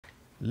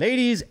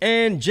Ladies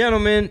and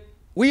gentlemen,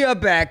 we are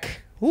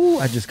back. Ooh,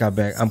 I just got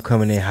back. I'm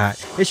coming in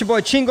hot. It's your boy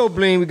Chingo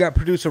Bling. We got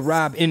producer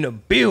Rob in the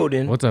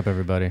building. What's up,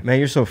 everybody? Man,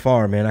 you're so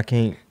far, man. I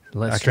can't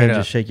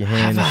just shake your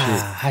hand and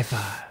shit. High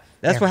five.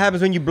 That's what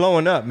happens when you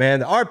blowing up,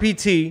 man. The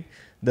RPT,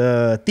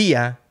 the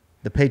Thea,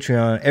 the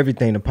Patreon,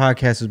 everything. The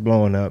podcast is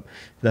blowing up.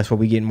 That's why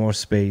we get more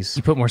space.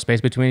 You put more space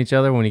between each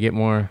other when you get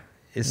more.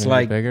 It's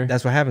like bigger.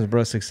 That's what happens,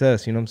 bro.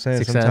 Success. You know what I'm saying?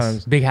 Success.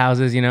 Sometimes Big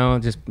houses, you know,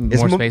 just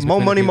more space. More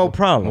money, people. more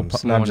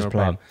problems. More not just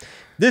playing.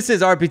 This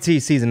is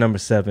RPT season number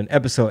 7,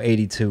 episode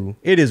 82.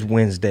 It is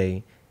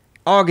Wednesday,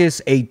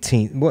 August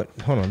 18th. What?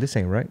 Hold on, this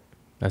ain't right.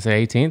 That's the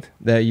 18th?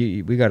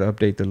 We got to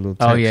update the little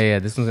text. Oh, yeah.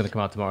 This one's going to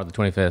come out tomorrow, the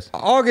 25th.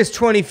 August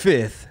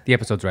 25th. The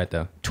episode's right,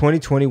 though.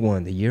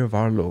 2021, the year of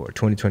our Lord,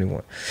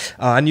 2021.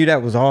 I knew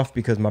that was off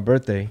because my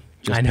birthday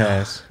just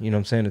passed. You know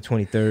what I'm saying? The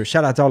 23rd.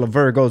 Shout out to all the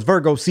Virgos.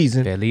 Virgo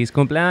season. Feliz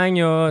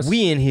cumpleaños.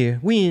 We in here.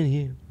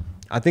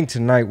 I think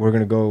tonight we're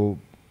going to go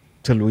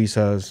to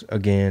Luisa's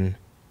again.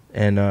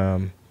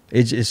 And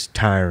it's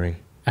tiring.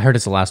 I heard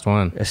it's the last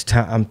one.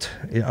 I'm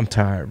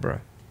tired, bro.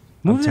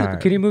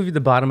 Can you move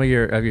the bottom of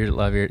your no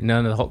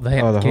the whole thing?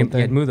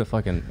 Yeah, move the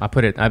fucking.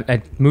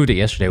 I moved it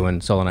yesterday when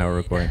Sol and I were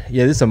recording.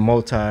 Yeah, this is a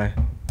multi.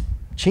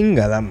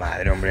 Chinga la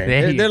madre,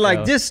 hombre. They're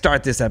like, just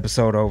start this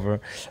episode over.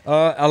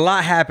 A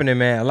lot happening,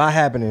 man. A lot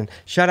happening.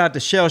 Shout out to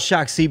Shell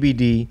Shock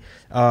CBD.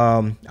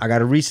 I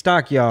gotta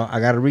restock, y'all.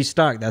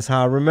 That's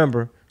how I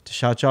remember to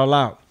shout y'all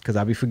out because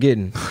I'll be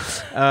forgetting.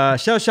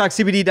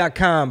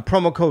 ShellShockCBD.com.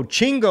 Promo code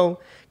Chingo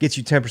gets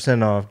you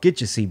 10% off.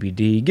 Get your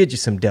CBD. Get you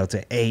some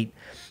Delta 8.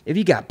 If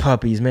you got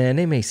puppies, man,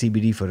 they make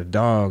CBD for the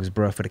dogs,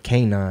 bro, for the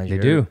canines. They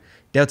do.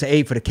 Delta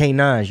 8 for the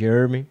canines, you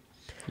heard me?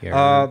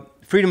 Yeah.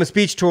 Freedom of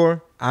Speech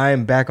Tour. I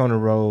am back on the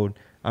road.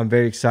 I'm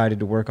very excited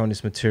to work on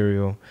this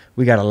material.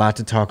 We got a lot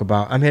to talk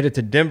about. I'm headed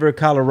to Denver,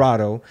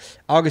 Colorado,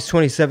 August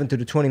 27th to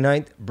the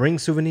 29th. Bring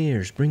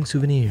souvenirs.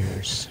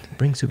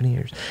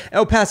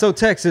 El Paso,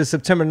 Texas,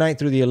 September 9th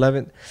through the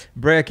 11th.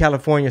 Brea,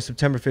 California,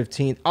 September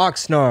 15th.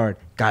 Oxnard,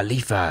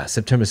 Califa,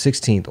 September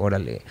 16th.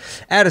 Orale.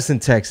 Addison,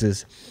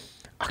 Texas,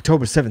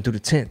 October 7th through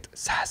the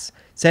 10th.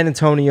 San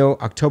Antonio,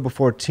 October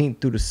 14th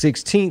through the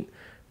 16th.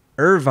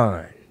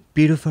 Irvine.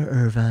 Beautiful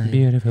Irvine.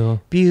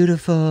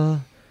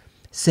 Beautiful.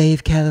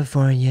 Save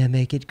California,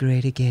 make it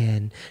great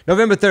again.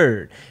 November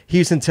 3rd,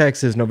 Houston,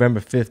 Texas, November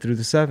 5th through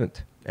the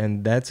 7th.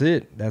 And that's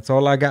it. That's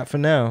all I got for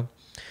now.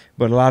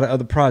 But a lot of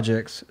other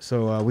projects,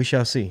 so we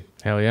shall see.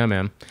 Hell yeah,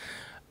 man.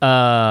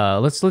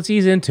 Let's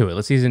ease into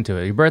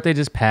it. Your birthday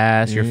just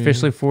passed. You're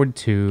officially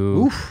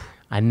 42. Oof.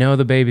 I know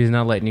the baby's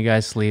not letting you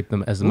guys sleep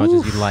as much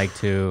as you'd like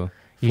to.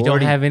 You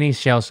don't have any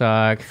shell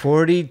shock.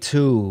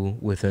 42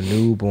 with a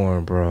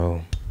newborn,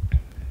 bro.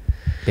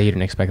 Yeah, you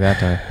didn't expect that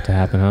to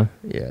happen, huh?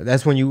 Yeah,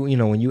 that's when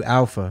when you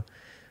alpha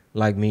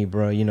like me,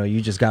 bro, you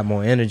just got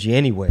more energy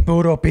anyway.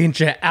 Puro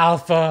pinche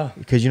alpha.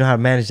 Because you know how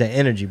to manage that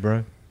energy,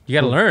 bro. You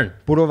got to learn.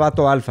 Puro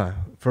vato alpha,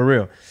 for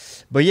real.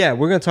 But yeah,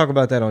 we're going to talk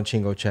about that on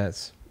Chingo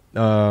Chats.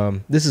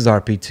 This is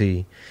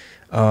RPT.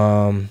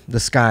 The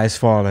sky is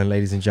falling,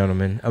 ladies and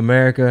gentlemen.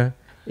 America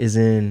is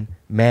in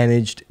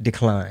managed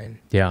decline.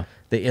 Yeah.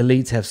 The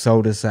elites have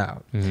sold us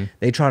out. Mm-hmm.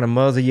 They trying to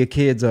muzzle your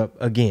kids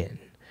up again.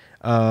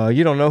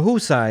 You don't know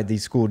whose side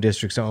these school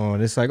districts are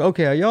on. It's like,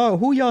 okay,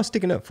 who y'all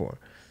sticking up for?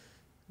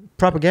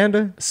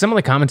 Propaganda? Some of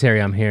the commentary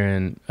I'm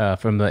hearing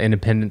from the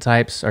independent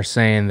types are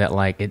saying that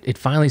like it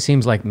finally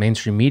seems like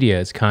mainstream media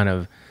is kind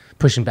of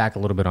pushing back a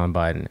little bit on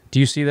Biden. Do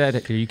you see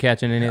that? Are you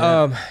catching any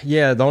of that?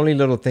 Yeah, the only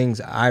little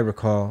things I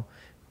recall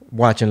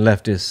watching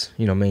leftist,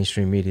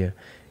 mainstream media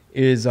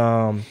is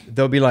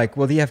they'll be like,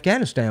 well, the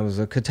Afghanistan was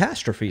a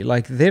catastrophe.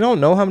 Like they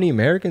don't know how many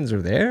Americans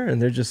are there, and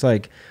they're just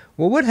like,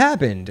 well, what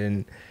happened?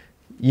 And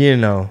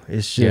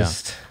it's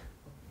just,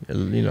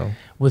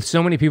 with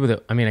so many people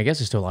that, I guess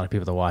there's still a lot of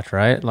people that watch,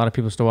 right? A lot of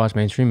people still watch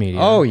mainstream media.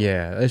 Oh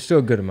yeah, there's still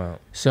a good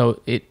amount.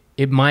 So it's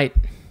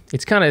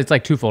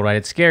like twofold, right?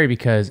 It's scary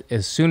because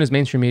as soon as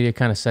mainstream media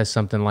kind of says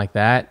something like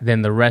that,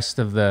 then the rest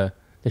of the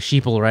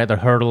sheeple, right? The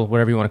hurdle,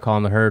 whatever you want to call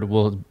them, the herd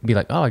will be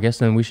like, oh, I guess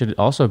then we should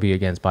also be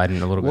against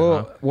Biden a little bit.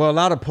 Huh? Well, a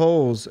lot of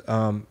polls,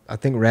 I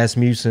think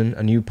Rasmussen,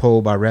 a new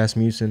poll by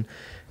Rasmussen,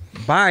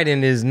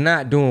 Biden is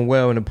not doing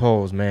well in the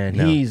polls, man.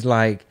 No. He's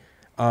like,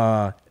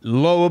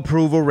 low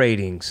approval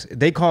ratings.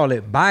 They call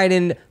it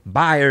Biden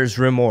buyer's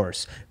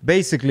remorse.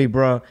 Basically,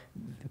 bro,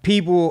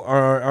 people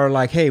are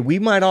like, hey, we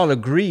might all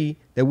agree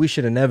that we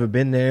should have never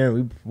been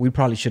there. We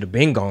probably should have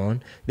been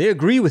gone. They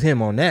agree with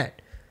him on that.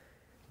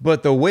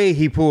 But the way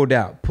he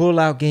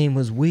pull-out game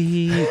was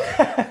weak.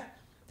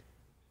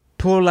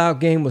 Pull-out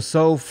game was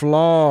so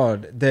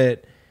flawed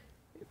that,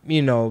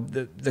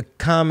 the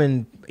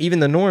common, even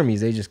the normies,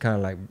 they just kind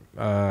of like,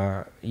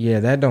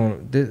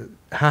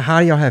 how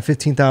do y'all have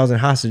 15,000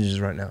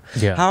 hostages right now?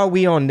 Yeah. How are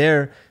we on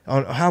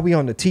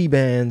the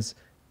T-Ban's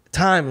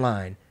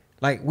timeline?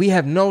 Like, we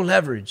have no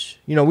leverage.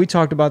 We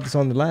talked about this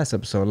on the last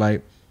episode.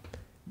 Like,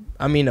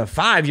 a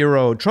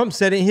 5-year-old, Trump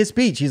said it in his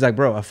speech. He's like,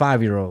 bro, a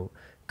 5-year-old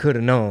could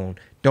have known.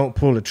 Don't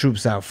pull the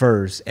troops out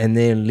first and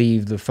then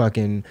leave the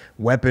fucking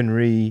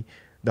weaponry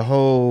The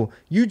whole,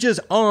 you just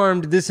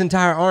armed this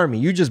entire army.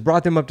 You just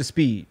brought them up to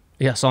speed.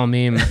 Yeah, I saw a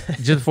meme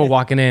just before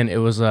walking in. It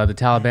was the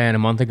Taliban a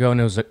month ago,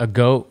 and it was a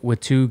goat with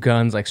 2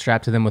 guns like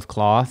strapped to them with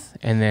cloth.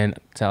 And then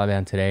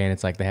Taliban today, and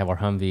it's like they have our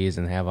Humvees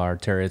and they have our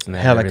turrets and they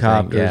have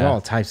helicopters,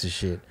 all types of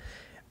shit.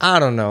 I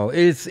don't know.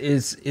 It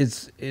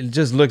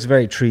just looks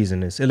very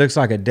treasonous. It looks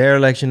like a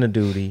dereliction of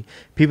duty.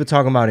 People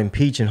talking about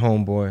impeaching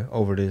homeboy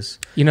over this.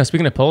 You know,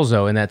 speaking of polls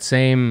though, in that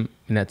same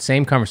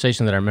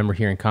conversation that I remember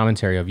hearing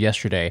commentary of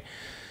yesterday,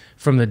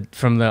 from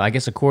the I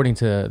guess according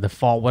to the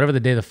fall, whatever the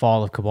day of the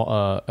fall of Kabul,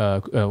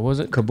 what was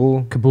it?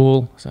 Kabul.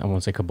 I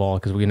won't say Cabal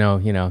because we know,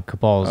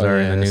 Cabals are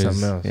in the news.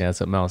 Something else. Yeah, that's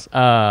something else.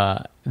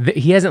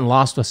 He hasn't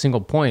lost a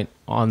single point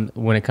on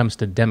when it comes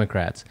to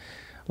Democrats.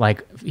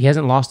 Like he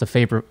hasn't lost a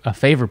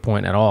favor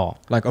point at all.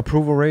 Like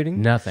approval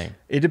rating? Nothing.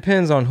 It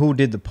depends on who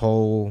did the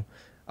poll.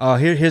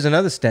 Here's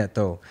another stat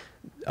though.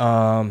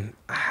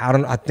 I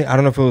don't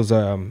know if it was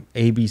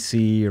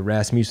ABC or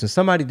Rasmussen.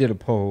 Somebody did a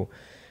poll,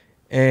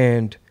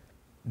 and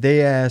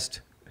they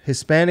asked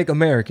Hispanic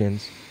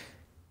Americans,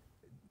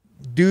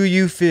 "Do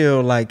you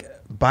feel like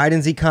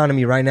Biden's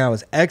economy right now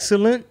is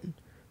excellent,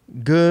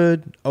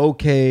 good,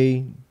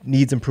 okay,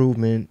 needs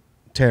improvement,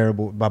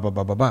 terrible, blah blah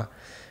blah blah blah?"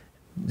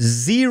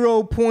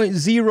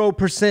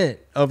 0.0%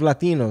 of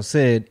Latinos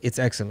said it's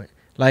excellent.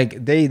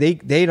 Like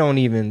they don't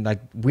even, like,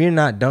 we're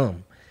not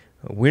dumb,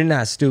 we're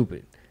not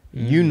stupid.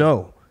 You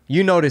know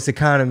this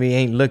economy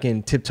ain't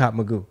looking tip top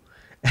magoo.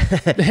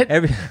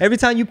 every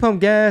time you pump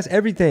gas,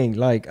 everything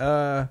like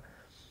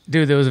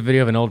Dude, there was a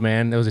video of an old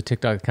man. There was a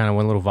TikTok that kind of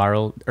went a little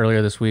viral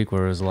earlier this week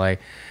where it was like,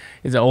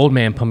 it's an old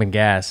man pumping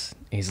gas.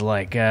 He's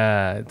like,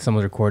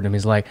 someone's recording him.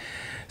 He's like,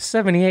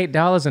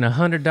 $78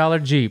 and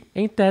 $100 Jeep.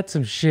 Ain't that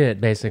some shit,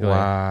 basically?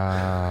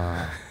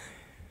 Wow.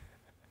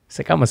 It's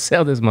like, I'm going to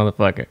sell this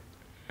motherfucker.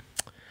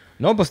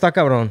 No, but está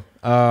cabrón.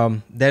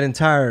 That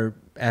entire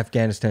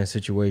Afghanistan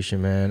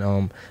situation,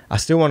 man. I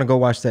still want to go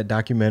watch that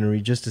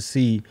documentary just to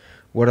see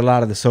what a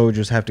lot of the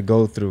soldiers have to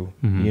go through.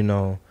 Mm-hmm. You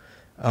know,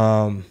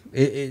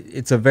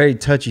 it's a very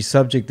touchy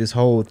subject, this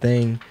whole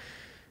thing,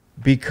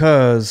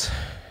 because,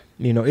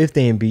 you know, if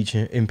they impeach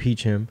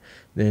him,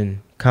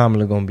 then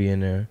Kamala gonna be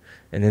in there,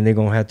 and then they're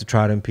gonna have to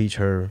try to impeach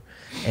her.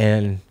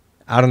 And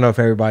I don't know if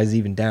everybody's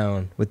even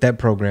down with that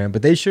program,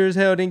 but they sure as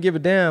hell didn't give a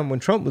damn when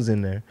Trump was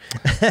in there.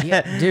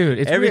 Yeah, dude,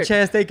 it's every weird.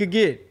 chance they could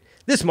get.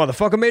 This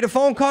motherfucker made a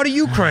phone call to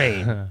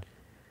Ukraine.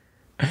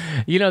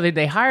 You know,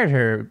 they hired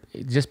her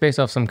just based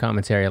off some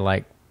commentary,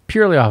 like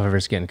purely off of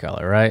her skin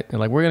color, right? They're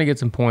like, we're gonna get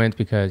some points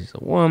because she's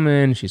a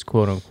woman, she's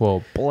quote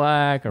unquote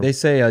black. Or, they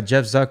say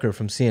Jeff Zucker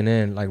from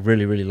CNN like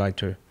really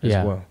liked her as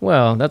well.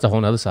 Well, that's a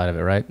whole other side of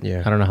it, right?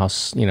 Yeah. I don't know how,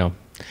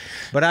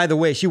 But either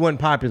way, she wasn't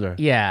popular.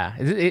 Yeah.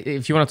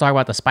 If you want to talk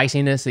about the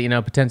spiciness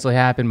that, potentially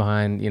happened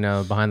behind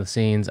the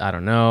scenes, I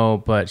don't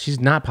know. But she's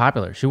not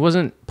popular. She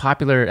wasn't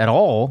popular at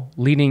all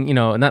leading,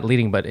 not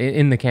leading, but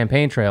in the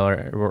campaign trail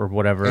or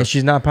whatever. And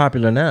she's not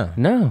popular now.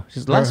 No,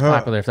 she's less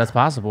popular if that's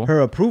possible.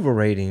 Her approval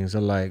ratings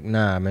are like,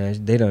 nah,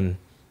 man,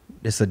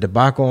 it's a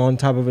debacle on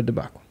top of a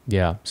debacle.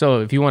 Yeah.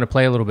 So if you want to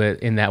play a little bit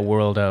in that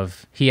world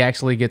of he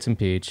actually gets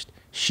impeached,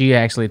 she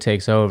actually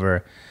takes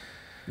over.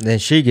 Then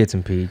she gets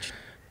impeached.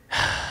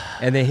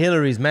 And then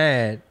Hillary's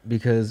mad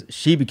because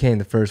she became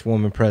the first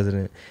woman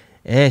president,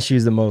 and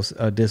she's the most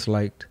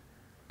disliked.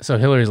 So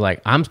Hillary's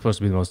like, I'm supposed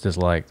to be the most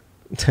disliked.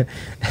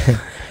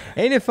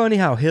 Ain't it funny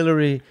how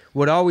Hillary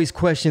would always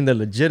question the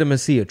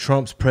legitimacy of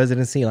Trump's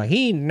presidency? Like,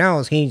 he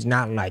knows he's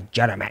not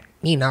legitimate.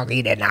 He knows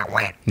he did not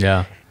win.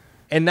 Yeah.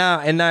 And now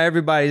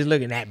everybody's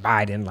looking at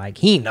Biden like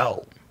he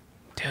know.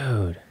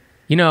 Dude.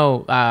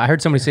 I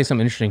heard somebody say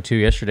something interesting too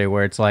yesterday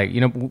where it's like,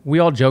 we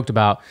all joked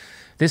about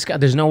this guy,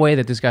 there's no way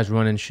that this guy's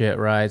running shit,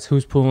 right?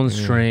 Who's pulling the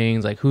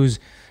strings, like who's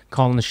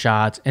calling the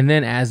shots. And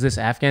then as this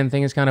Afghan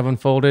thing is kind of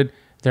unfolded,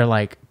 they're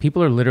like,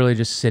 people are literally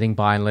just sitting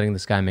by and letting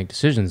this guy make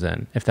decisions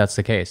then, if that's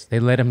the case. They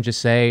let him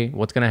just say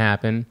what's going to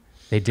happen.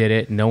 They did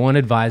it. No one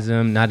advised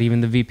him, not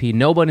even the VP.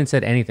 Nobody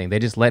said anything. They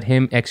just let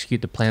him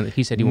execute the plan that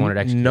he said he wanted to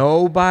execute.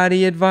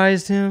 Nobody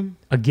advised him?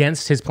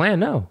 Against his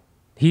plan, no.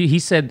 He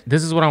said,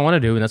 this is what I want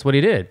to do, and that's what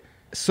he did.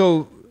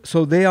 So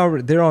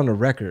they're on the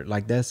record.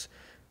 Like, that's...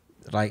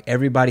 Like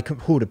everybody,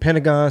 the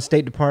Pentagon,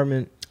 State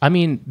Department. I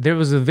mean, there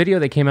was a video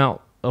that came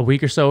out a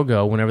week or so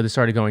ago, whenever this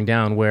started going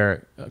down,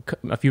 where,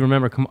 if you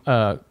remember,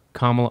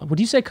 Kamala, would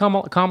you say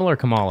Kamala or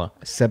Kamala?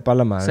 Sepa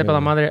la madre. Sepa la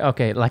madre.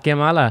 Okay, la que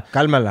mala.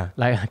 Cálmala.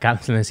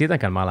 Se necesita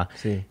calmala.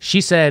 Sí.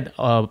 She said,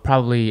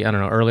 probably, I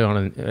don't know, early on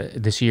in,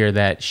 this year,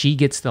 that she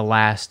gets the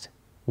last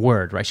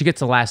word, right? She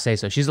gets the last say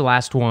so. She's the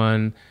last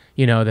one,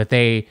 that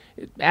they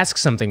ask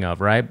something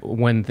of, right?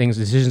 When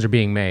decisions are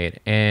being made.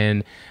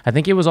 And I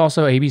think it was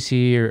also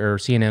ABC or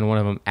CNN, one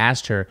of them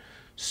asked her,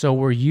 so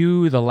were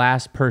you the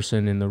last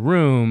person in the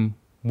room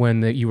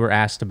when you were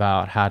asked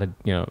about how to,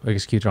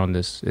 execute on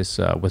this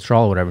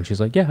withdrawal or whatever? And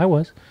she's like, yeah, I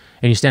was.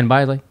 And you stand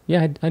by like,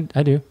 yeah,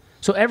 I do.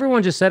 So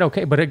everyone just said,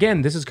 okay. But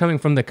again, this is coming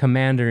from the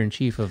commander in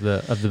chief of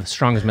the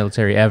strongest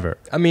military ever.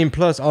 I mean,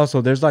 plus also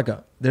there's like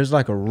a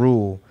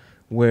rule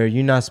where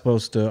you're not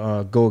supposed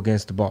to go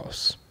against the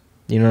boss.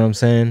 You know what I'm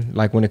saying?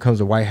 Like when it comes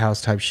to White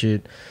House type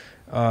shit.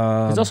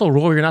 There's also a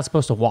rule where you're not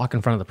supposed to walk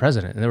in front of the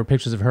president. And there were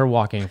pictures of her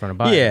walking in front of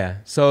Biden. Yeah.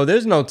 So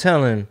there's no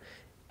telling.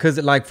 Because,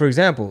 like, for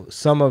example,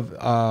 some of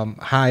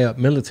high up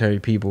military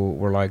people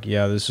were like,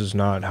 yeah, this is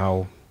not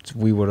how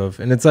we would have.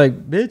 And it's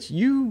like, bitch,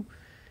 you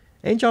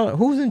ain't y'all.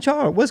 Who's in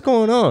charge? What's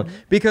going on?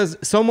 Because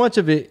so much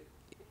of it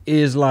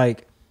is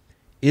like,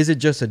 is it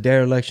just a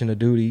dereliction of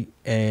duty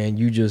and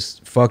you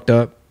just fucked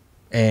up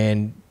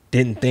and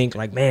didn't think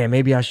like, man,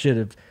 maybe I should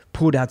have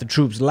pulled out the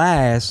troops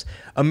last,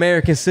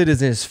 American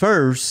citizens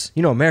first,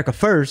 you know, America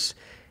first,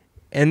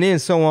 and then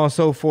so on and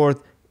so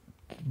forth.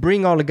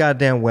 Bring all the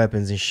goddamn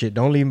weapons and shit.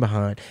 Don't leave them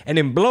behind. And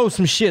then blow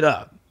some shit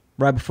up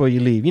right before you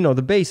leave. You know,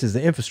 the bases,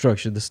 the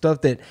infrastructure, the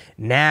stuff that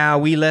now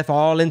we left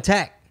all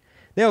intact.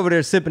 They're over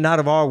there sipping out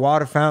of our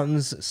water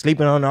fountains,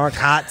 sleeping on our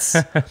cots.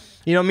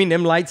 You know what I mean?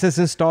 Them lights that's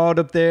installed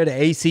up there, the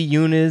AC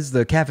units,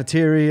 the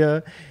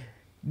cafeteria.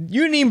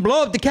 You didn't even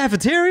blow up the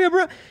cafeteria,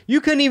 bro.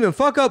 You couldn't even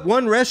fuck up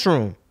one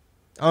restroom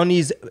on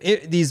these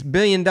 $1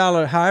 billion,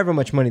 however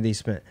much money they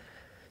spent.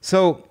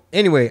 So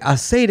anyway, I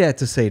say that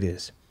to say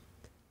this.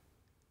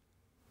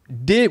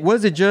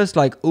 Was it just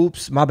like,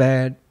 oops, my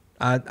bad,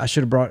 I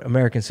should have brought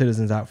American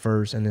citizens out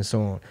first and then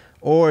so on?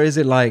 Or is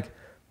it like,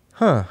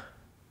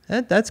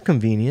 that's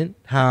convenient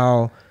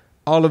how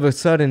all of a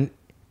sudden,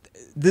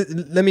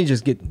 let me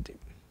just get,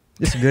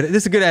 this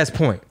is a good ass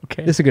point.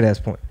 Okay. This is a good ass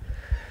point.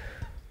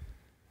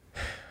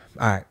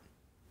 All right.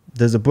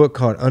 There's a book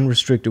called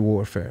Unrestricted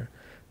Warfare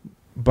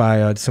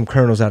by some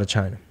colonels out of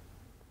China.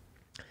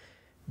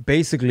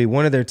 Basically,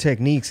 one of their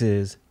techniques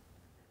is,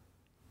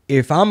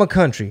 if I'm a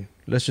country,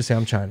 let's just say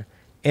I'm China,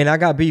 and I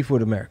got beef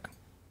with America.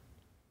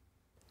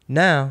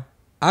 Now,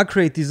 I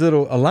create these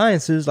little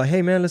alliances like,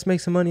 hey, man, let's make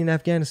some money in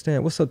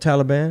Afghanistan. What's up,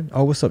 Taliban?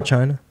 Oh, what's up,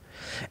 China?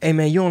 Hey,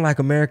 man, you don't like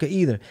America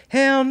either.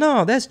 Hell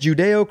no, that's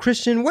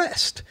Judeo-Christian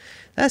West.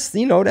 That's,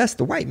 you know, that's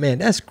the white man.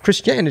 That's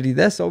Christianity.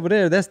 That's over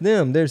there. That's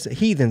them. There's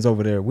heathens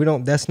over there.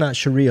 That's not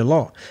Sharia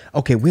law.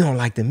 Okay, we don't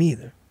like them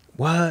either.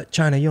 What?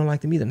 China, you don't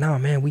like them either? No,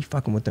 man, we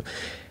fucking with them.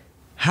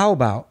 How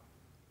about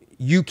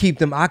you keep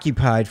them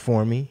occupied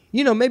for me?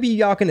 You know, maybe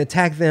y'all can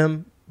attack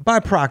them by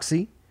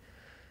proxy.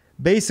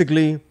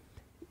 Basically,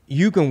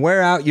 you can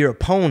wear out your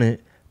opponent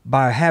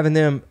by having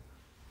them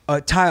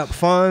tie up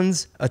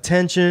funds,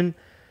 attention,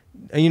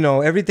 you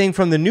know, everything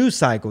from the news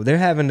cycle. They're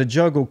having to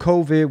juggle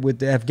COVID with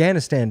the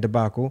Afghanistan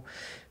debacle.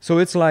 So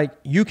it's like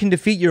you can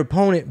defeat your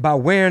opponent by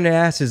wearing their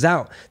asses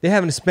out. They're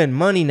having to spend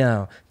money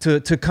now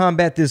to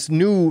combat this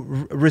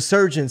new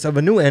resurgence of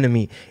a new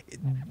enemy.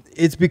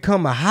 It's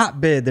become a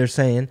hotbed, they're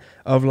saying,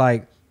 of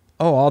like,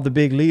 oh, all the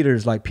big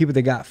leaders, like people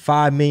that got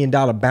 $5 million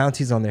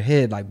bounties on their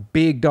head, like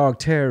big dog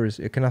terrorists.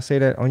 Can I say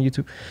that on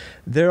YouTube?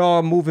 They're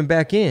all moving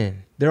back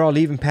in. They're all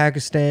leaving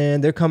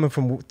Pakistan. They're coming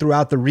from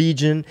throughout the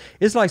region.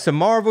 It's like some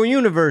Marvel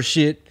Universe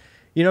shit.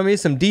 You know what I mean?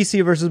 Some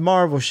DC versus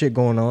Marvel shit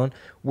going on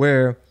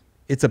where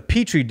it's a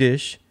petri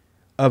dish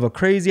of a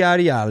crazy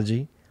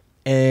ideology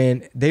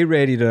and they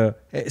ready to...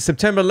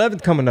 September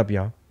 11th coming up,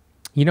 y'all.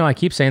 You know, I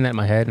keep saying that in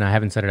my head, and I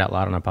haven't said it out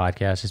loud on a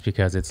podcast just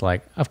because it's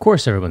like, of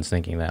course everyone's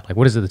thinking that. Like,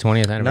 what is it, the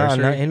 20th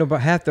anniversary? No, ain't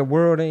nobody, half the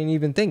world ain't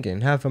even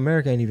thinking. Half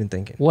America ain't even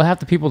thinking. Well, half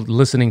the people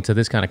listening to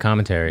this kind of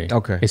commentary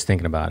is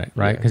thinking about it,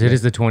 right? Because it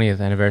is the 20th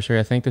anniversary,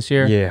 I think, this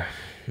year. Yeah.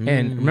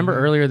 And remember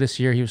earlier this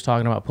year, he was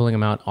talking about pulling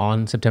them out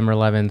on September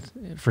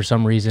 11th for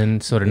some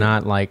reason, so to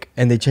not like...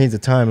 And they changed the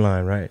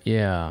timeline, right?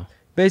 Yeah.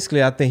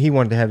 Basically, I think he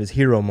wanted to have his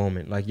hero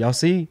moment. Like, y'all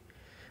see,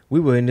 we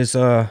were in this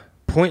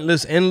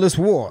pointless, endless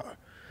war.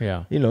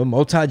 Yeah. You know,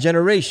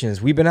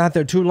 multi-generations. We've been out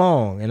there too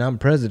long, and I'm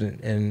president,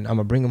 and I'm going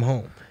to bring them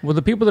home. Well,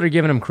 the people that are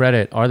giving him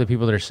credit are the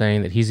people that are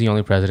saying that he's the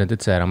only president that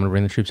said, I'm going to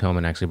bring the troops home,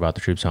 and actually brought the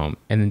troops home.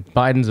 And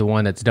Biden's the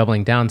one that's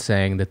doubling down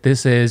saying that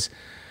this is...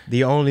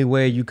 the only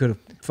way you could have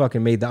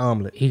fucking made the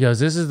omelet. He goes,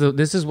 this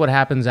is what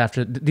happens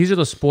after... These are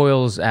the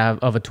spoils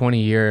of a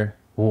 20-year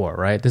war,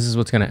 right? This is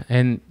what's going to...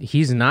 And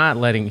he's not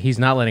letting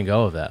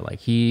go of that. Like,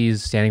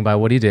 he's standing by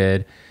what he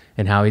did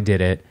and how he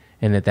did it.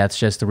 And that's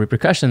just the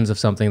repercussions of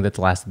something that's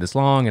lasted this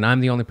long. And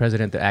I'm the only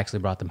president that actually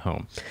brought them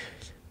home.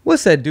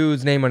 What's that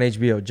dude's name on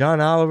HBO? John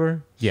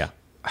Oliver? Yeah.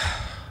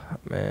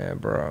 Man,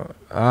 bro.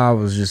 I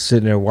was just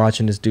sitting there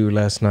watching this dude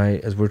last night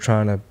as we're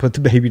trying to put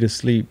the baby to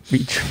sleep.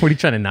 What, are you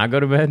trying to not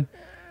go to bed?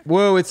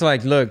 Well, it's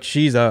like, look,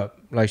 she's up.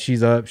 Like,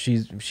 she's up.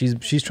 She's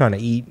trying to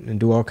eat and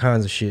do all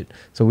kinds of shit.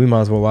 So we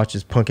might as well watch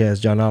this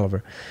punk-ass John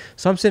Oliver.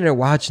 So I'm sitting there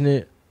watching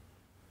it,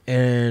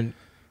 and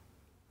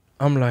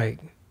I'm like...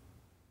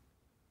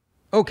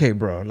 okay,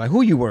 bro, like,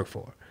 who you work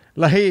for?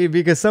 Like,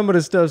 because some of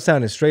the stuff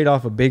sounded straight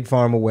off a big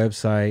pharma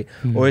website,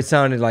 or it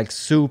sounded like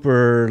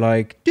super,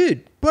 like,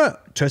 dude, bro,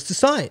 trust the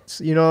science,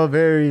 you know,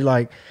 very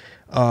like,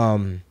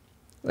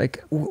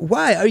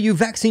 why are you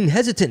vaccine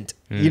hesitant?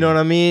 You know what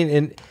I mean?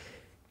 And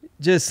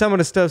just some of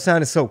the stuff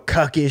sounded so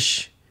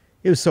cuckish.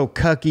 It was so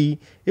cucky.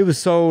 It was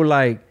so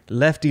like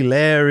lefty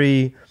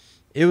Larry.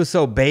 It was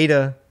so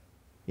beta.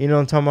 You know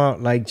what I'm talking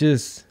about? Like,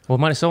 just. Well,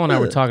 Marisol and I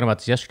were talking about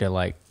this yesterday,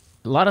 like,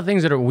 a lot of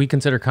things that we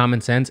consider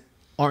common sense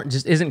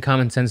isn't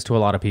common sense to a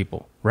lot of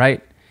people,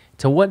 right?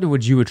 To what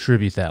would you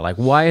attribute that? Like,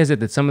 why is it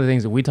that some of the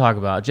things that we talk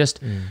about,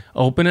 just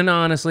open and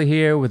honestly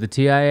here with the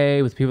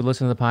TIA, with people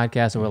listening to the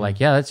podcast, and we're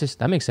like, yeah,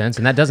 that makes sense,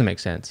 and that doesn't make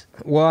sense.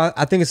 Well,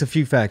 I think it's a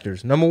few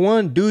factors. Number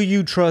one, do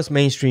you trust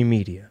mainstream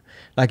media?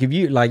 Like if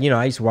you, like, you know,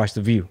 I used to watch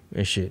The View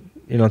and shit.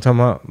 You know what I'm talking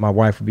about? My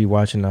wife would be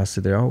watching and I'd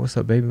sit there, oh, what's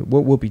up, baby?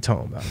 What Whoopi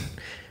talking about?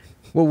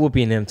 What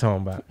Whoopi and them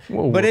talking about?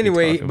 But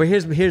anyway,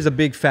 here's a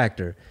big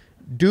factor.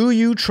 Do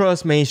you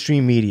trust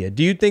mainstream media?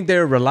 Do you think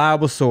they're a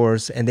reliable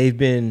source and they've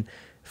been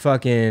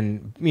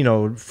fucking, you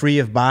know, free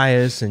of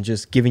bias and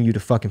just giving you the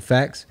fucking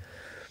facts?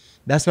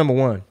 That's number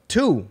one.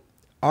 Two,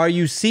 are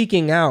you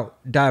seeking out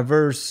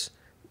diverse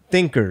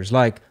thinkers?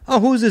 Like, oh,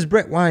 who's this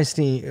Brett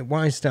Weinstein,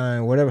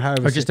 whatever,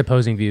 however. Or just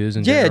opposing views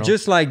in general.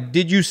 Just like,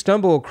 did you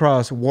stumble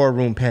across War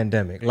Room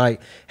Pandemic?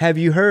 Like, have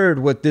you heard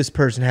what this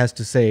person has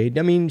to say?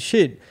 I mean,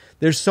 shit,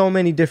 there's so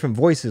many different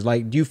voices.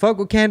 Like, do you fuck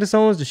with Candace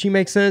Owens? Does she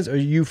make sense? Or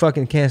you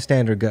fucking can't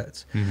stand her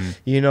guts?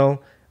 You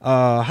know?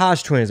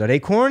 Hodge twins, are they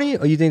corny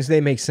or you think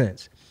they make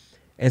sense?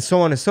 And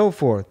so on and so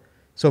forth.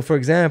 So, for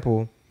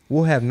example,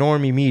 we'll have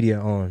normie media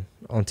on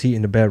T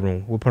in the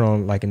bedroom. We'll put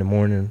on like in the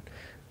morning.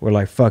 We're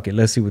like, fuck it.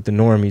 Let's see what the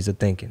normies are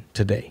thinking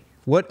today.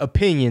 What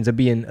opinions are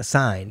being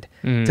assigned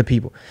to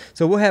people?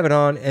 So we'll have it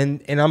on,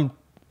 and I'm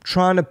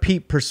trying to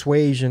peep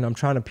persuasion. I'm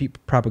trying to peep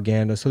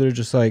propaganda. So they're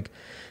just like,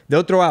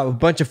 they'll throw out a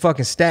bunch of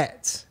fucking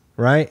stats,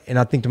 right? And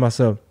I think to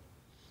myself,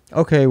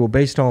 okay, well,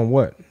 based on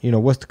what? You know,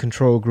 what's the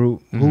control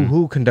group?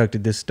 Who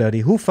conducted this study?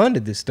 Who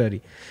funded this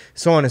study?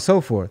 So on and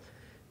so forth.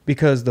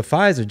 Because the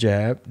Pfizer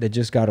jab that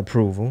just got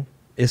approval,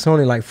 it's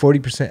only like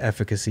 40%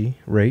 efficacy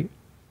rate.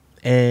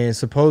 And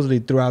supposedly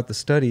throughout the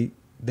study,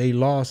 they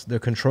lost their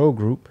control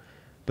group.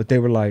 But they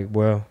were like,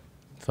 well,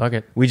 fuck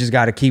it. We just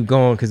got to keep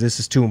going because this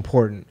is too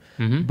important.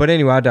 But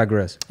anyway, I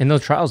digress. And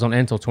those trials don't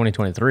end until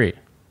 2023.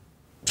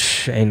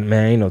 Ain't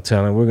no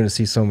telling. We're going to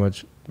see so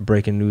much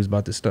breaking news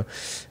about this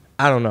stuff.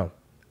 I don't know.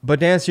 But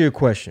to answer your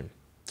question,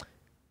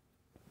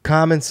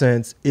 common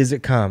sense, is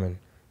it common?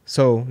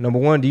 So, number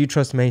one, do you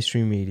trust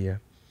mainstream media?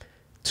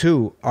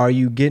 Two, are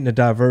you getting a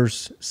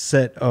diverse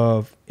set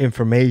of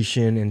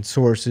information and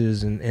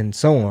sources and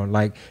so on?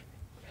 Like,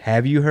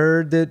 have you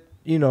heard that,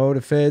 you know,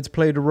 the feds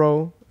played a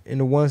role in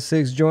the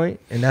 1-6 joint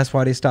and that's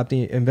why they stopped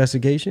the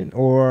investigation?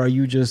 Or are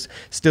you just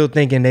still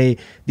thinking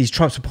these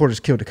Trump supporters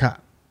killed a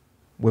cop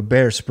with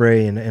bear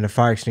spray and a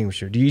fire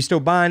extinguisher? Do you still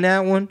buying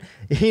that one?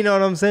 You know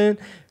what I'm saying?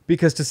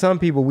 Because to some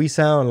people, we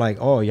sound like,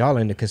 oh, y'all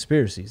into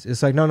conspiracies.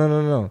 It's like,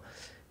 no.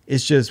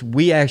 It's just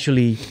we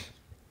actually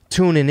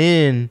tuning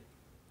in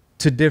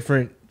to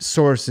different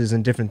sources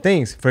and different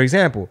things. For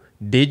example,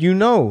 did you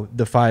know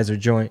the Pfizer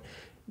joint?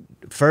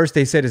 First,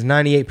 they said it's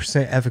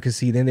 98%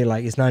 efficacy. Then they're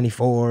like, it's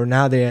 94.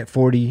 Now they're at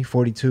 40,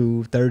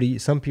 42, 30.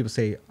 Some people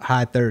say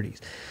high 30s.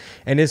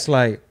 And it's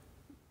like,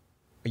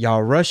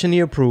 y'all rushing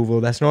the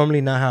approval. That's normally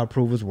not how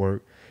approvals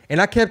work.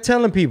 And I kept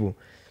telling people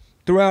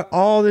throughout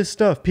all this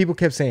stuff, people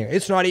kept saying,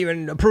 it's not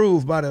even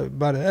approved by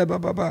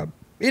the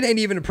it ain't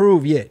even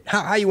approved yet.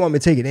 How you want me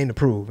to take it? It ain't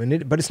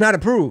approved. But it's not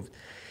approved.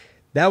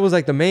 That was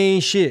like the main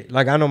shit.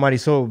 Like, I know Mighty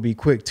Soul would be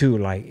quick too.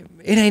 Like,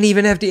 it ain't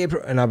even FDA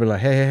approved. And I'll be like,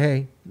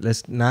 hey,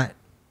 let's not.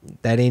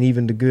 That ain't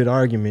even the good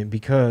argument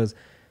because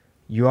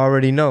you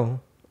already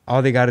know.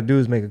 All they got to do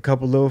is make a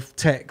couple little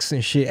texts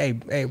and shit.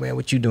 Hey, man,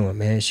 what you doing,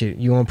 man? Shit,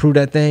 you want to prove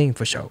that thing?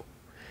 For sure.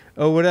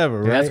 Or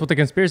whatever, right? That's what the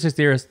conspiracy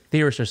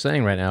theorists are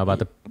saying right now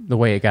about the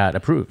way it got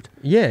approved.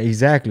 Yeah,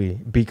 exactly.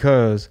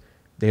 Because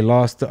they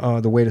lost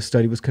the way the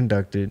study was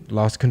conducted,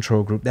 lost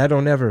control group. That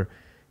don't ever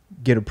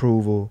get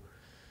approval.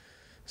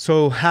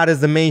 So how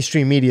does the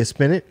mainstream media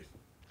spin it?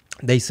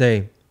 They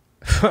say,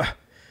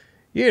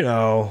 you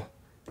know,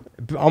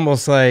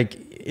 almost like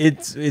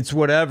it's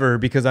whatever,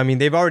 because I mean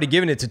they've already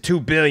given it to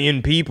 2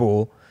 billion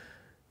people.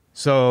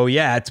 So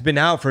yeah, it's been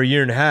out for a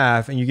year and a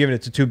half and you're giving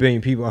it to 2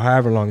 billion people,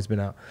 however long it's been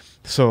out.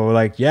 So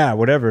like, yeah,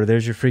 whatever,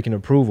 there's your freaking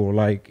approval.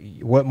 Like,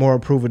 what more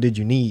approval did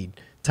you need?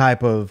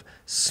 Type of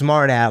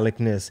smart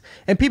aleckness.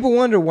 And people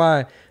wonder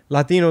why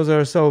Latinos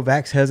are so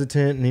vax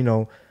hesitant, and you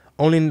know,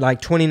 only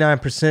like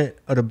 29%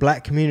 of the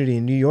black community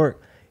in New York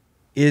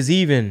is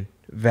even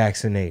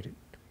vaccinated.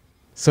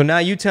 So now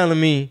you telling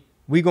me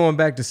we going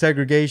back to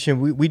segregation,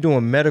 we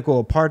doing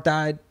medical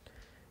apartheid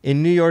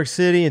in New York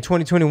City in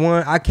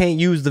 2021. I can't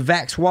use the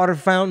Vax water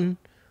fountain.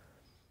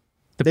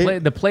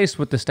 The place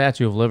with the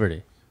Statue of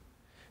Liberty.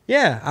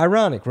 Yeah,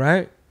 ironic,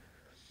 right?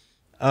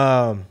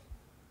 I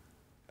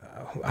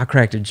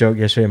cracked a joke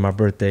yesterday on my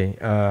birthday.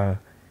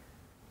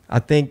 I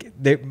think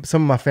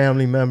some of my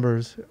family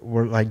members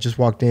were like, just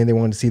walked in, they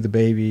wanted to see the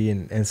baby,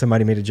 and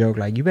somebody made a joke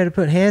like, you better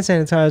put hand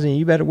sanitizer in,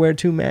 you better wear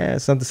 2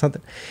 masks,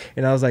 something.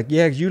 And I was like,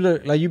 yeah, 'cause you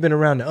look like you've been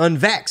around the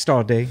unvaxxed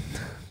all day.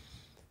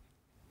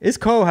 It's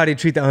cold how they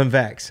treat the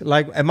unvaxxed.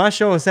 Like at my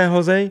show in San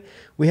Jose,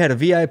 we had a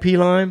VIP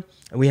line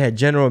and we had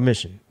general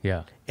admission.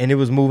 Yeah. And it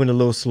was moving a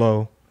little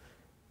slow.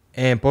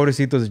 And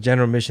Pobrecitos,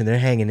 general admission, they're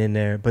hanging in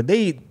there. But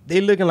they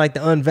looking like the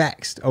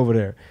unvaxxed over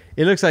there.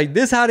 It looks like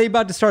this how they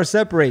about to start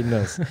separating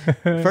us.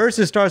 First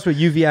it starts with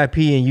you VIP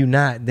and you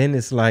not. Then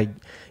it's like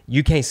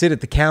you can't sit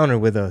at the counter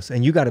with us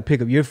and you got to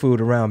pick up your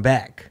food around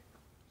back.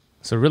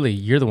 So really,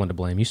 you're the one to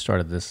blame. You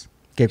started this.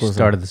 ¿Qué You cosa?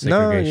 started the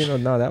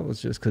segregation. No, that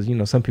was just because,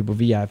 some people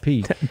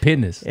VIP.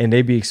 Business. And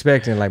they be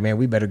expecting, like, man,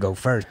 we better go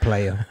first,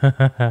 player.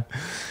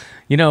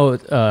 In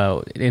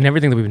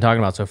everything that we've been talking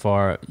about so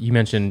far, you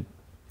mentioned,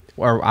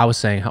 or I was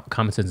saying, how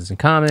common sense isn't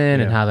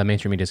common, and how the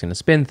mainstream media is going to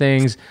spin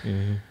things.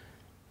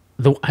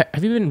 Mm-hmm.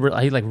 Have you been?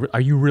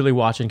 Are you really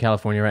watching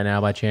California right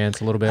now by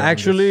chance? A little bit.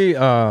 Actually,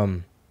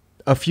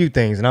 a few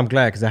things, and I'm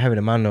glad because I have it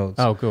in my notes.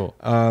 Oh, cool.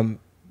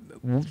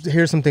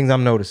 Here's some things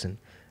I'm noticing.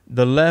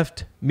 The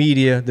left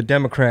media, the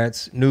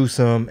Democrats,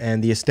 Newsom,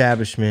 and the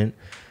establishment,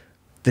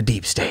 the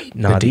deep state,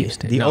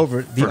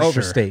 the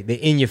overstate, the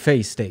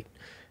in-your-face state.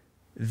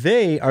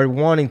 They are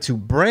wanting to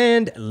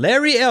brand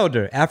Larry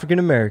Elder, African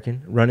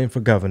American, running for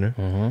governor.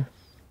 Mm-hmm.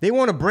 They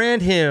want to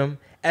brand him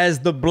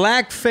as the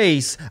black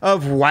face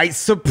of white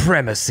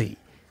supremacy.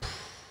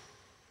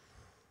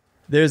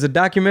 There's a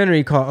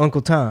documentary called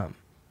Uncle Tom.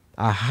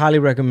 I highly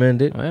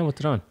recommend it. Oh, yeah, what's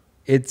it on?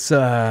 It's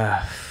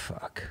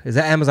It's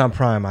at Amazon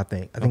Prime, I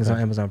think. It's on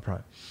Amazon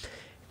Prime.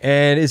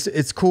 And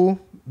it's cool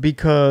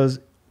because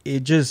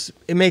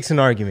it makes an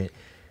argument.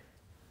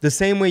 The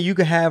same way you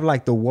could have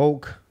like the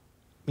woke,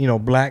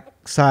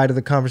 black side of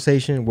the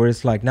conversation where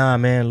it's like, nah,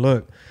 man,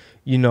 look,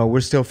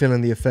 we're still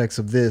feeling the effects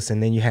of this.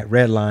 And then you had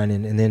Redline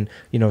and then,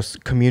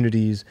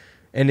 communities.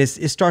 And it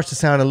starts to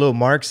sound a little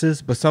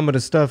Marxist, but some of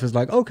the stuff is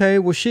like, okay,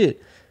 well,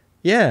 shit.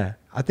 Yeah,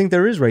 I think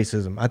there is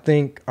racism. I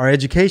think our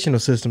educational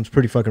system's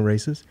pretty fucking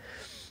racist,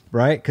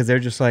 right? Because they're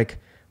just like,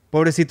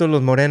 pobrecitos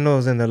los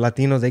morenos and the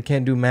Latinos, they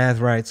can't do math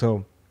right,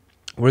 so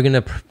we're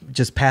going to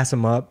just pass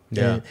them up.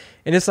 Yeah.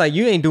 And it's like,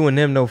 you ain't doing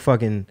them no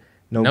fucking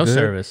no good.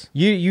 Service.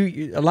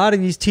 You a lot of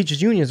these teachers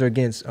unions are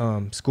against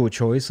school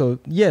choice, so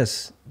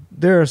yes,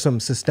 there are some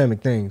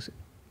systemic things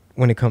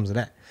when it comes to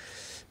that.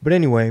 But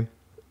anyway,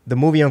 the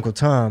movie Uncle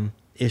Tom,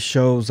 it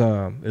shows,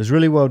 it was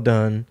really well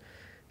done.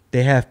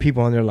 They have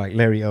people on there like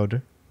Larry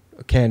Elder,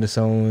 Candace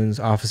Owens,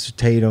 Officer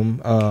Tatum,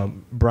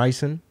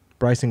 Bryson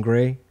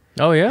Gray.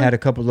 Oh, yeah? Had a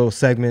couple of little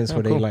segments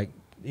where cool.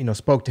 they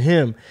spoke to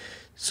him.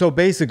 So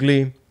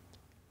basically,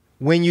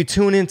 when you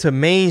tune into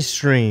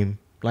mainstream,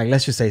 like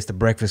let's just say it's the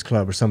Breakfast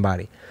Club or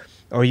somebody,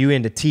 or you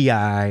into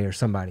T.I. or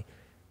somebody,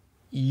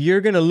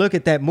 you're going to look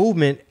at that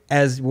movement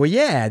as, well,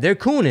 yeah, they're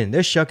cooning.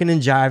 They're shucking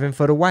and jiving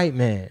for the white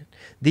man.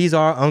 These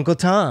are Uncle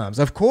Toms.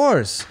 Of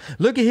course.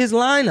 Look at his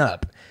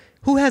lineup.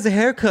 Who has a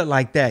haircut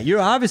like that?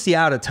 You're obviously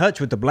out of touch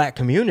with the black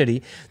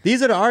community.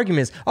 These are the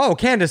arguments. Oh,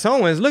 Candace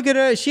Owens, look at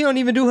her. She don't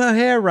even do her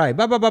hair right.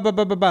 Blah, blah, blah, blah,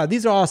 blah, blah, blah.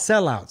 These are all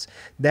sellouts.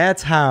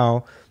 That's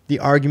how the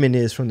argument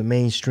is from the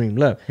mainstream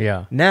left.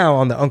 Yeah. Now,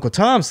 on the Uncle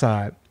Tom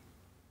side,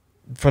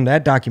 from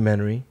that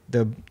documentary,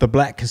 the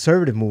black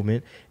conservative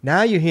movement,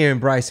 now you're hearing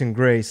Bryson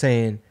Gray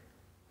saying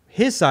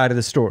his side of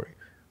the story.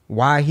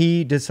 Why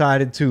he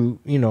decided to,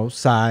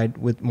 side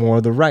with more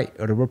of the right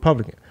or the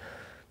Republican.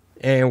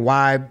 And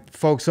why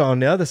folks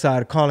on the other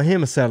side are calling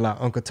him a sellout,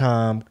 Uncle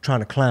Tom, trying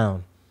to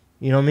clown.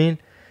 You know what I mean?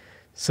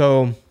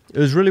 So it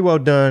was really well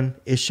done.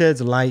 It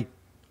sheds light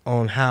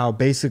on how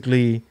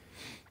basically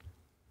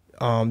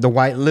the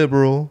white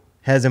liberal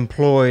has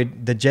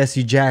employed the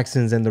Jesse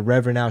Jacksons and the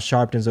Reverend Al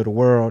Sharptons of the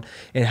world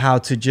and how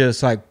to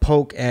just like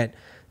poke at,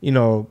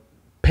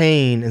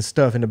 pain and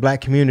stuff in the black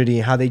community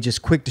and how they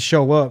just quick to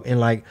show up and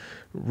like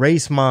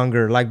race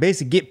monger, like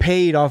basically get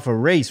paid off of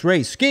race,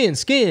 skin,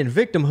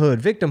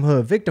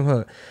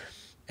 victimhood.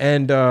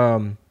 And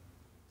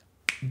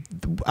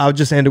I'll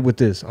just end it with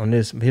this on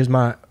this. Here's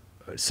my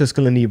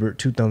Siskel and Ebert,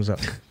 2 thumbs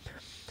up.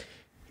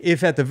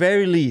 If at the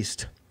very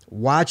least,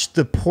 watch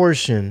the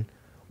portion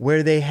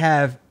where they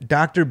have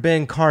Dr.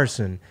 Ben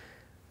Carson,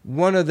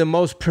 one of the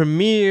most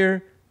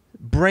premier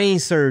brain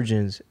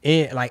surgeons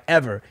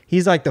ever.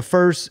 He's like the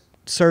first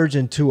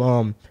surgeon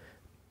to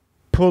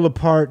pull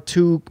apart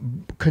 2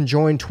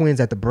 conjoined twins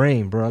at the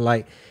brain, bro.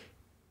 Like,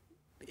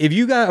 if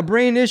you got a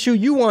brain issue,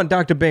 you want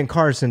Dr. Ben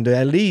Carson to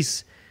at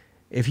least,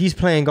 if he's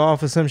playing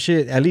golf or some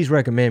shit, at least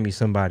recommend me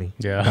somebody.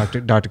 Yeah.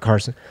 Dr.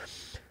 Carson.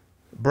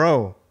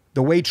 Bro,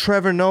 the way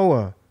Trevor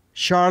Noah,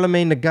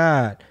 Charlemagne the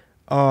God,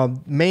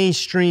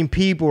 mainstream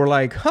people were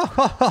like, ha,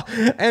 ha, ha.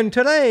 And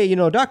today,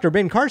 Dr.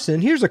 Ben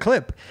Carson, here's a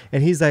clip.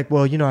 And he's like,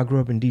 well, I grew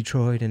up in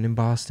Detroit and in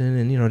Boston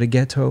and, the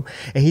ghetto.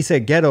 And he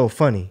said ghetto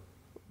funny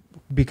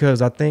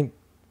because I think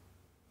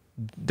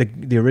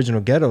the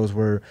original ghettos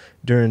were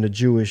during the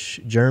Jewish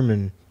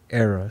German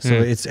era. So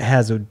it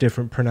has a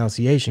different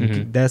pronunciation.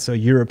 Mm-hmm. That's a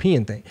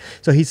European thing.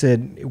 So he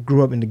said,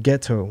 grew up in the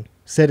ghetto,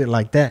 said it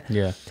like that.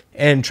 Yeah.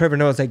 And Trevor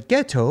Noah's like,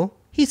 ghetto?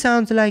 He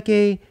sounds like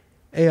a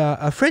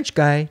French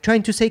guy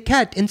trying to say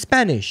cat in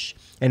Spanish.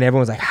 And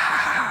everyone's like,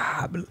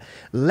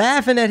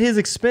 laughing at his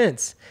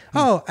expense.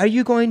 Oh, are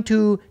you going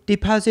to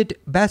deposit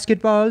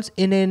basketballs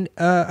in an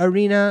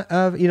arena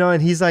of,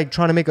 and he's like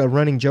trying to make a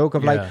running joke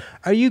of like,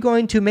 are you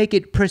going to make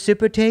it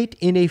precipitate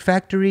in a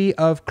factory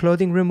of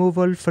clothing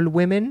removal for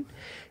women?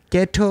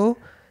 Ghetto?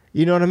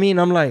 You know what I mean?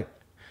 I'm like,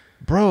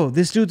 bro,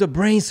 this dude's a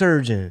brain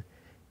surgeon.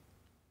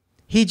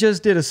 He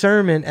just did a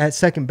sermon at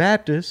Second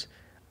Baptist.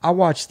 I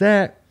watched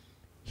that.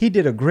 He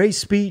did a great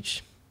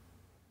speech,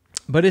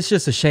 but it's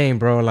just a shame,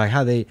 bro. Like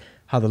how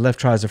how the left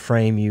tries to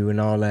frame you and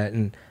all that.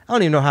 And I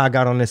don't even know how I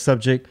got on this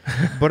subject,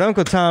 but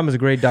Uncle Tom is a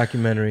great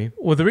documentary.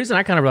 Well, the reason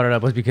I kind of brought it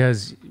up was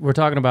because we're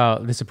talking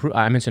about this.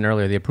 I mentioned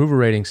earlier the approval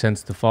rating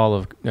since the fall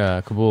of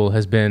Kabul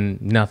has been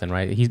nothing,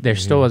 right? There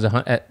still is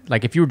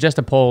like if you were just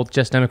a poll,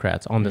 just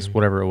Democrats on this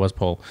whatever it was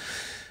poll,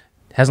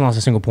 hasn't lost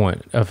a single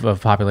point of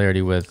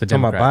popularity with the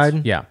Democrats.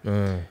 Talking about Biden?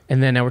 Yeah.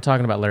 And then now we're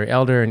talking about Larry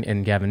Elder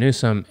and Gavin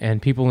Newsom,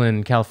 and people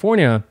in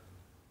California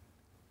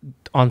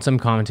on some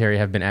commentary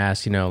have been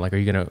asked, like, are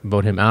you going to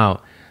vote him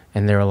out?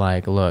 And they were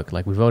like, look,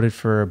 like we voted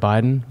for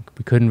Biden.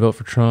 We couldn't vote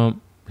for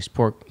Trump. We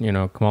support,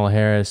 Kamala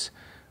Harris.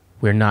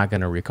 We're not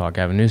going to recall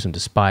Gavin Newsom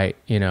despite,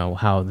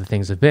 how the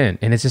things have been.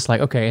 And it's just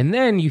like, okay. And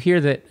then you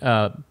hear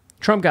that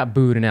Trump got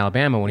booed in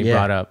Alabama when he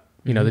brought up,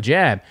 the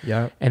jab.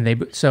 Yeah.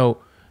 And so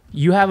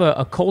you have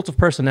a cult of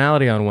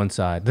personality on one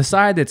side. The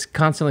side that's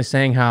constantly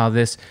saying how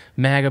this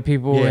MAGA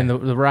people and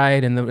the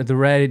right and the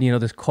red,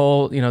 this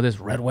cult, this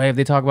red wave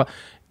they talk about,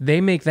 they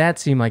make that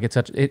seem like it's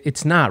such.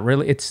 It's not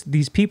really. It's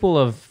these people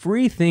of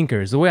free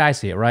thinkers, the way I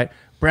see it, right?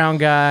 Brown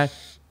guy,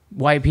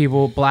 white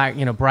people, black,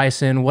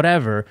 Bryson,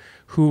 whatever,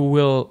 who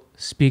will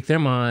speak their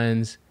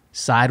minds,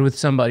 side with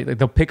somebody. Like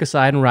they'll pick a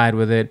side and ride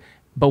with it.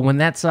 But when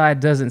that side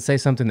doesn't say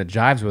something that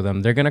jives with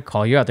them, they're going to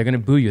call you out. They're going to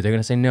boo you. They're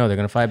going to say no. They're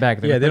going to fight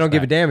back. They don't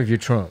give a damn if you're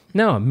Trump.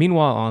 No.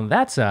 Meanwhile, on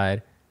that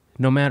side,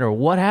 no matter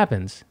what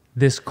happens,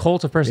 this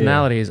cult of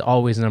personality is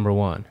always number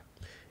one.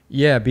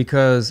 Yeah,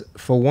 because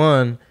for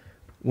one,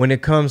 when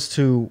it comes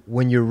to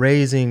when you're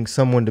raising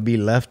someone to be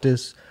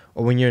leftist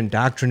or when you're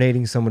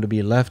indoctrinating someone to be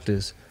a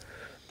leftist,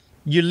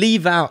 you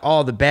leave out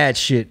all the bad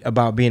shit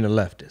about being a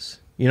leftist.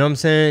 You know what I'm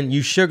saying?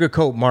 You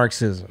sugarcoat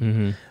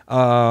Marxism.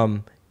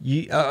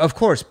 Of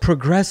course,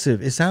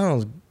 progressive. It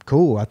sounds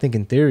cool. I think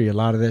in theory, a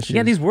lot of that shit.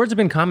 Yeah, these words have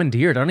been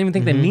commandeered. I don't even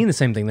think they mean the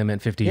same thing they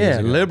meant 50 years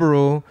ago. Yeah,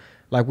 liberal.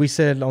 Like we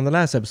said on the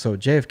last episode,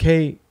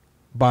 JFK,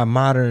 by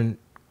modern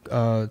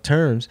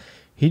terms,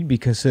 he'd be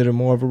considered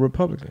more of a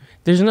Republican.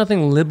 There's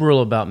nothing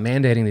liberal about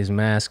mandating these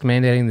masks,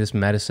 mandating this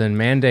medicine,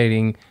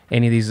 mandating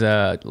any of these,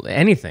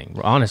 anything,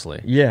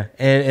 honestly. Yeah,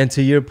 and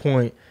to your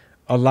point,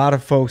 a lot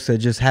of folks that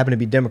just happen to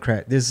be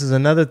Democrat, this is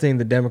another thing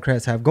the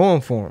Democrats have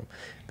going for them,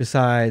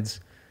 besides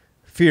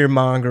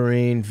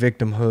fear-mongering,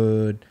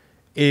 victimhood,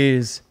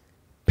 is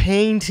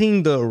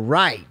painting the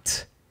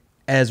right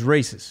as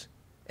racist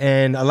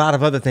and a lot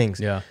of other things.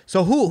 Yeah.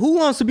 So who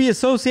wants to be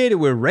associated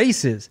with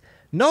racists?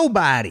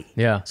 Nobody.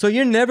 Yeah. So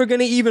you're never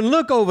going to even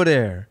look over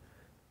there.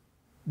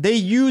 They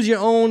use your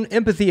own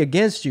empathy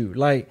against you.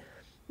 Like,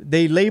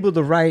 they label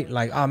the right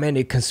like, oh man,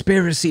 they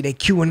conspiracy, they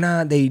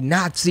QAnon, they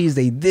Nazis,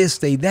 they this,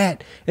 they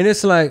that. And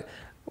it's like,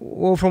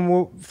 well,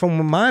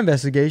 from my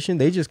investigation,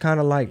 they just kind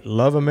of like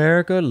love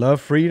America,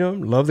 love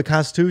freedom, love the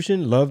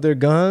Constitution, love their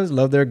guns,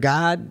 love their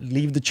God,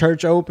 leave the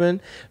church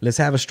open. Let's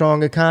have a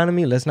strong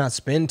economy. Let's not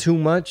spend too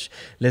much.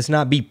 Let's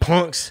not be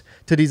punks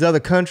to these other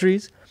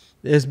countries.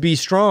 Let's be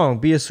strong,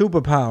 be a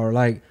superpower,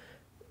 like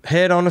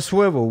head on a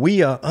swivel.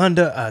 We are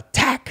under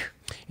attack.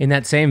 In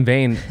that same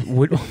vein,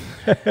 for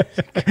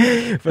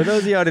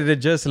those of y'all that are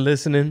just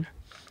listening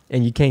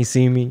and you can't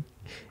see me,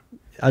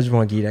 I just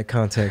want to give you that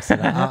context.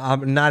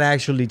 I'm not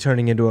actually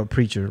turning into a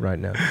preacher right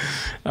now.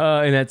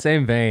 In that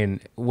same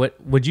vein, what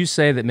would you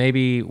say that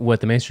maybe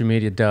what the mainstream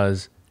media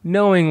does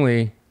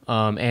knowingly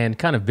and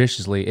kind of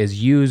viciously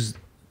is use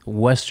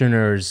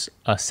Westerners'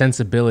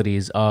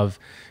 sensibilities of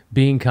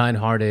being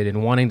kind-hearted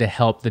and wanting to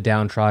help the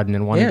downtrodden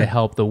and wanting to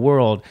help the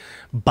world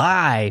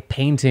by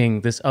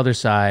painting this other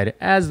side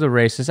as the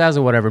racist, as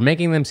the whatever,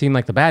 making them seem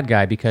like the bad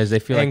guy because they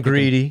feel like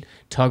greedy, they can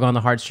tug on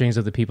the heartstrings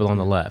of the people on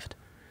the left.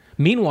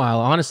 Meanwhile,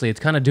 honestly, it's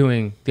kind of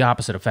doing the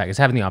opposite effect. It's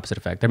having the opposite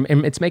effect.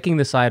 It's making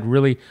the side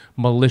really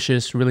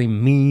malicious, really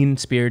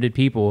mean-spirited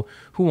people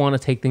who want to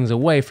take things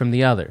away from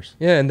the others.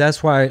 Yeah, and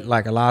that's why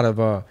like a lot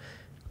of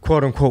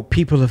quote-unquote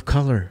people of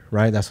color,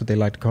 right? That's what they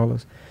like to call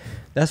us.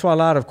 That's why a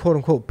lot of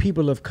quote-unquote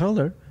people of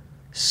color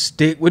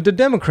stick with the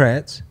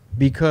Democrats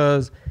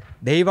because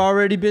they've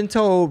already been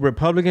told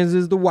Republicans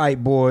is the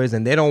white boys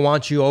and they don't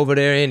want you over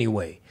there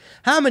anyway.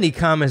 How many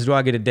comments do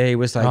I get a day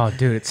where it's like, oh,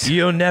 dude,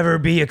 you'll never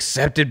be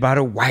accepted by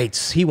the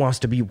whites. He wants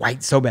to be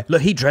white so bad.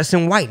 Look, he dressed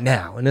in white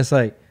now. And it's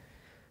like,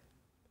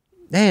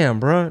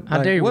 damn, bro. How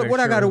like, dare you what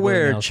I got to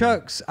wear?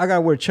 Chucks. I got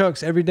to wear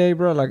Chucks every day,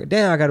 bro. Like,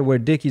 damn, I got to wear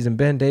Dickies and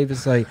Ben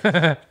Davis. Like,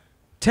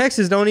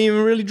 Texas don't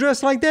even really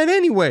dress like that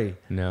anyway.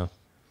 No.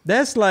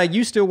 That's like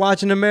you still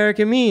watching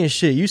American Me and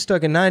shit. You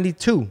stuck in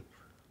 92.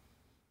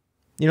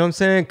 You know what I'm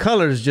saying?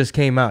 Colors just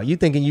came out. You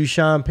thinking you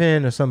Sean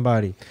Penn or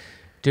somebody.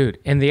 Dude,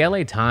 in the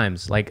LA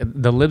Times, like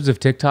the libs of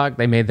TikTok,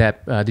 they made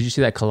that. Did you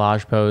see that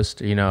collage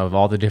post? Of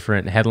all the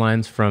different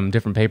headlines from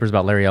different papers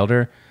about Larry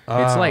Elder.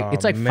 It's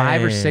like man.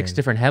 5 or 6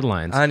 different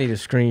headlines. I need a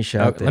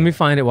screenshot. Let me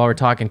find it while we're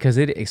talking because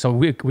so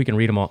we can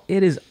read them all.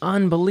 It is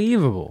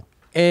unbelievable.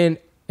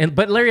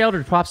 But Larry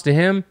Elder, props to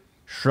him,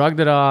 shrugged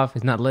it off.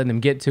 He's not letting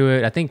them get to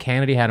it. I think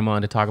Kennedy had him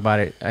on to talk about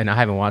it, and I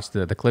haven't watched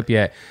the clip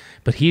yet.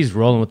 But he's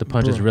rolling with the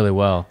punches really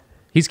well.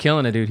 He's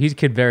killing it, dude. He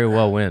could very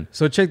well win.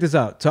 So check this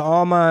out. To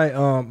all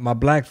my my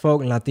black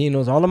folk and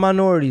Latinos, all the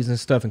minorities and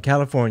stuff in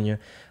California,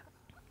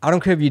 I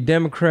don't care if you're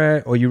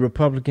Democrat or you're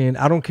Republican.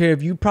 I don't care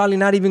if you probably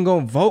not even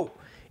going to vote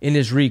in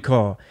this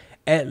recall.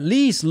 At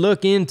least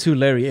look into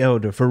Larry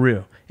Elder for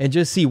real and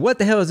just see what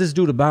the hell is this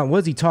dude about?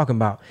 What's he talking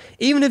about?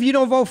 Even if you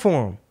don't vote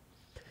for him,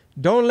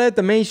 don't let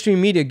the mainstream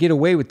media get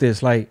away with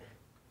this. Like,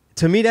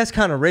 to me, that's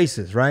kind of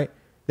racist, right?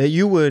 That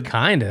you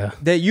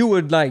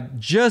would like,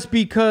 just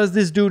because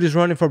this dude is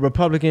running for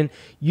Republican,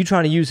 you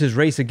trying to use his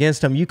race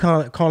against him. You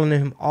calling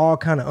him all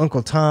kind of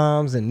Uncle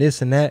Toms and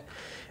this and that.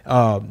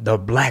 The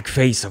black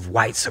face of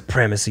white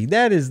supremacy.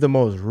 That is the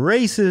most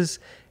racist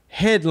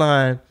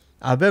headline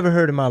I've ever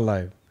heard in my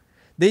life.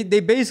 They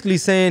basically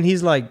saying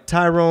he's like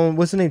Tyrone.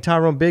 What's his name?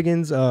 Tyrone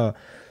Biggins.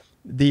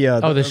 The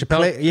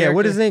Chappelle. Clay,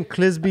 what is his name?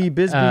 Clisby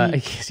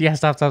Bisbee. Yeah,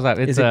 stop.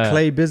 Is it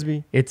Clay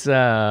Bisbee? It's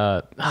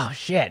oh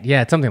shit.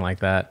 Yeah, it's something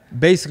like that.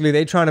 Basically,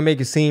 they trying to make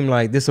it seem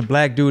like this a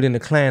black dude in a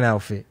Klan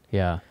outfit.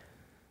 Yeah.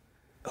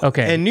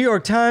 Okay. And New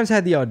York Times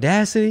had the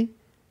audacity.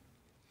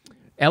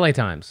 LA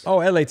Times. Oh,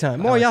 LA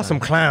Times. More y'all some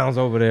clowns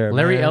over there.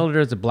 Larry man. Elder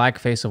is the black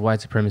face of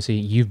white supremacy.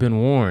 You've been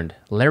warned.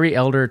 Larry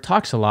Elder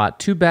talks a lot.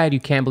 Too bad you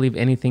can't believe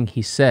anything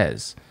he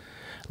says.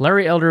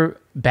 Larry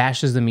Elder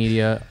bashes the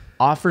media,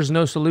 offers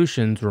no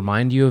solutions.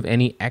 Remind you of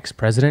any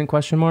ex-president? ?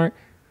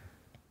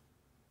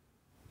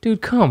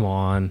 Dude, come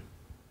on.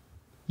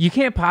 You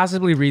can't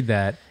possibly read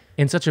that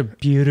in such a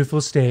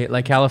beautiful state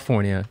like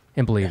California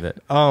and believe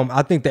it.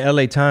 I think the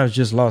LA Times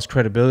just lost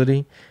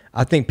credibility.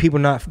 I think people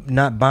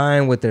not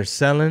buying what they're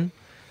selling.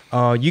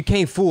 You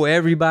can't fool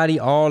everybody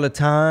all the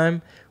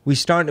time. We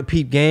starting to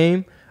peep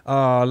game.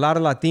 A lot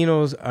of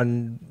Latinos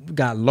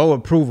got low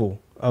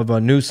approval of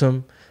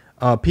Newsom.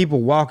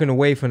 People walking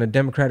away from the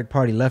Democratic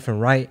Party left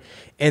and right.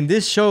 And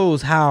this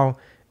shows how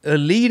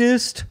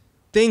elitist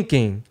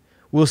thinking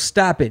will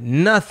stop at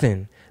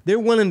nothing. They're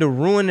willing to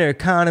ruin their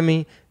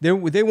economy. They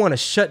want to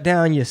shut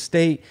down your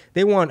state.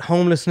 They want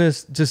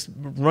homelessness just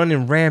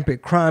running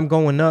rampant, crime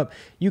going up.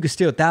 You can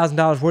steal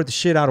 $1,000 worth of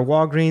shit out of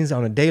Walgreens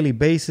on a daily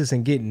basis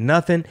and get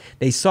nothing.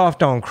 They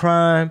soft on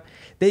crime.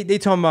 They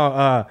talking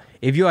about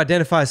if you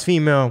identify as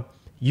female,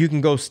 you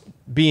can go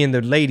be in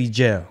the lady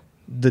jail.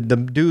 The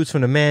dudes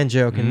from the man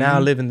jail can now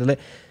live in the...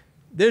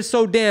 They're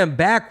so damn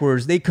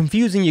backwards. They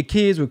confusing your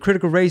kids with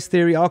critical race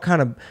theory, all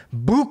kind of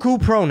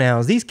buku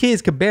pronouns. These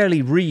kids could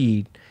barely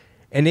read.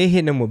 And they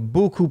hitting them with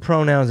buku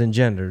pronouns and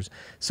genders.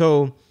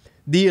 So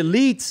the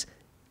elites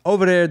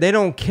over there, they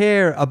don't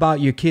care about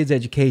your kids'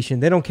 education.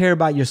 They don't care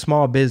about your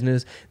small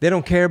business. They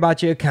don't care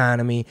about your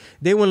economy.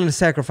 They're willing to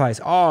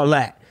sacrifice all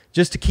that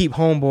just to keep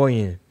homeboy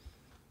in.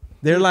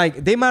 They're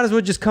like, they might as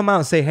well just come out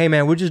and say, hey,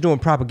 man, we're just doing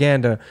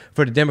propaganda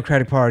for the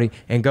Democratic Party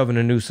and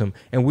Governor Newsom.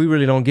 And we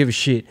really don't give a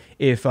shit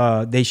if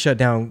they shut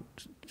down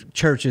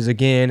churches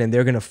again and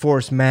they're going to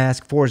force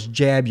mask, force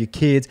jab your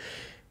kids.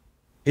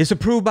 It's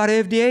approved by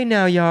the FDA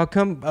now, y'all.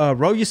 Come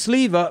roll your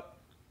sleeve up.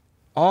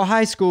 All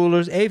high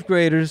schoolers, 8th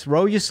graders,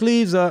 roll your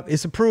sleeves up.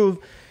 It's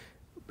approved.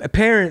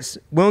 Parents,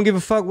 we don't give a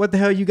fuck what the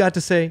hell you got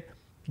to say.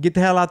 Get the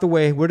hell out the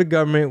way. We're the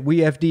government. We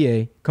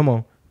FDA. Come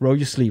on, roll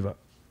your sleeve up.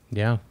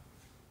 Yeah.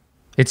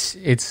 It's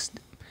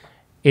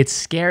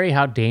scary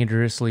how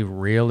dangerously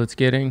real it's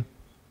getting.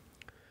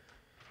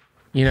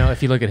 You know,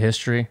 if you look at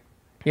history.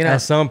 You know,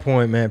 at some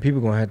point, man, people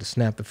going to have to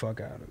snap the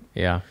fuck out of it.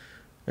 Yeah.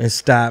 And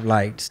stop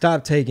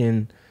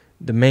taking...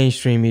 the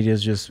mainstream media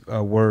is just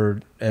a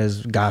word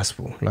as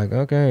gospel. Like,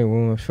 okay,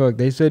 well, fuck.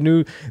 They said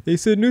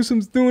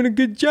Newsom's doing a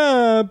good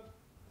job.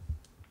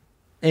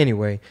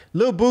 Anyway,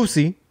 Lil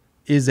Boosie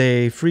is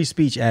a free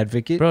speech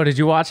advocate. Bro, did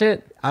you watch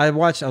it? I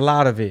watched a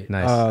lot of it.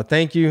 Nice.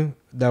 Thank you.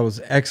 That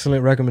was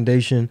excellent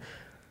recommendation.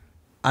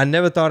 I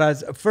never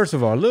thought first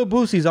of all, Lil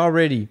Boosie's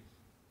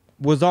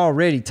was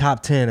already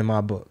top 10 in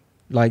my book.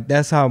 Like,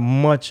 that's how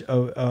much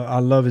I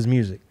love his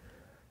music.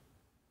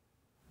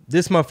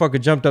 This motherfucker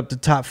jumped up to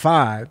top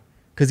 5.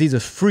 Because he's a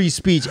free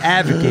speech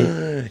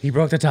advocate. He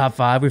broke the top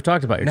 5. We've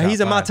talked about your now, top 5.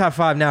 He's in my top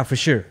 5 now for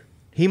sure.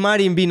 He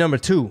might even be number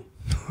 2.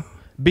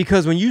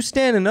 Because when you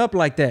standing up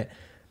like that.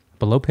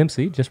 Below Pimp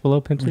C? Just below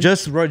Pimp C?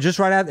 Just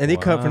right after. And they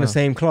cut from the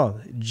same cloth.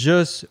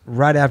 Just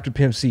right after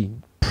Pimp C.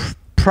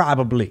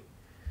 Probably.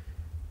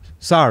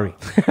 Sorry.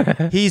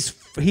 He's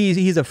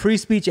a free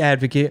speech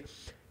advocate.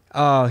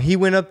 He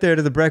went up there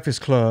to the Breakfast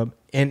Club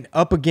and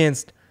up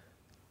against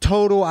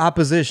total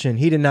opposition.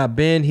 He did not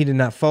bend. He did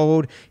not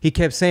fold. He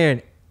kept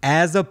saying,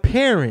 as a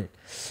parent,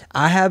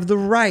 I have the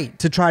right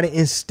to try to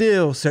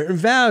instill certain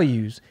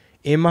values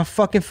in my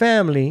fucking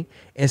family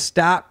and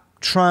stop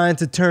trying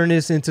to turn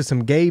this into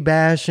some gay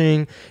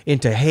bashing,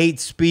 into hate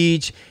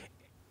speech.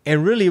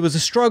 And really, it was a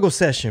struggle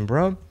session,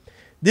 bro.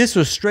 This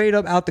was straight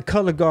up out the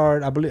color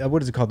guard. I believe,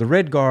 what is it called? The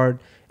Red Guard,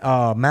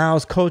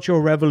 Mao's Cultural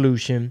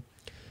Revolution.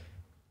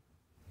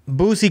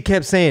 Boosie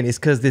kept saying it's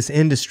because this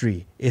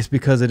industry. It's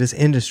because of this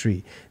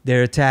industry.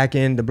 They're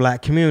attacking the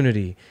black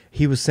community.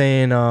 He was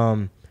saying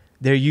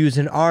they're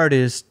using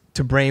artists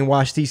to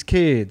brainwash these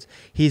kids.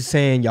 He's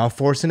saying y'all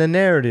forcing a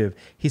narrative.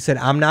 He said,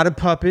 I'm not a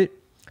puppet.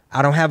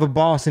 I don't have a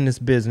boss in this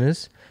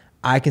business.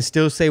 I can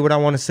still say what I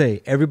want to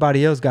say.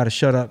 Everybody else got to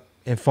shut up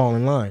and fall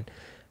in line.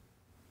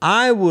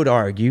 I would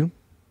argue,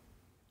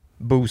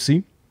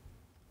 Boosie,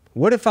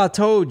 what if I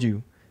told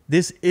you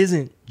this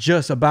isn't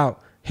just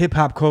about hip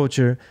hop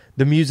culture,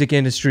 the music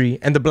industry,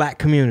 and the black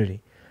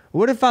community.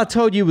 What if I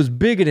told you it was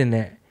bigger than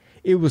that?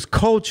 It was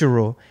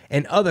cultural,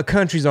 and other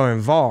countries are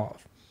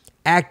involved,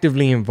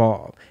 actively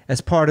involved as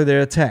part of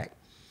their attack.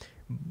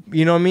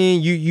 You know what I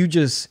mean? You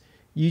just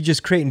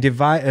creating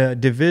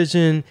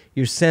division.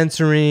 You're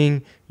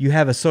censoring. You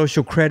have a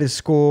social credit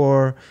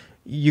score.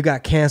 You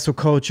got cancel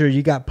culture.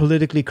 You got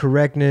politically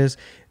correctness.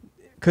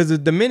 Because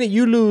the minute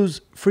you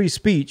lose free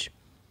speech,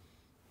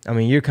 I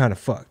mean, you're kind of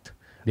fucked.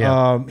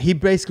 Yeah. He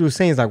basically was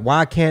saying, like,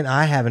 why can't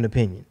I have an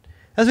opinion?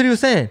 That's what he was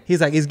saying. He's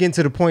like, it's getting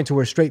to the point to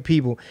where straight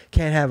people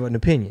can't have an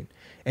opinion.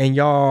 And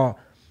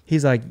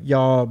he's like,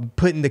 y'all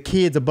putting the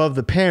kids above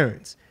the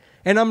parents.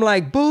 And I'm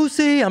like,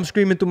 Boosie, I'm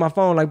screaming through my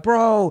phone like,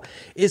 bro,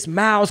 it's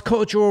Mao's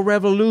Cultural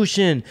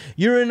Revolution.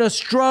 You're in a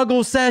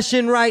struggle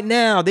session right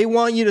now. They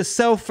want you to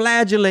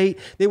self-flagellate.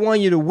 They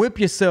want you to whip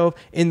yourself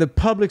in the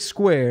public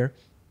square.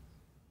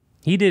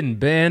 He didn't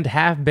bend,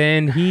 half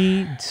bend.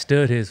 He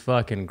stood his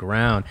fucking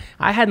ground.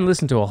 I hadn't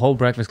listened to a whole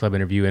Breakfast Club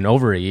interview in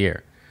over a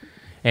year.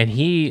 And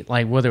he,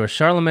 like, whether it was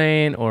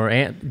Charlemagne or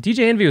DJ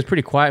Envy was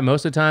pretty quiet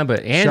most of the time,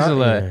 but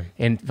Angela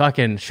and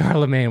fucking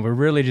Charlemagne were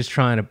really just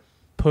trying to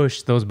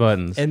push those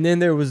buttons. And then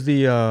there was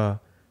the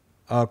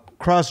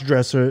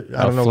cross-dresser.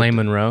 I don't know. Flame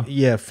Monroe.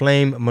 Yeah,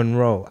 Flame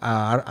Monroe.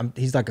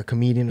 He's like a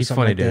comedian or he's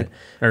something like that. He's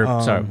funny, dude.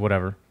 Or, sorry,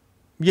 whatever.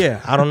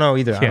 Yeah, I don't know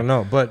either. I don't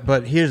know.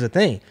 But here's the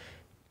thing.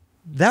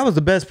 That was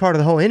the best part of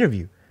the whole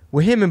interview.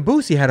 Where him and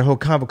Boosie had a whole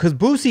convo. Because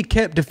Boosie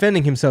kept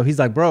defending himself. He's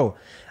like, bro,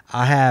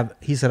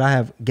 he said, I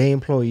have gay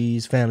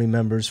employees, family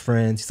members,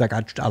 friends. He's like,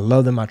 I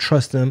love them. I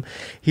trust them.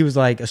 He was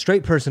like, a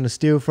straight person to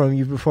steal from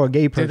you before a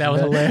gay person. Dude, that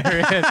was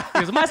hilarious. He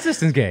was, my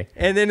sister's gay.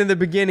 And then in the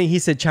beginning, he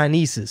said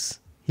Chineses.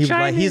 He's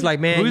like,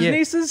 man, whose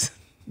nieces?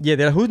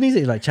 Yeah, whose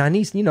nieces? Like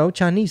Chinese,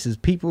 Chineses.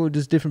 People,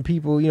 just different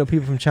people,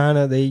 people from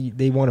China.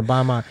 They want to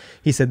buy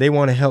he said they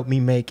want to help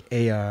me make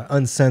a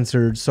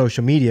uncensored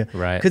social media.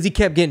 Right. Because he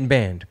kept getting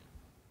banned.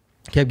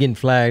 Kept getting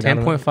flagged.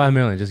 10.5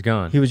 million, just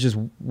gone. He was just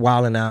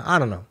wilding out. I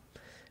don't know.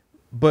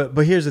 But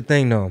here's the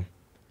thing, though.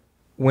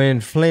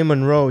 When Flame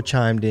Monroe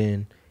chimed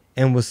in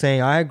and was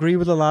saying, I agree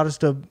with a lot of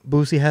stuff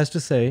Boosie has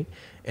to say,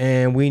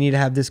 and we need to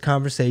have this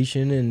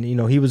conversation. And,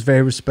 he was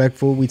very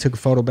respectful. We took a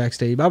photo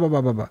backstage, blah, blah,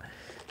 blah, blah, blah.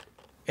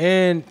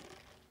 And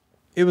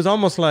it was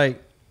almost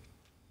like,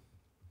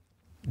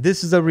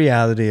 this is the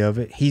reality of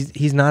it.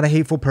 He's not a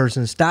hateful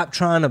person. Stop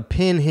trying to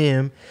pin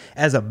him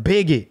as a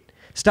bigot.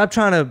 Stop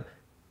trying to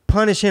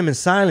punish him and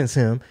silence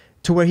him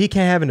to where he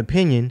can't have an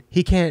opinion.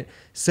 He can't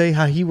say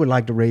how he would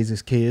like to raise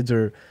his kids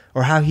or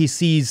how he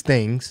sees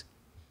things.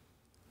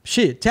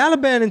 Shit,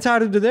 Taliban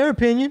entitled to their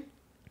opinion.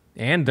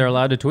 And they're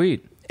allowed to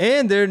tweet.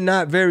 And they're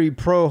not very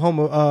pro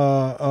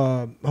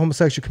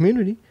homosexual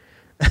community.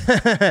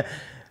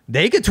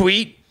 They could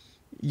tweet.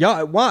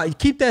 Y'all, wow,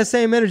 keep that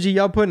same energy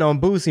y'all putting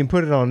on Boosie and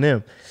put it on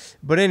them.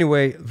 But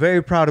anyway,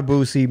 very proud of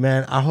Boosie,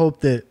 man. I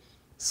hope that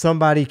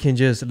somebody can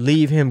just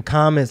leave him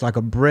comments like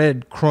a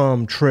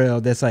breadcrumb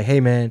trail that's like, hey,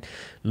 man,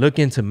 look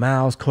into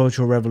Mao's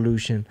Cultural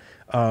Revolution.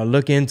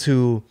 Look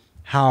into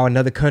how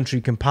another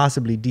country can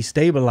possibly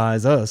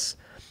destabilize us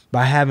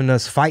by having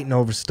us fighting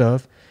over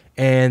stuff.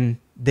 And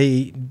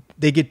they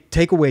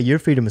take away your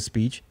freedom of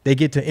speech. They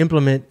get to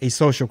implement a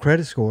social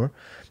credit score.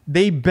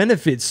 They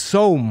benefit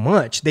so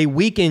much. They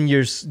weaken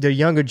the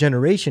younger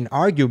generation,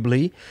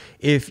 arguably,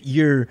 if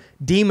you're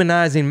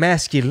demonizing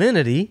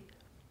masculinity.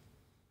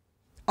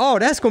 Oh,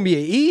 that's going to be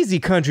an easy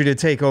country to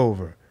take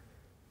over.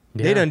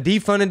 Yeah. They done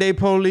defunded their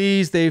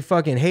police. They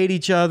fucking hate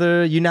each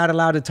other. You're not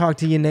allowed to talk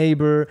to your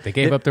neighbor. They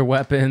gave up their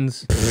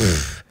weapons.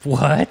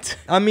 What?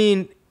 I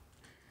mean,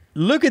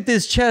 look at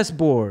this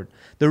chessboard.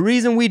 The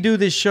reason we do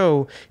this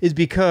show is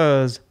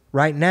because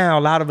right now,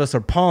 a lot of us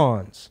are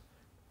pawns.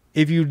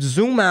 If you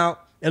zoom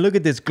out and look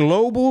at this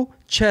global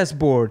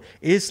chessboard,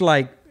 it's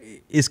like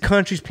it's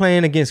countries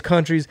playing against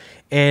countries,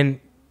 and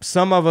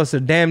some of us are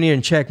damn near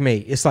in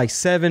checkmate. It's like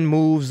 7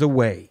 moves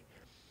away.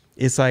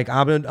 It's like,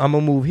 I'm going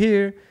to move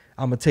here.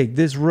 I'm going to take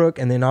this rook,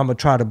 and then I'm going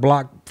to try to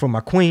block for my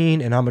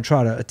queen, and I'm going to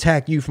try to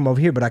attack you from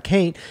over here, but I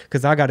can't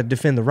because I got to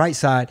defend the right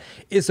side.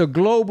 It's a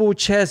global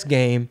chess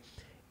game,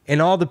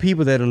 and all the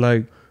people that are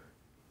like,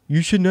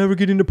 you should never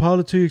get into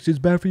politics. It's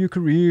bad for your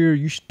career.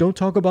 Don't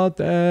talk about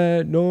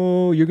that.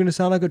 No, you're going to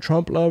sound like a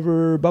Trump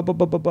lover. Blah, blah,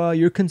 blah, blah, blah.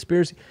 You're a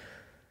conspiracy.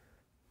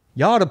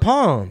 Y'all the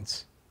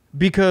pawns.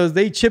 Because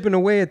they chipping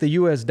away at the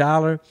U.S.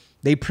 dollar.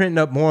 They printing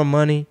up more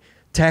money.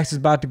 Taxes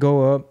about to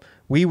go up.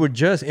 We were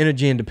just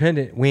energy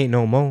independent. We ain't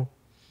no more.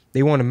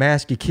 They want to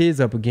mask your kids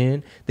up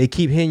again. They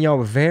keep hitting y'all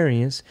with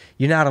variants.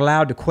 You're not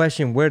allowed to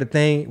question where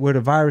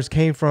the virus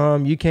came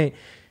from. You can't.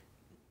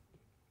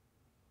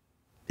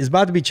 It's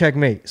about to be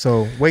checkmate.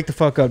 So wake the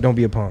fuck up. Don't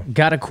be a pawn.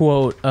 Got to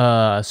quote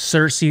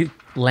Cersei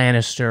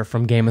Lannister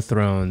from Game of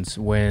Thrones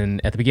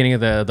when at the beginning of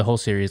the whole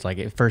series,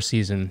 like first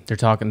season,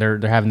 they're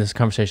having this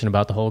conversation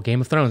about the whole Game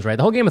of Thrones, right?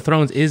 The whole Game of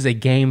Thrones is a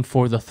game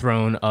for the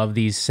throne of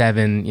these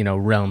 7,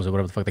 realms or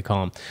whatever the fuck they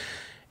call them.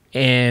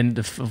 And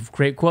the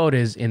great quote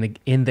is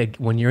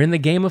when you're in the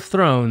Game of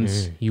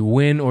Thrones, you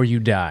win or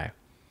you die.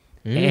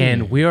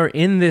 And we are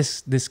in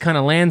this kind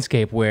of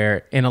landscape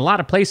where in a lot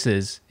of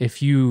places,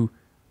 if you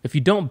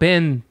don't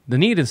bend the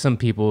knee to some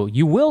people,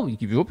 you will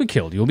be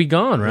killed. You'll be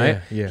gone, right?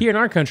 Yeah. Here in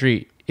our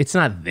country, it's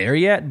not there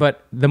yet,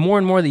 but the more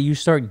and more that you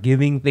start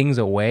giving things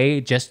away,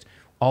 just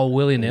all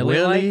willy-nilly.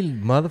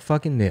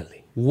 Motherfucking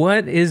nilly.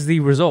 What is the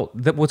result?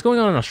 What's going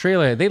on in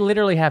Australia, they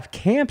literally have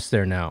camps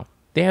there now.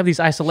 They have these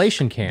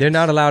isolation camps. They're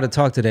not allowed to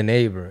talk to their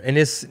neighbor. And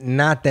it's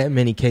not that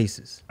many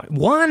cases.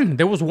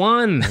 There was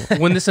one.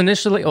 When this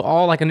initially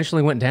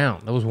went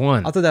down. There was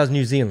one. I thought that was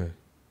New Zealand.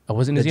 Oh,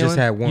 was it New They Zealand? just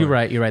had one. You're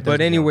right.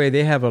 But anyway,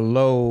 they have a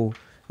low,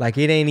 like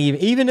it ain't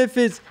even if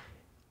it's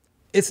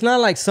not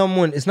like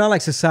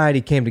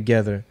society came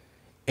together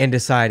and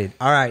decided,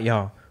 all right,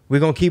 y'all, we're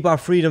going to keep our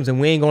freedoms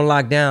and we ain't going to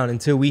lock down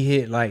until we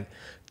hit like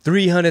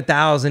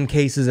 300,000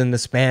 cases in the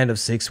span of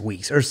 6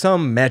 weeks or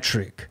some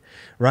metric,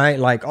 right?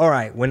 Like, all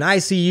right, when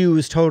ICU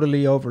is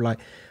totally over, like,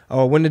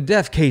 oh, when the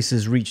death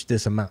cases reach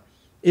this amount,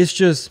 it's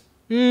just,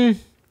 yeah,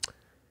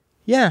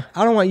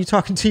 I don't want you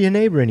talking to your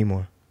neighbor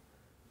anymore.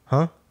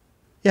 Huh?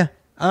 Yeah.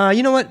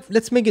 You know what?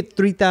 Let's make it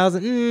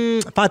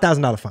 $3,000,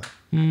 $5,000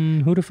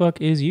 fine. Who the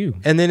fuck is you?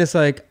 And then it's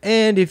like,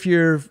 and if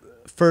you're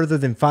further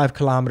than 5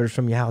 kilometers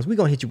from your house, we're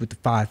going to hit you with the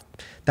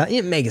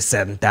 5,000. Make it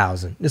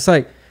 7,000. It's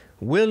like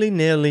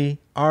willy-nilly,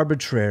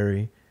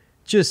 arbitrary,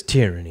 just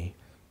tyranny.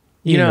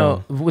 You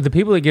know, with the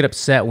people that get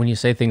upset when you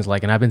say things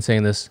like, and I've been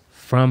saying this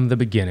from the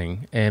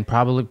beginning and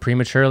probably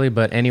prematurely,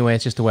 but anyway,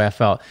 it's just the way I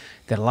felt,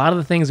 that a lot of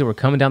the things that were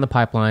coming down the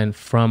pipeline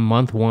from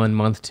month 1,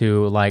 month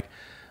 2, like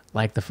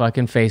the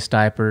fucking face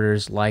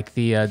diapers, like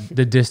the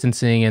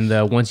distancing, and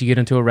the once you get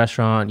into a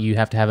restaurant, you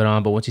have to have it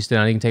on, but once you sit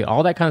down, you can take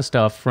all that kind of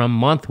stuff from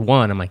month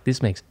 1. I'm like,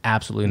 this makes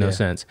absolutely no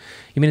sense.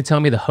 You mean to tell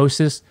me the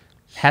hostess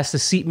has to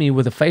seat me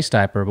with a face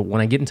diaper, but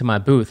when I get into my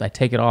booth, I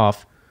take it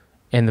off,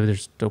 and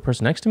there's no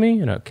person next to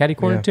me, catty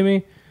corner to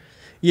me?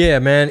 Yeah,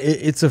 man,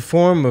 it's a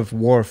form of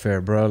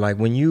warfare, bro. Like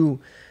when you're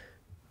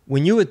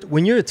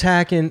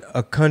attacking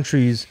a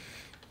country's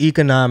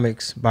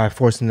economics by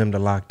forcing them to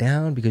lock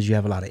down because you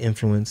have a lot of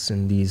influence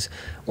in these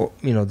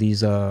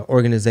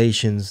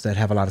organizations that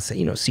have a lot of say,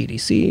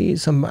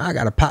 CDC, I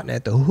got a partner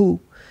at the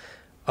WHO.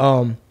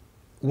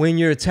 When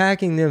you're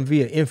attacking them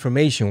via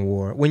information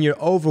war, when you're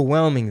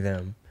overwhelming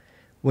them,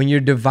 when you're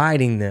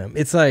dividing them,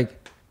 it's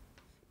like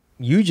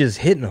you just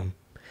hitting them.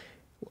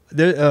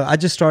 I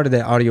just started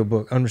that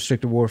audiobook,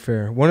 Unrestricted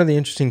Warfare. One of the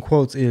interesting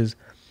quotes is,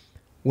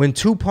 when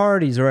two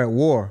parties are at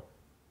war,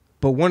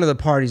 but one of the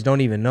parties don't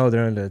even know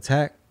they're under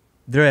attack,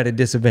 they're at a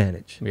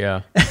disadvantage.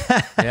 Yeah.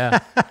 Yeah.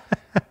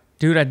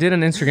 Dude, I did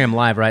an Instagram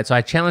live, right? So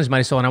I challenged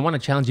my soul, and I want to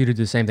challenge you to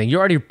do the same thing. You're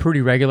already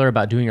pretty regular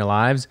about doing your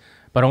lives,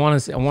 but I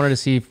wanted to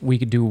see if we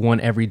could do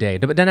one every day.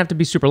 But it doesn't have to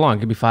be super long.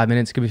 It could be 5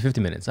 minutes. It could be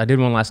 50 minutes. I did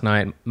one last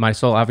night. My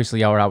soul, obviously,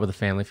 y'all were out with the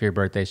family for your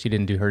birthday. She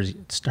didn't do hers.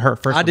 Her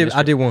first. I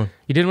did one.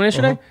 You did one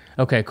yesterday?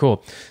 Okay,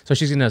 cool. So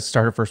she's gonna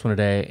start her first one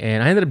today,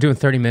 and I ended up doing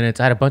 30 minutes.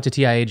 I had a bunch of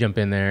TIA jump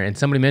in there, and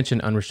somebody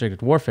mentioned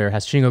Unrestricted Warfare.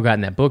 Has Chingo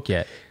gotten that book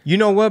yet? You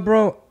know what,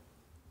 bro?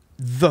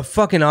 The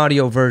fucking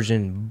audio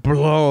version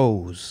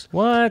blows.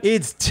 What?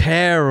 It's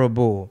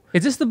terrible.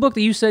 Is this the book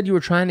that you said you were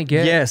trying to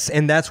get? Yes,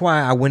 and that's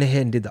why I went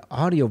ahead and did the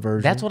audio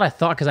version. That's what I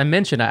thought, because I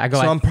mentioned it. I go,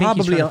 so I think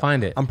he's trying to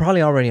find it. I'm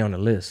probably already on the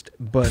list,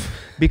 but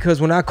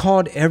because when I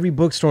called every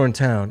bookstore in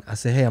town, I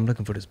said, hey, I'm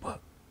looking for this book.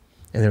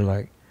 And they're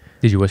like...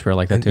 Did you whisper it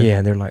like that too? Yeah,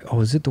 and they're like,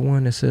 oh, is it the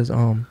one that says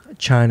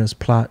China's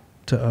plot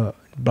to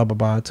blah, blah,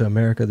 blah, to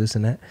America, this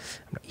and that?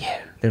 I'm like,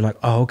 yeah. They're like,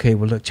 oh, okay,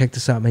 well, look, check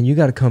this out, man. You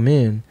got to come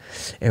in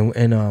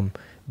and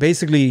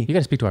basically... You got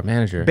to speak to our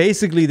manager.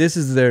 Basically, this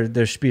is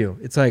their spiel.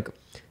 It's like,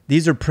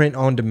 these are print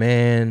on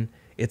demand.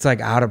 It's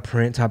like out of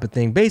print type of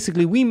thing.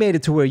 Basically, we made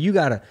it to where you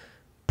got to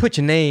put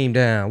your name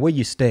down, where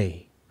you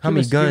stay, how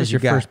many guns you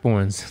got.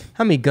 Firstborns.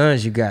 How many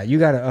guns you got. You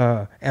got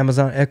a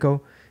Amazon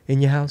Echo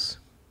in your house?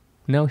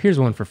 No, here's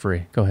one for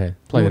free. Go ahead.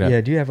 Plug it up.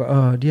 Yeah, do you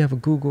have a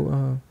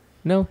Google?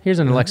 No, here's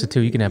an Alexa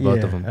too. You can have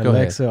both of them. Go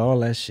Alexa, ahead. all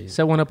that shit.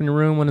 Set one up in your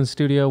room, one in the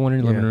studio, one in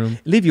your living room.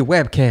 Leave your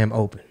webcam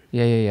open.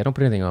 Yeah. Don't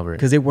put anything over it.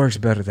 Because it works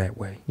better that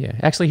way. Yeah.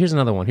 Actually, here's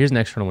another one. Here's an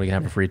external one you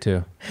can have for free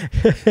too.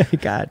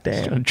 God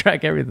damn.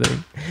 Track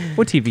everything.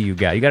 What TV you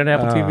got? You got an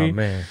Apple TV? Oh,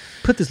 man.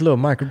 Put this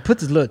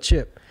little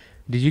chip.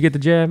 Did you get the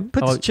jab?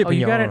 Put this chip in you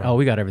your got arm. it? Oh,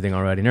 we got everything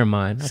already. Never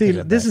mind. See,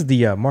 this is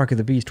the Mark of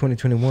the Beast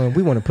 2021.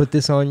 We want to put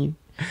this on you.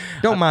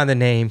 Don't mind the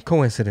name.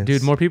 Coincidence.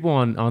 Dude, more people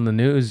on the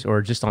news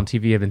or just on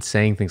TV have been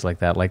saying things like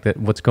that. Like that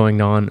what's going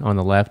on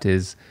the left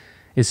is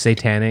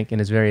satanic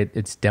and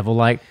it's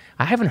devil-like.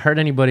 I haven't heard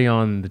anybody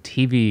on the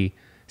TV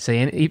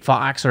say,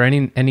 Fox or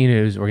any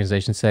news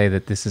organization say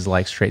that this is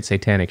like straight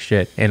satanic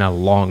shit in a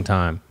long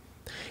time.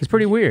 It's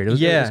pretty weird. It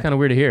was kind of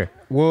weird to hear.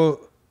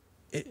 Well,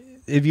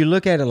 if you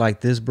look at it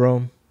like this,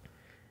 bro,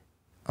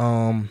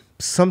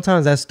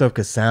 sometimes that stuff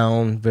could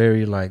sound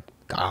very like,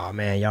 oh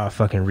man, y'all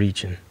fucking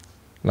reaching.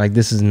 Like,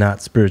 this is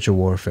not spiritual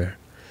warfare.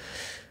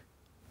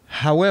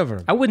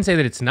 However, I wouldn't say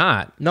that it's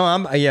not. No,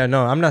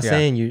 I'm not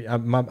saying you.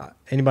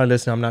 Anybody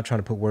listening, I'm not trying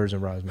to put words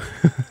in Rob's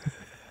mouth.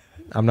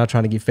 I'm not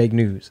trying to get fake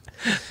news.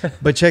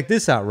 But check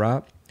this out,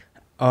 Rob.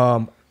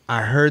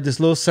 I heard this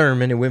little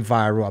sermon. It went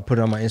viral. I put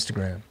it on my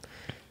Instagram.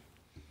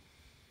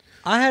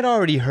 I had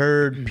already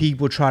heard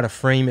people try to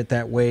frame it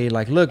that way.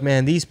 Like, look,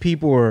 man, these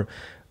people are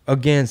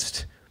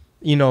against,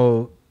 you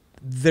know,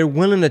 they're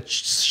willing to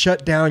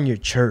shut down your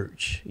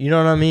church. You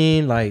know what I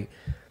mean? Like,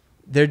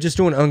 they're just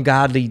doing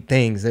ungodly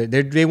things.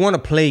 They want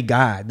to play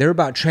God. They're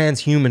about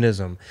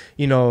transhumanism.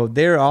 You know,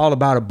 they're all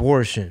about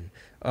abortion.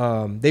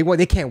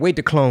 They can't wait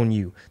to clone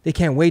you. They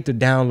can't wait to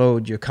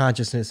download your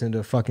consciousness into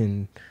a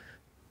fucking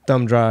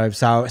thumb drive,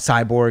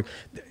 cyborg.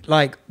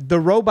 Like, the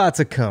robots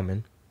are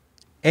coming.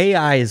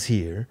 AI is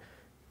here.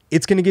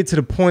 It's going to get to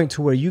the point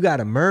to where you got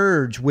to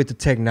merge with the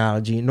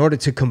technology in order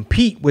to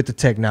compete with the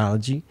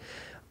technology.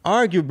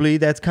 Arguably,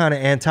 that's kind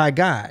of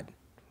anti-God.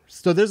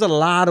 So there's a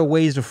lot of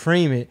ways to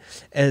frame it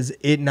as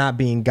it not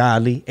being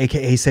godly,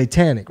 aka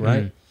satanic,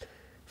 right? Mm-hmm.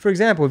 For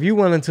example, if you're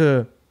willing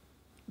to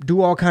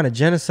do all kind of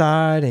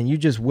genocide and you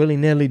just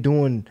willy-nilly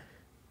doing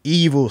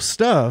evil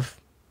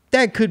stuff,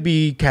 that could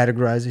be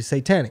categorized as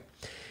satanic.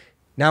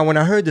 Now, when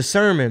I heard the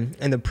sermon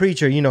and the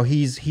preacher, you know,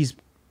 he's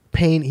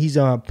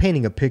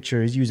painting a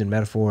picture. He's using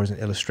metaphors and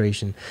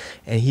illustration.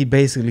 And he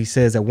basically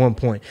says at one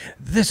point,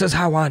 this is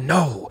how I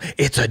know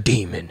it's a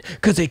demon,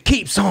 because it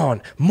keeps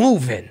on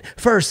moving.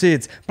 First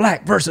it's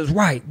black versus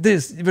white,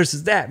 this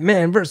versus that,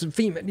 man versus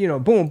female, you know,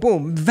 boom,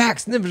 boom,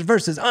 vax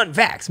versus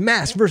unvax,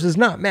 mask versus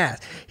not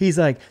mask. He's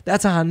like,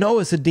 that's how I know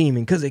it's a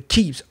demon, because it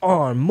keeps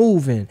on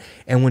moving.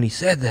 And when he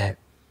said that,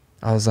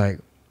 I was like,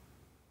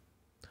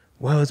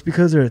 well, it's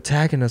because they're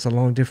attacking us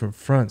along different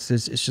fronts.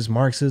 It's just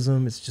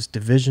Marxism. It's just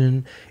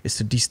division. It's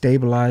to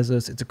destabilize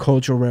us. It's a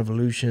cultural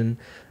revolution.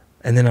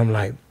 And then I'm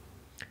like,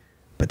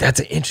 but that's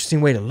an interesting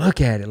way to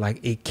look at it.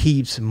 Like, it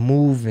keeps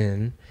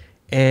moving,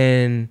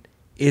 and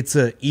it's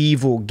an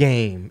evil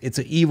game. It's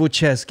an evil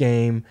chess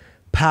game.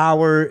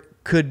 Power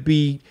could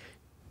be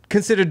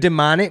considered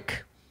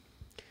demonic.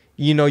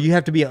 You know, you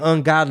have to be an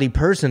ungodly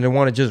person to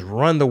want to just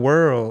run the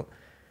world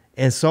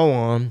and so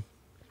on.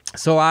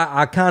 So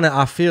I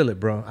feel it,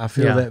 bro. I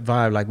feel that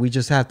vibe. Like, we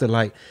just have to,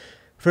 like,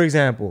 for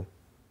example,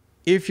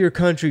 if your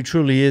country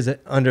truly is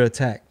under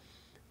attack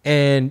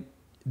and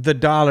the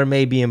dollar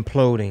may be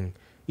imploding,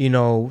 you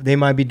know, they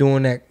might be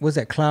doing that. What's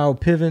that,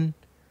 cloud pivot,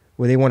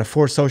 where they want to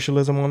force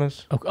socialism on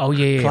us? Oh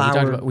yeah.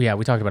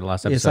 We talked about it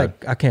last episode. It's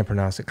like, I can't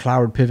pronounce it.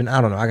 Cloud pivot. I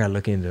don't know. I got to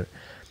look into it.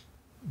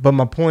 But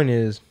my point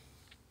is,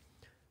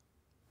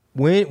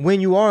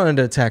 when you are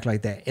under attack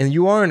like that and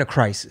you are in a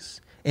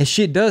crisis and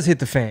shit does hit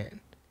the fan,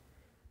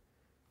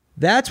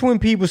 that's when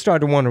people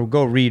start to want to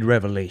go read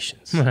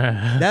Revelations.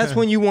 That's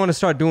when you want to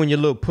start doing your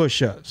little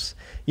push-ups.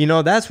 You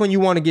know, that's when you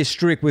want to get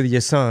strict with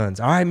your sons.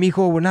 All right,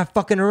 Miko, we're not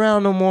fucking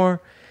around no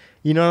more.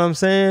 You know what I'm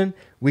saying?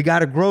 We got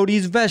to grow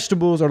these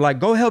vegetables, or like,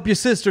 go help your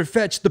sister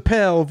fetch the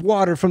pail of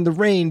water from the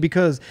rain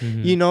because,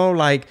 you know,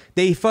 like,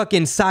 they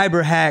fucking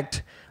cyber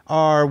hacked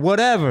or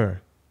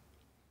whatever.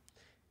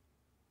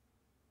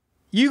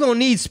 You're going to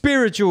need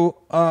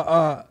spiritual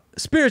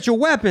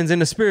weapons in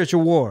the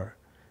spiritual war.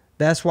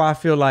 That's why I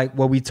feel like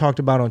what we talked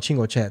about on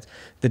Chingo Chats.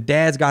 The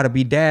dads got to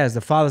be dads.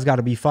 The fathers got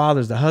to be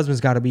fathers. The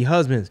husbands got to be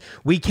husbands.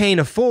 We can't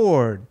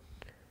afford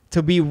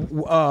to be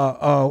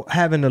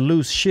having a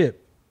loose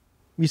ship.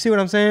 You see what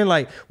I'm saying?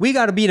 Like, we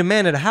got to be the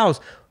man of the house.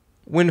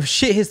 When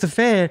shit hits the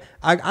fan,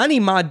 I need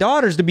my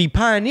daughters to be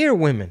pioneer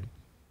women.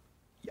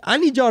 I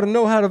need y'all to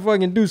know how to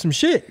fucking do some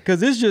shit,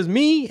 because it's just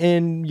me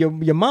and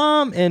your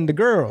mom and the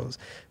girls.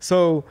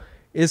 So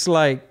it's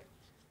like,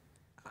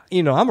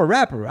 you know, I'm a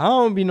rapper. I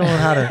don't be knowing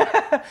how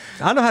to,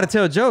 I know how to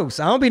tell jokes.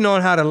 I don't be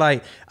knowing how to,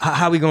 like,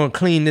 how we going to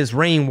clean this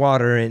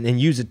rainwater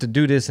and use it to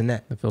do this and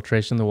that. The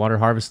filtration, the water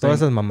harvesting.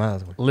 That's my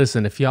mouth.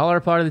 Listen, if y'all are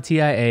a part of the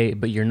TIA,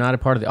 but you're not a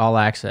part of the All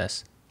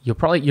Access, you'll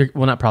get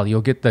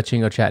the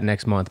Chingo Chat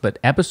next month. But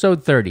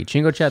episode 30,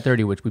 Chingo Chat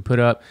 30, which we put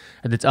up,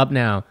 that's up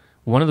now,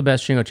 one of the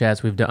best Chingo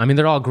Chats we've done. I mean,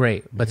 they're all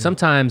great, but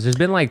sometimes there's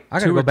been like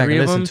two or three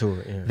of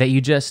them that you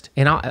just,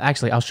 and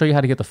I'll show you how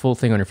to get the full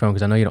thing on your phone,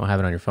 because I know you don't have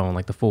it on your phone,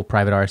 like the full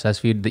private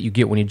RSS feed that you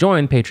get when you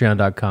join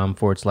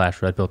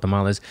patreon.com/Red Pill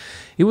Tamales.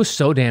 It was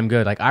so damn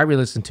good. Like, I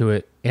re-listened to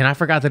it and I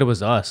forgot that it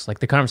was us. Like,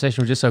 the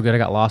conversation was just so good, I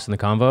got lost in the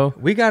convo.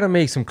 We got to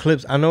make some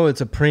clips. I know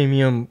it's a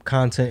premium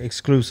content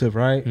exclusive,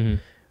 right? Mm-hmm.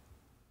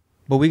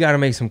 But we got to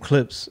make some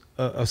clips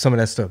of some of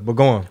that stuff. But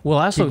go on. Well,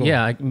 also,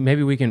 yeah,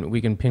 maybe we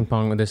can ping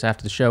pong with this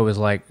after the show. Is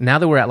like, now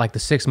that we're at like the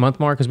 6 month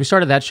mark, because we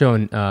started that show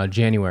in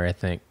January, I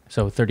think.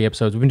 So 30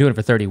 episodes. We've been doing it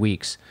for 30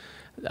 weeks.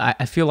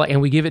 I feel like, and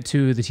we give it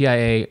to the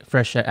TIA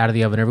fresh out of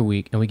the oven every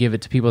week, and we give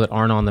it to people that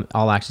aren't on the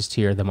All Access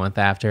tier the month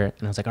after. And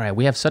I was like, all right,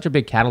 we have such a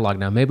big catalog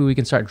now. Maybe we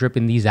can start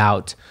dripping these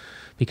out,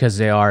 because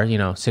they are,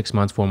 6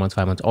 months, 4 months,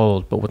 5 months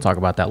old. But we'll talk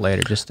about that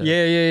later.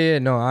 Yeah.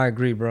 No, I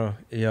agree, bro.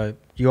 Yeah.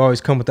 You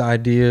always come with the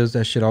ideas.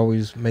 That shit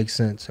always makes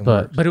sense.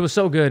 But it was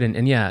so good,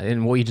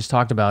 and what you just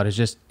talked about is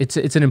just it's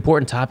an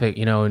important topic,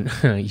 and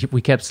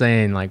we kept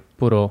saying like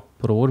puro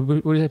what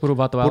do you say, puro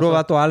vato alpha? Puro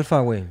vato alpha,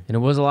 güey. And it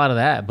was a lot of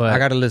that, but I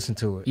got to listen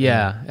to it.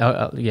 Yeah,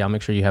 I'll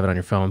make sure you have it on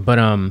your phone. But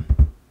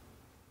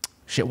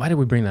shit, why did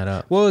we bring that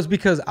up? Well, it's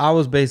because I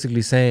was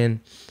basically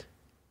saying,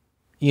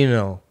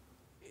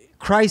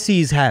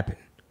 crises happen.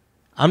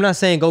 I'm not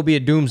saying go be a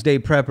doomsday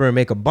prepper and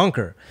make a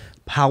bunker.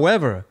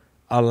 However,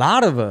 a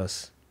lot of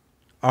us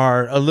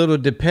are a little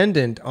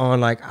dependent on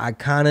like I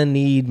kind of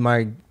need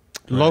my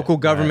local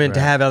government to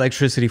have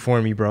electricity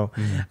for me, bro.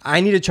 I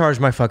need to charge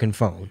my fucking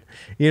phone.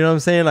 You know what I'm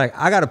saying? Like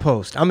I got a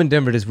post. I'm in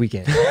Denver this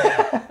weekend.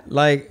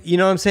 Like, you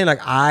know what I'm saying? Like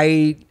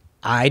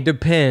I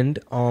depend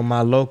on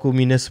my local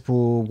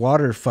municipal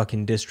water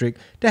fucking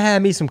district to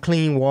have me some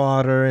clean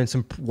water and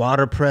some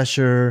water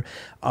pressure.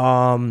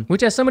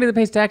 Which, as somebody that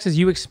pays taxes,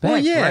 you expect. Well,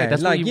 yeah, right?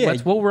 That's, like,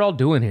 that's what we're all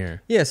doing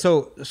here. Yeah.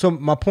 So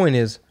my point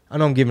is, I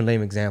know I'm giving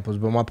lame examples,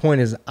 but my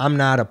point is, I'm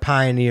not a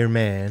pioneer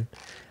man.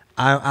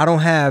 I don't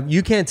have.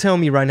 You can't tell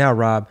me right now,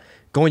 Rob.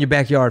 Go in your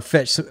backyard,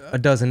 fetch a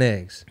dozen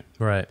eggs.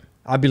 Right.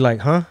 I'd be like,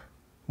 huh?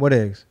 What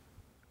eggs?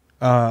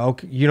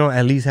 Okay, you don't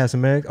at least have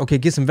some eggs. Okay,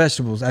 get some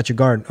vegetables at your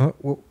garden. Huh?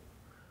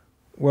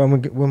 Well, I'm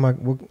gonna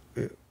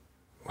get.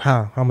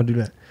 How I'm gonna do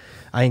that?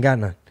 I ain't got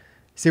none.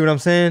 See what I'm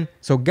saying?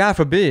 So God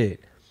forbid,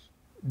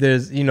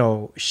 there's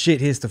shit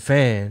hits the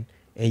fan,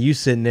 and you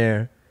sitting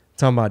there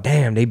talking about,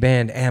 damn, they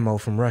banned ammo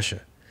from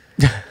Russia.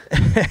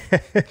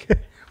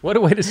 What a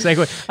way to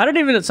segue. I don't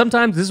even,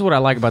 sometimes, this is what I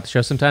like about the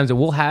show. Sometimes that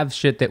we'll have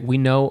shit that we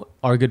know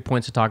are good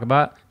points to talk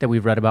about, that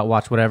we've read about,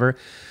 watched, whatever.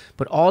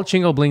 But all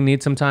Chingo Bling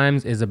needs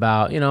sometimes is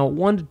about,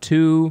 1 to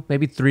 2,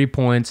 maybe 3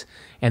 points.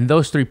 And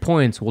those 3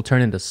 points will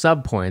turn into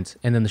sub points.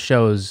 And then the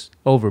show's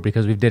over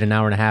because we've did an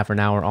hour and a half or an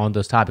hour on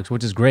those topics,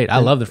 which is great. I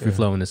love the free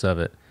flowiness of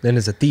it. Then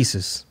there's a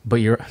thesis.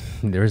 But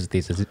there is a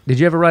thesis.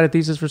 Did you ever write a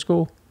thesis for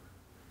school?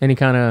 Any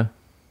kind of...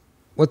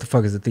 What the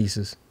fuck is a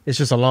thesis? It's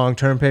just a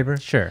long-term paper?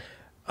 Sure.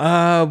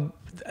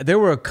 There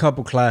were a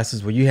couple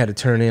classes where you had to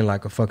turn in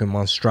like a fucking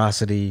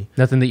monstrosity.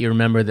 Nothing that you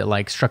remember that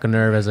like struck a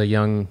nerve as a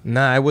young...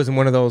 Nah, it wasn't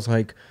one of those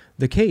like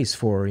the case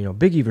for,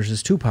 Biggie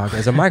versus Tupac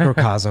as a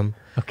microcosm.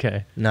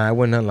 Okay. Nah, it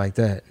wasn't nothing like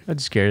that. I'm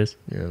just curious.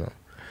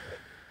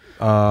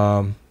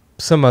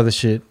 Some other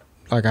shit,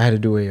 like I had to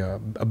do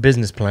a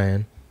business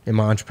plan in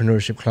my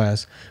entrepreneurship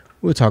class.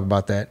 We'll talk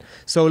about that.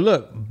 So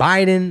look,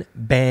 Biden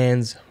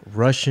bans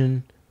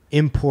Russian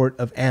import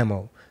of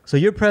ammo. So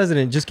your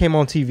president just came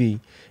on TV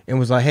and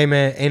was like, hey,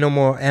 man, ain't no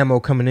more ammo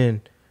coming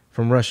in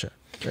from Russia.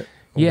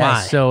 Yeah,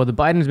 Why? so the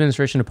Biden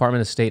administration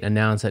Department of State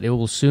announced that it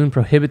will soon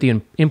prohibit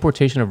the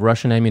importation of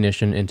Russian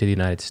ammunition into the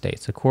United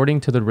States. According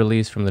to the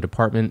release from the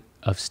Department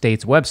of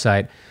State's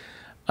website,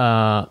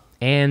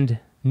 and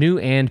new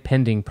and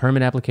pending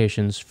permit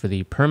applications for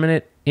the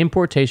permanent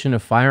importation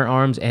of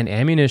firearms and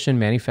ammunition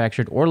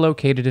manufactured or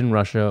located in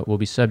Russia will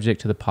be subject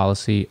to the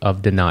policy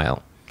of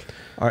denial.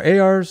 Are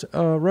ARs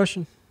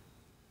Russian?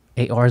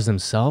 ARs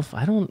themselves?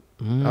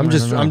 I'm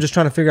just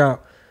trying to figure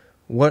out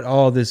what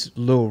all this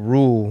little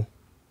rule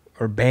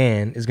or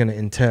ban is going to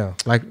entail.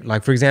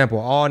 Like for example,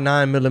 all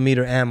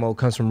 9mm ammo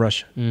comes from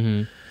Russia.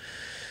 Mm-hmm.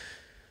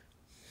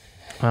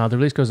 The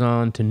release goes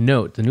on to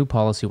note the new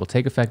policy will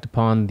take effect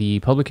upon the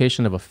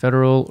publication of a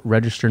Federal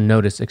Register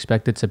notice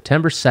expected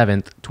September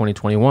 7th,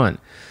 2021.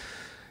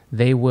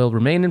 They will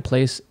remain in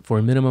place for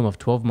a minimum of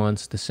 12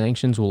 months. The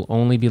sanctions will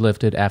only be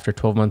lifted after a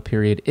 12-month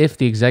period if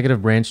the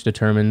executive branch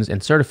determines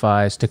and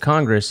certifies to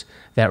Congress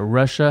that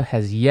Russia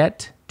has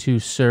yet to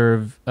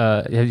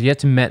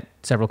met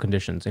several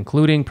conditions,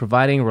 including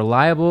providing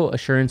reliable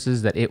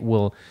assurances that it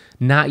will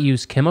not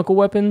use chemical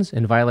weapons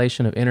in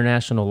violation of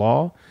international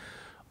law,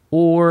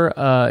 or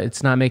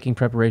it's not making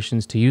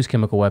preparations to use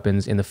chemical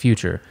weapons in the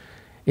future.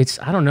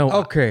 I don't know.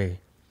 Okay.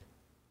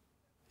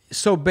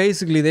 So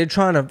basically,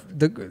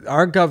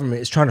 our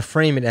government is trying to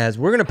frame it as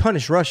we're going to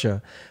punish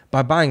Russia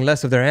by buying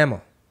less of their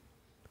ammo.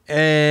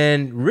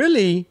 And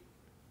really,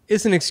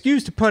 it's an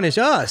excuse to punish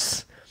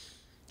us.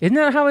 Isn't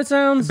that how it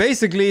sounds?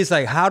 Basically, it's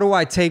like, how do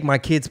I take my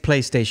kid's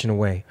PlayStation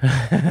away?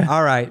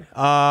 All right.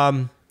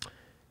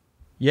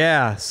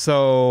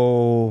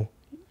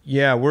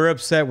 We're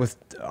upset with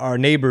our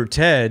neighbor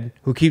Ted,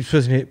 who keeps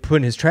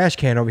putting his trash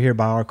can over here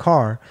by our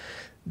car.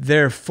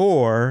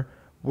 Therefore,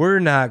 we're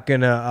not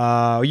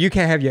gonna. You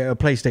can't have your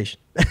PlayStation.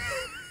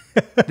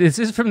 This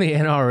is from the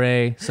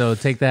NRA, so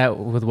take that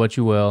with what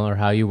you will or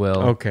how you will.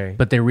 Okay.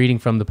 But they're reading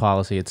from the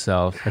policy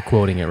itself, or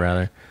quoting it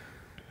rather.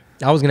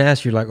 I was gonna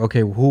ask you, like, okay,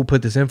 who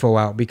put this info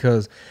out?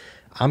 Because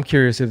I'm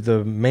curious if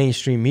the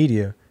mainstream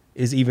media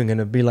is even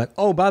gonna be like,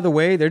 oh, by the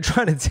way, they're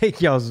trying to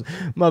take y'all's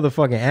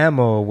motherfucking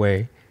ammo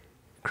away.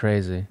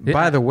 Crazy.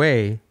 By the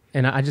way.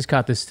 And I just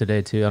caught this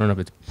today too. I don't know if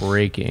it's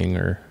breaking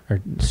or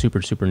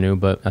super, super new,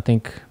 but I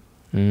think.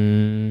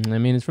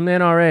 It's from the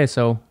NRA,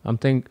 so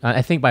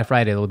I think by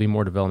Friday there'll be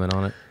more development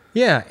on it.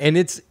 Yeah, and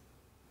it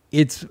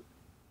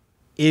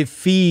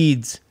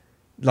feeds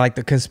like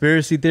the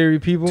conspiracy theory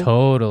people.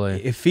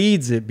 Totally, it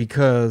feeds it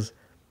because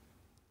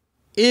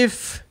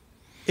if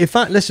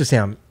let's just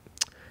say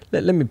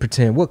let me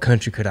pretend, what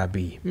country could I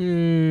be?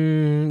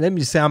 Let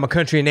me just say I'm a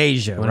country in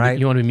Asia, right?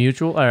 You want to be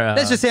mutual? Or,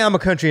 let's just say I'm a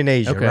country in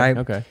Asia, okay, right?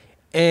 Okay.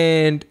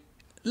 And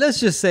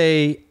let's just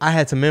say I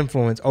had some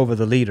influence over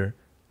the leader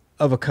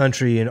of a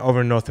country and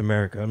over North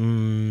America.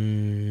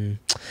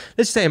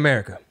 Let's say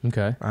America.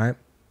 Okay. All right.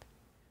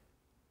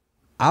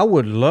 I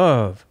would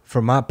love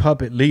for my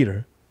puppet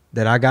leader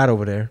that I got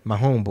over there, my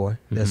homeboy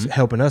that's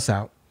helping us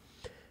out.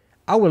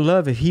 I would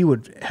love if he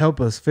would help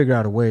us figure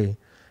out a way.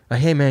 Like,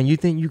 hey man, you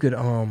think you could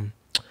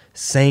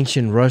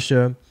sanction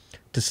Russia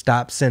to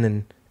stop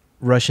sending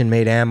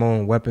Russian-made ammo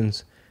and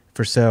weapons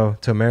for sale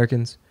to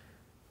Americans?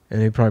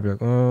 And they'd probably be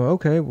like, oh,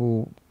 okay,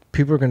 well,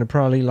 people are going to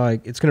probably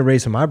like, it's going to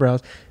raise some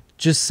eyebrows.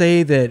 Just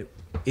say that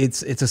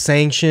it's a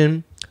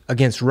sanction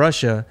against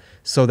Russia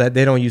so that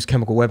they don't use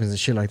chemical weapons and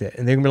shit like that.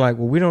 And they're going to be like,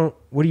 well,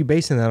 what are you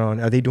basing that on?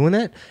 Are they doing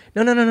that?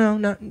 No,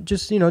 not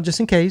just, just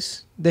in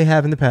case they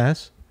have in the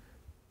past.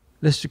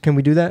 Can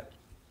we do that?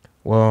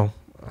 Well,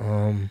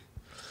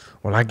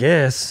 I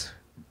guess.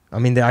 I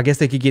mean, I guess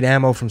they could get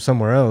ammo from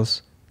somewhere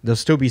else. There'll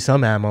still be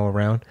some ammo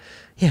around.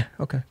 Yeah,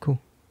 okay, cool.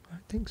 All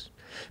right, thanks.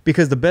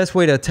 Because the best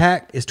way to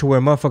attack is to where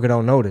a motherfucker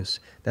don't notice.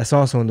 That's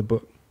also in the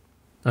book.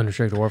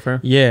 Unrestricted warfare?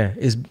 Yeah.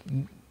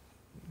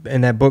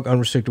 In that book,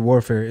 Unrestricted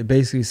Warfare, it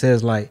basically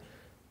says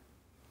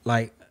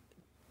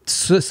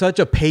such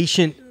a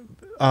patient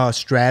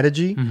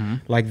strategy,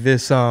 like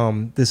this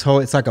whole,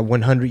 it's like a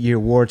 100-year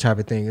war type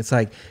of thing. It's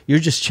like you're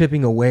just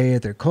chipping away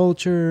at their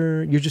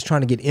culture. You're just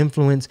trying to get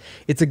influence.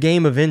 It's a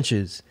game of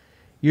inches.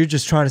 You're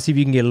just trying to see if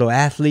you can get a little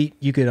athlete.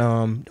 You could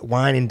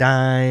wine and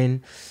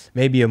dine,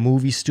 maybe a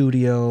movie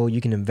studio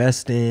you can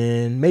invest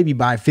in, maybe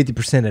buy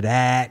 50% of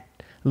that,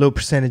 a little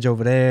percentage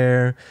over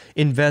there,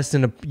 invest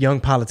in a young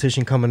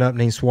politician coming up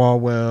named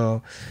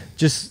Swalwell,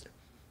 just,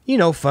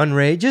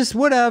 fundraise, just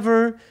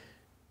whatever.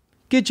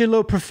 Get your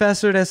little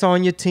professor that's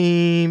on your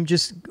team.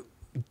 Just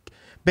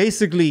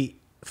basically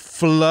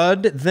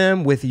flood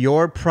them with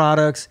your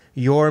products,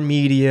 your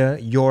media,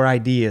 your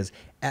ideas,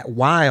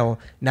 while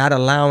not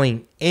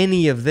allowing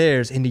any of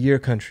theirs into your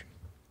country.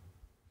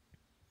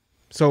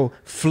 So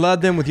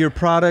flood them with your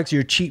products,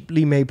 your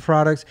cheaply made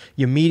products,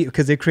 your media,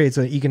 because it creates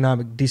an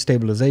economic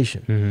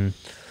destabilization.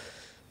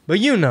 But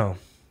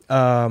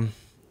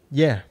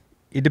yeah,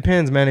 it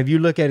depends, man. If you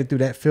look at it through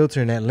that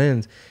filter and that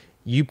lens,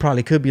 you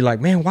probably could be like,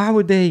 man, why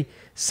would they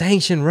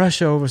sanction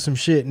Russia over some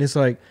shit? And it's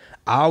like,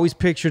 I always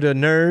picture the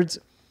nerds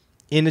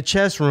in the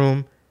chess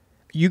room.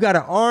 You got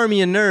an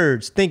army of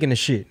nerds thinking of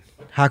shit.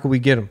 How can we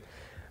get them?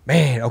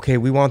 Man, okay,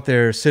 we want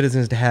their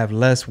citizens to have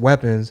less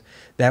weapons.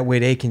 That way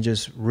they can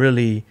just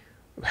really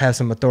have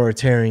some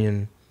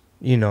authoritarian,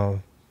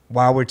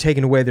 while we're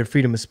taking away their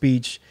freedom of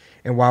speech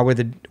and while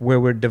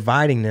we're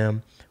dividing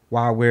them,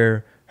 while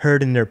we're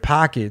hurting their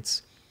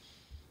pockets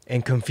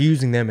and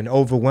confusing them and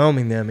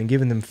overwhelming them and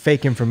giving them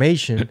fake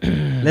information.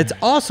 Let's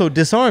also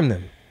disarm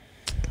them.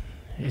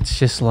 It's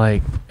just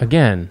like,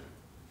 again,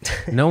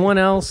 no one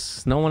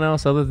else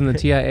other than the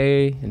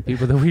TIA and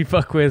people that we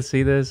fuck with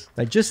see this.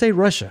 Like, just say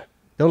Russia.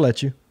 They'll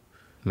let you.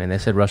 Man, they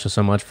said Russia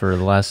so much for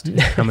the last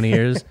how many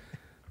years?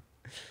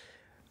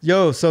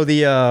 Yo, so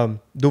the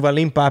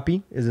Duvalin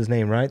Papi is his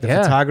name, right? The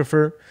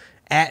photographer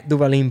at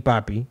Duvalin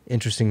Papi.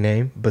 Interesting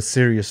name, but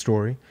serious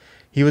story.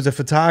 He was a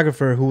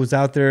photographer who was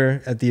out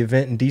there at the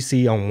event in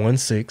D.C. on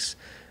 1/6.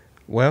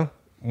 Well,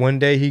 one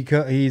day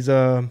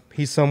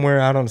he's somewhere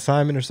out on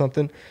assignment or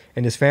something,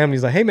 and his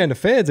family's like, hey, man, the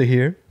feds are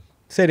here.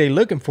 Say they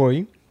looking for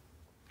you.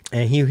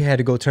 And he had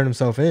to go turn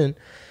himself in,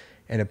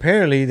 and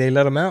apparently they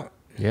let him out.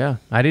 Yeah,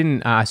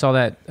 I saw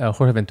that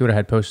Jorge Ventura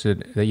had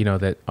posted that,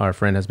 that our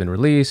friend has been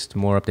released,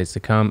 more updates to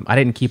come. I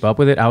didn't keep up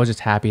with it. I was just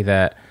happy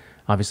that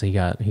obviously he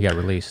got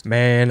released.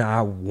 Man,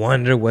 I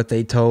wonder what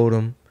they told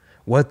him,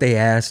 what they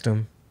asked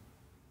him.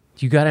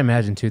 You got to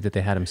imagine, too, that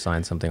they had him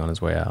sign something on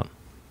his way out.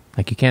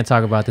 Like, you can't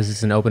talk about this.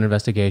 It's an open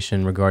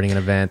investigation regarding an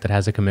event that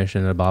has a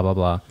commission and blah, blah,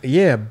 blah.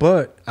 Yeah,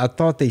 but I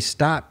thought they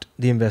stopped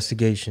the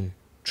investigation,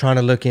 trying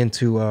to look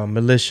into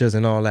militias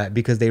and all that,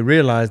 because they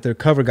realized their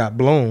cover got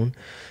blown.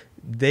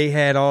 They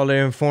had all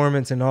their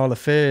informants and all the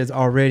feds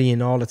already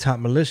in all the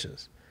top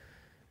militias.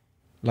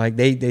 Like,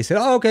 they said,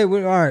 oh, okay,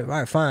 all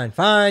right,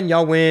 fine,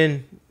 y'all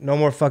win. No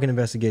more fucking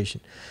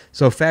investigation.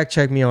 So fact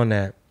check me on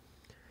that.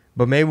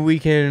 But maybe we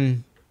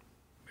can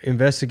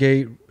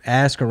investigate,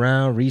 ask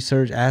around,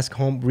 research,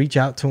 reach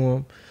out to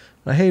him.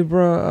 Like, hey,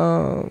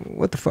 bro,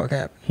 what the fuck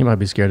happened? He might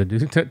be scared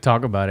to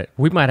talk about it.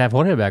 We might have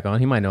Jorge back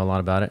on. He might know a lot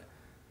about it.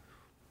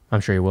 I'm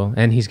sure he will.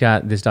 And he's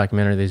got this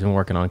documentary that he's been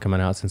working on coming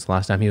out since the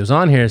last time he was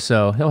on here,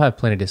 so he'll have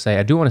plenty to say.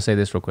 I do want to say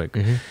this real quick.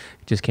 It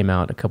just came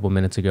out a couple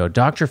minutes ago.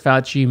 Dr.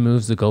 Fauci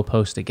moves the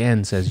goalpost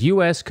again, says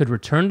U.S. could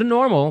return to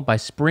normal by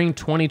spring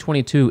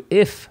 2022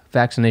 if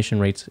vaccination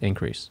rates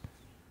increase.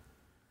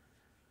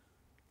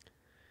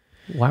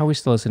 Why are we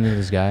still listening to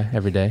this guy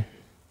every day?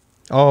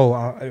 Oh,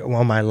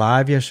 on my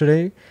live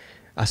yesterday,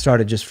 I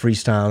started just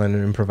freestyling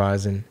and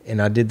improvising,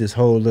 and I did this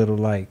whole little,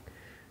 like,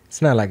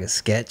 it's not like a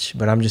sketch,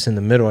 but I'm just in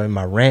the middle in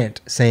my rant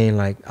saying,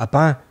 like,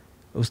 Apá,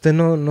 usted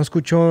no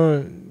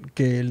escuchó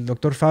que el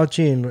doctor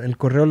Fauci en el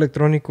correo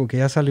electrónico que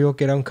ya salió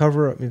que era un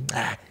cover-up.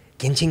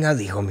 ¿Quién chingas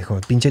dijo,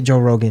 mijo? Pinche Joe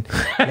Rogan.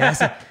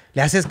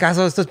 ¿Le haces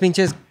caso a estos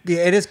pinches?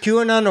 ¿Eres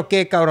QAnon o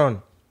qué,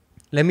 cabrón?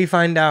 Let me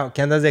find out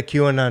que andas de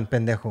QAnon,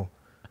 pendejo.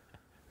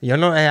 Yo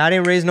no, I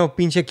didn't raise no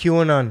pinche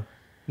QAnon.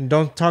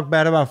 Don't talk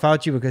bad about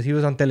Fauci because he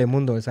was on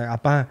Telemundo. It's like,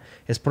 apá,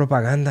 es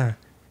propaganda.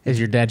 Is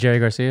your dad Jerry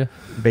Garcia?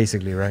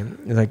 Basically, right?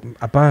 It's like,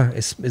 apá,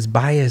 es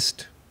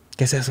biased.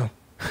 ¿Qué es eso?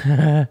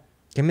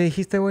 ¿Qué me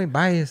dijiste, güey?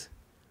 Biased.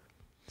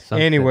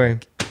 Something. Anyway.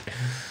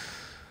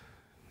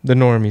 The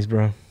normies,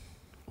 bro.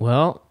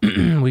 Well,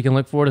 we can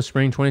look forward to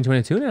spring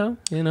 2022 now.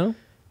 You know,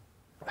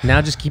 now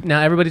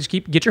everybody just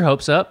get your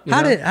hopes up.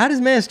 How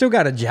does man still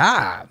got a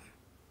job?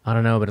 I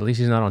don't know, but at least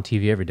he's not on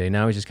TV every day.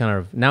 Now he's just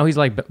now he's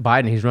like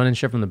Biden. He's running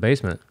shit from the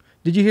basement.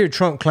 Did you hear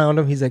Trump clowned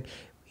him? He's like,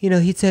 he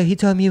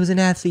told me he was an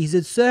athlete. He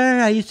said, "Sir,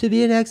 I used to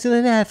be an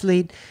excellent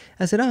athlete."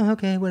 I said, "Oh,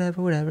 okay,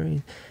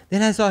 whatever."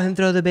 Then I saw him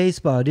throw the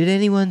baseball. Did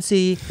anyone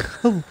see?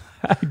 Oh,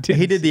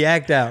 he did the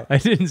act out. I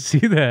didn't see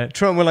that.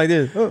 Trump went like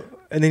this, oh,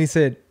 and then he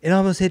said, "It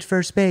almost hit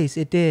first base.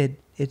 It did.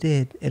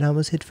 It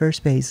almost hit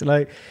first base."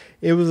 Like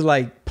it was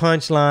like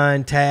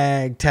punchline,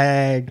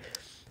 tag.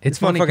 It's this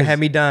funny. Motherfucker had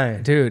me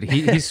dying, dude.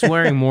 He's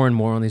swearing more and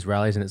more on these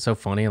rallies, and it's so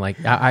funny.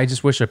 Like I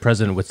just wish a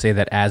president would say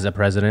that as a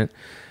president,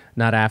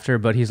 not after.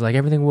 But he's like,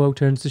 everything woke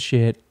turns to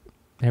shit.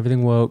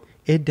 Everything woke.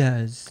 It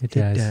does. It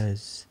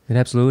does. It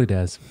absolutely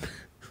does.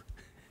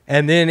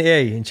 And then,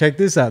 and check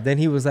this out. Then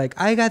he was like,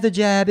 "I got the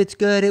jab. It's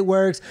good. It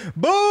works."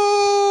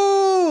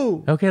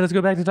 Boo! Okay, let's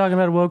go back to talking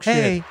about woke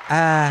shit.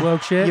 Hey,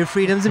 woke shit. Your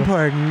freedom's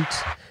important.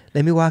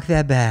 Let me walk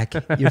that back.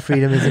 Your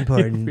freedom is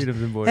important.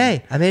 Freedom's important.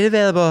 Hey, I made it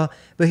available,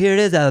 but here it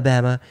is,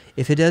 Alabama.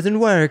 If it doesn't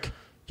work,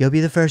 you'll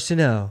be the first to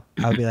know.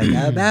 I'll be like,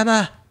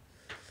 Alabama.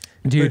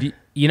 Dude,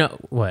 you know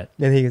what?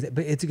 Then he goes,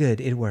 but it's good.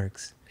 It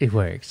works. It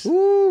works.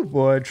 Ooh,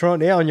 boy,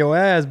 Trump, they on your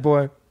ass,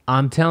 boy.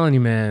 I'm telling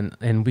you, man,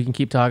 and we can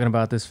keep talking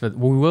about this we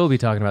will be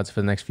talking about this for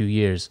the next few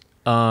years.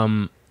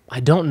 I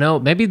don't know.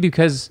 Maybe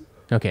because,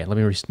 okay, let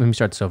me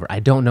start this over.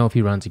 I don't know if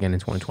he runs again in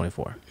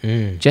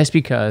 2024. Just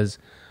because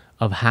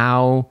of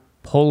how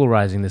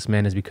polarizing this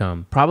man has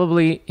become.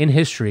 Probably in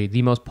history,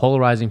 the most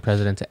polarizing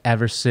president to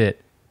ever sit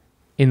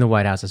in the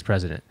White House as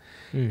president.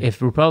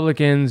 If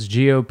Republicans,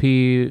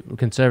 GOP,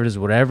 conservatives,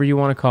 whatever you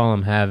want to call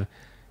them, have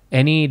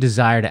any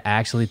desire to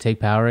actually take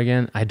power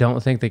again, I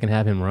don't think they can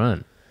have him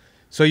run.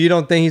 So you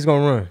don't think he's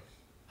going to run?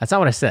 That's not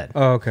what I said.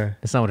 Oh, okay.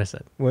 That's not what I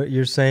said. What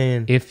you're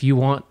saying? If you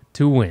want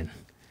to win.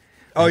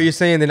 Oh, you're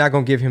saying they're not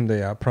going to give him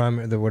the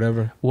primary, the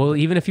whatever? Well,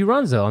 even if he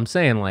runs, though, I'm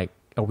saying, like,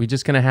 are we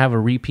just going to have a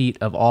repeat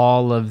of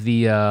all of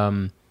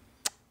the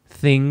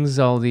things,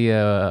 all the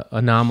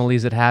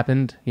anomalies that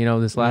happened,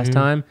 this last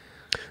time?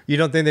 You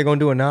don't think they're going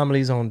to do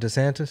anomalies on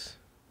DeSantis?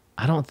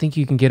 I don't think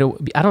you can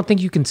I don't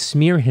think you can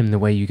smear him the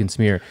way you can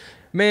smear.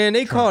 Man,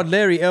 they called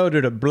Larry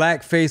Elder the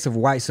black face of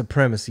white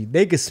supremacy.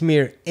 They could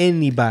smear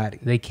anybody.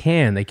 They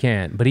can.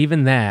 But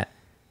even that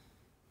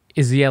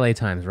is the LA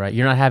Times, right?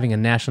 You're not having a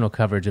national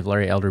coverage of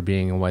Larry Elder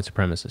being a white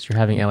supremacist. You're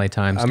having LA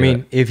Times. I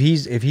mean, if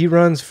he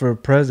runs for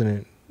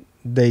president,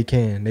 they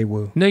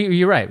will. No,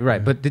 you're right. Yeah.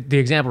 But the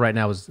example right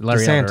now was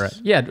Larry Elder, right?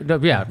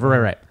 Yeah,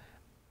 right.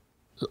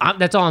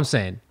 That's all I'm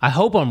saying. I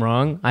hope I'm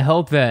wrong. I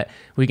hope that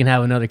we can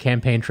have another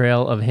campaign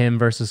trail of him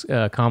versus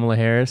Kamala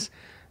Harris.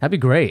 That'd be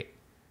great.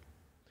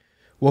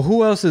 Well,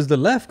 who else is the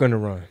left going to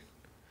run?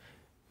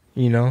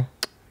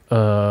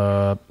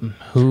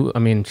 Who? I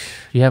mean,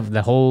 you have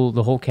the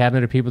whole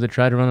cabinet of people that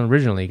tried to run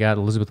originally. You got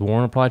Elizabeth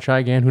Warren will probably try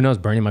again. Who knows?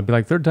 Bernie might be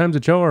like, third time's a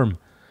charm.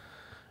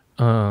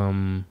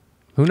 Who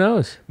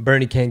knows?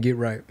 Bernie can't get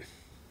right.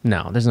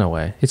 No, there's no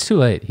way. It's too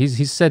late.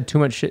 He's said too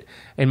much shit.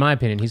 In my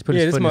opinion, he's put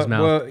his foot in his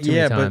mouth too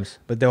many times.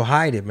 But they'll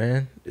hide it,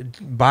 man.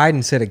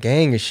 Biden said a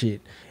gang of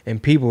shit,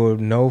 and people have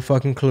no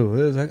fucking clue.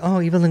 It was like,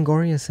 oh, Eva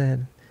Longoria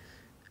said.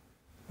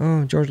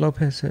 Oh, George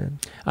Lopez said.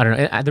 I don't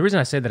know. The reason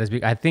I say that is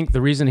because I think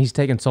the reason he's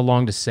taken so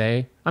long to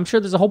say, I'm sure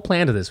there's a whole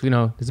plan to this. We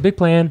know there's a big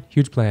plan,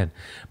 huge plan.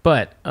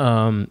 But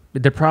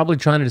they're probably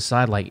trying to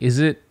decide, like, is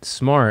it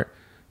smart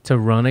to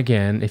run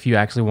again if you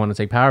actually want to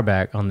take power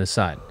back on this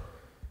side?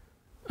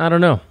 I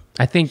don't know.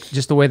 I think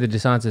just the way that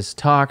DeSantis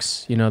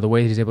talks, the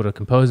way he's able to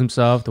compose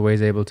himself, the way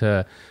he's able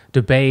to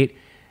debate,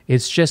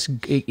 it's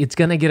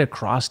going to get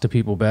across to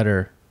people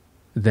better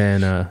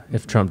than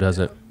if Trump does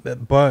it.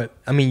 But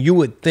I mean, you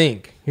would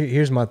think,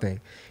 here's my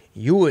thing.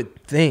 You would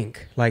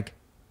think, like,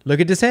 look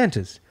at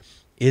DeSantis.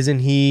 Isn't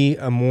he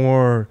a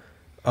more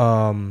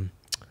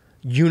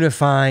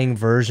unifying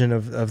version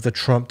of the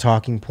Trump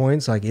talking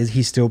points? Like, is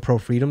he still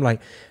pro-freedom?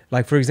 Like,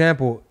 for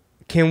example,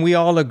 can we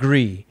all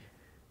agree?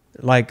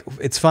 Like,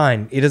 it's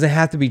fine. It doesn't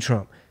have to be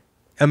Trump.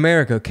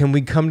 America, can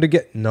we come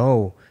together?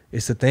 No,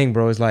 it's the thing,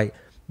 bro. It's like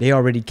they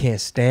already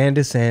can't stand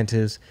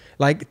DeSantis.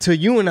 Like, to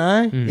you and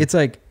I, it's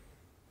like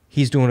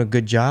he's doing a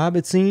good job,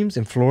 it seems,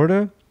 in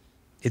Florida.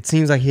 It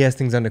seems like he has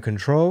things under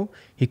control.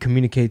 He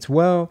communicates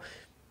well.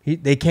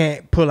 They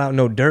can't pull out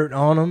no dirt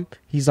on him.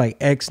 He's like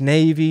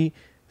ex-Navy,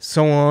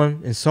 so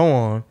on and so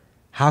on.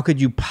 How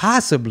could you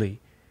possibly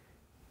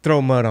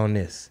throw mud on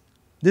this?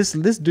 This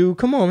dude,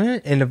 come on,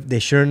 man. And they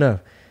sure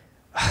enough.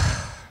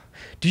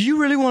 Do you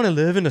really want to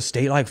live in a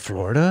state like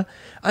Florida?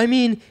 I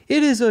mean,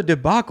 it is a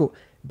debacle.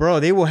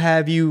 Bro, they will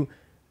have you,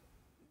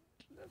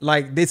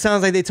 like, it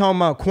sounds like they talking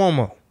about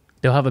Cuomo.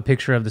 They'll have a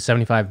picture of the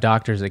 75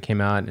 doctors that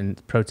came out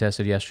and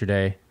protested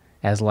yesterday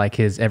as, like,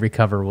 his every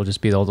cover will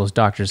just be all those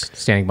doctors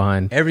standing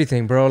behind.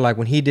 Everything, bro. Like,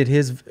 when he did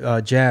his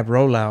jab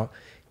rollout,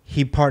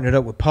 he partnered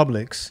up with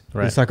Publix.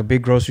 Right. It's like a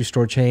big grocery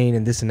store chain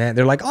and this and that.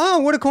 They're like, oh,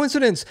 what a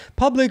coincidence.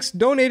 Publix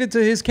donated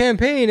to his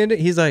campaign. And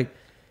he's like,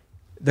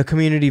 the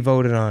community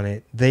voted on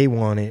it. They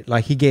want it.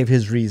 Like, he gave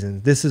his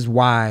reasons. This is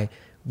why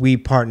we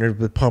partnered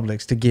with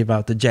Publix to give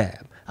out the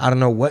jab. I don't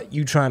know what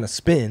you trying to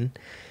spin,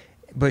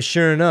 but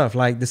sure enough,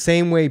 like the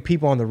same way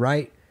people on the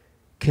right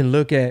can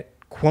look at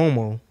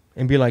Cuomo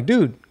and be like,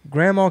 dude,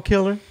 grandma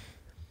killer,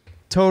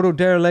 total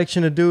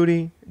dereliction of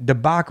duty,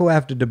 debacle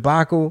after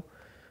debacle,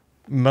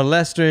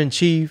 molester in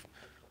chief.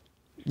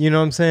 You know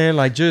what I'm saying?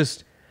 Like,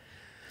 just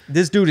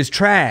this dude is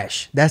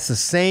trash. That's the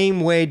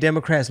same way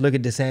Democrats look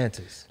at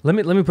DeSantis. Let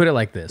me put it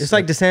like this. It's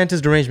like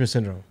DeSantis derangement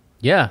syndrome.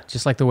 Yeah,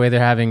 just like the way they're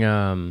having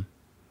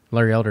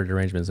Larry Elder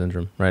derangement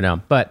syndrome right now.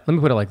 But let me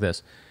put it like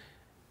this.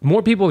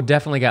 More people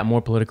definitely got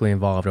more politically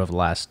involved over the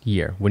last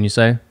year, wouldn't you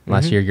say?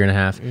 Last year and a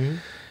half. Mm-hmm.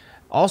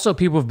 Also,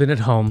 people have been at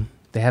home.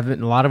 They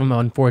haven't, a lot of them,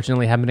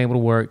 unfortunately, haven't been able to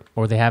work,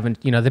 or they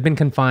haven't, they've been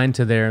confined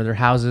to their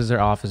houses, their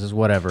offices,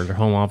 whatever, their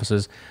home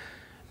offices.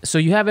 So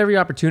you have every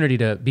opportunity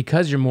to,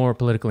 because you're more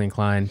politically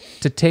inclined,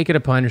 to take it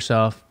upon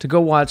yourself, to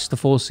go watch the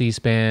full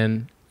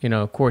C-SPAN,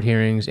 court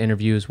hearings,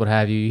 interviews, what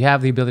have you. You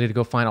have the ability to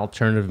go find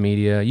alternative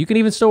media. You can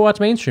even still watch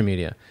mainstream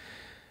media.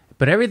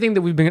 But everything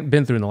that we've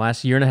been through in the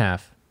last year and a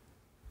half,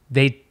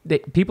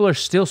 people are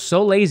still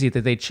so lazy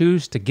that they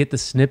choose to get the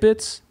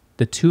snippets,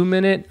 the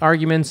 2-minute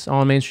arguments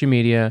on mainstream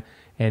media,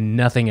 and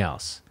nothing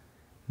else.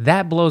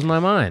 That blows my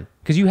mind,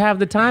 because you have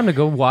the time to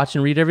go watch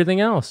and read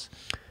everything else.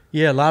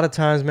 Yeah, a lot of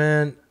times,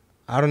 man,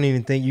 I don't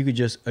even think you could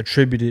just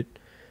attribute it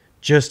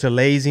just to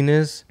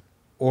laziness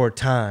or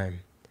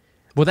time.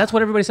 Well, that's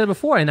what everybody said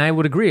before, and I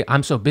would agree.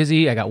 I'm so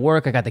busy. I got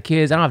work. I got the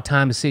kids. I don't have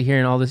time to sit here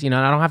and all this. I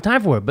don't have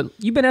time for it. But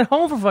you've been at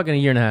home for fucking a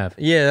year and a half.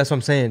 Yeah, that's what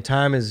I'm saying.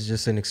 Time is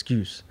just an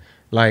excuse.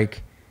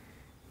 Like,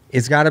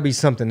 it's got to be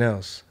something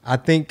else. I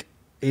think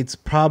it's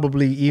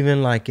probably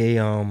even like a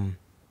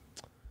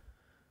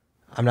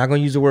I'm not going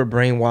to use the word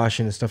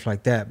brainwashing and stuff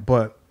like that,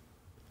 but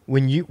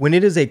when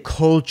it is a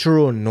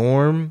cultural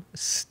norm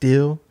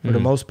still, for the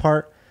most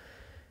part,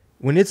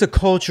 when it's a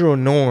cultural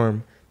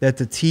norm that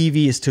the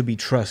TV is to be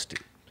trusted,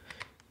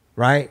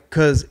 right?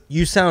 Because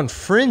you sound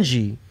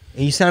fringy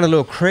and you sound a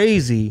little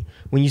crazy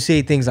when you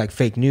say things like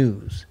fake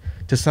news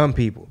to some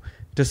people.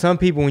 To some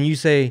people, when you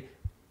say,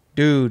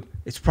 dude,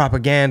 it's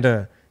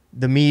propaganda,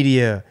 the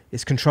media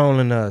is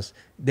controlling us,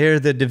 they're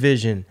the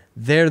division,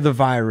 they're the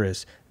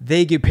virus,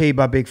 they get paid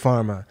by Big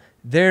Pharma,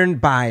 they're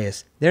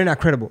biased, they're not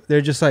credible.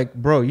 They're just like,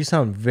 bro, you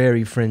sound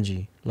very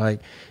fringy. Like,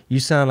 you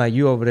sound like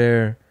you over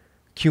there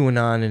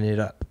QAnoning it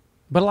up.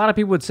 But a lot of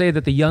people would say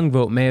that the young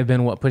vote may have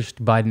been what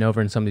pushed Biden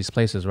over in some of these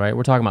places, right?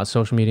 We're talking about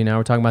social media now.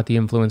 We're talking about the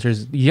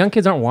influencers. Young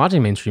kids aren't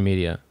watching mainstream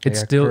media.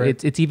 It's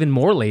it's even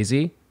more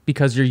lazy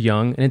because you're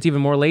young, and it's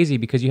even more lazy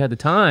because you had the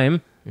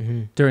time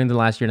during the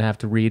last year and a half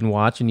to read and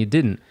watch, and you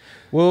didn't.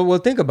 Well,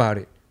 think about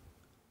it.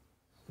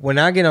 When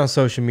I get on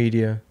social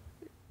media,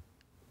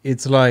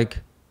 it's like,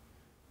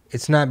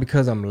 it's not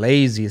because I'm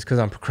lazy. It's because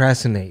I'm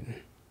procrastinating.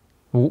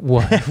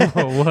 What?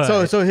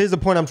 What? So here's the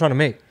point I'm trying to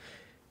make.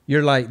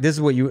 You're like,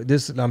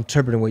 I'm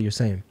interpreting what you're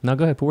saying. No,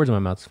 go ahead. Put words in my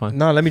mouth. It's fine.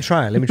 No, let me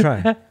try. I'm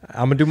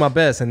going to do my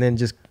best and then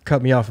just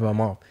cut me off if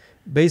I'm off.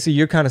 Basically,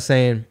 you're kind of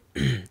saying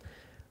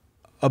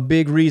a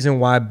big reason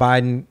why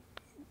Biden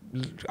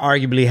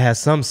arguably has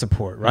some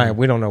support, right? Mm-hmm.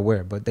 We don't know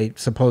where, but they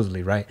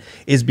supposedly, right,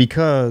 is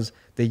because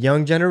the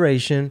young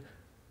generation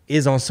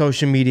is on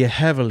social media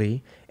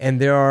heavily, and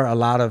there are a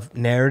lot of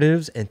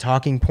narratives and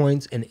talking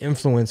points and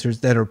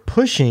influencers that are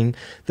pushing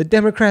the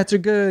Democrats are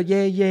good,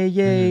 yay, yay,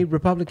 yay,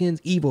 Republicans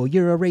evil,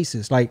 you're a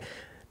racist. Like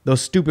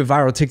those stupid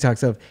viral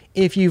TikToks of,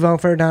 if you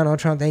vote for Donald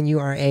Trump, then you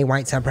are a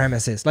white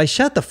supremacist. Like,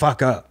 shut the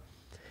fuck up.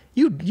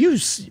 You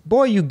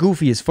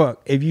goofy as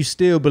fuck if you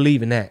still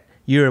believe in that.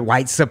 You're a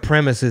white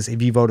supremacist if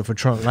you voted for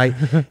Trump. Like,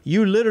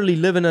 you literally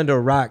living under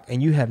a rock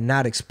and you have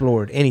not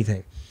explored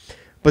anything.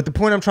 But the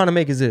point I'm trying to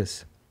make is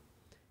this.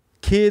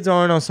 Kids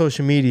aren't on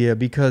social media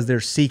because they're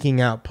seeking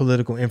out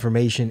political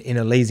information in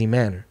a lazy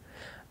manner.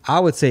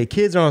 I would say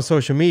kids are on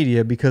social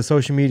media because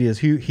social media is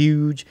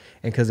huge,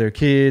 and because they're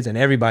kids and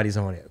everybody's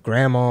on it.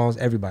 Grandmas,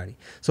 everybody.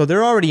 So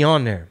they're already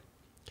on there.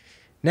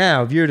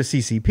 Now, if you're the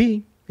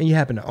CCP and you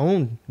happen to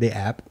own the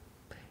app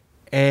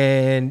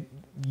and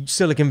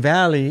Silicon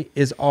Valley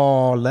is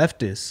all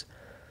leftist,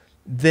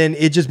 then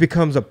it just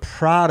becomes a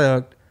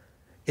product.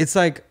 It's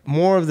like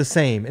more of the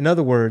same. In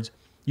other words,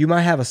 you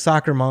might have a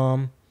soccer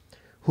mom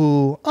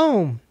who,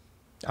 I'm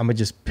going to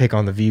just pick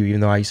on The View,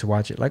 even though I used to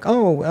watch it. Like,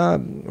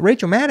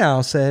 Rachel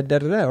Maddow said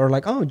da-da-da. Or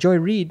like, Joy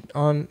Reid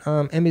on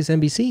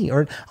MSNBC.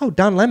 Or,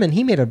 Don Lemon,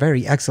 he made a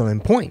very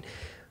excellent point.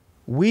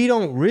 We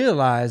don't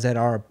realize that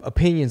our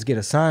opinions get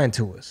assigned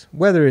to us,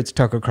 whether it's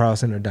Tucker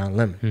Carlson or Don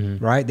Lemon,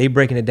 right? They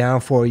breaking it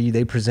down for you.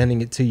 They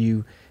presenting it to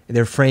you.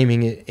 They're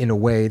framing it in a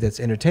way that's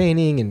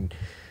entertaining and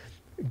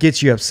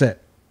gets you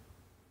upset.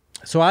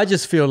 So I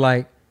just feel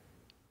like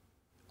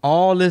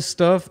all this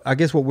stuff, I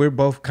guess what we're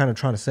both kind of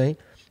trying to say,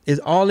 is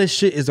all this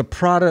shit is a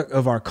product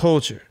of our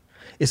culture.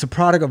 It's a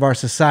product of our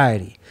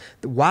society.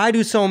 Why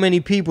do so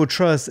many people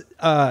trust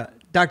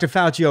Dr.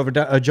 Fauci over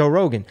Joe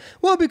Rogan?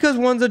 Well, because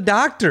one's a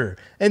doctor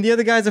and the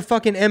other guy's a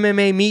fucking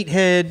MMA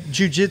meathead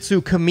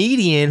jiu-jitsu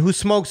comedian who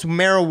smokes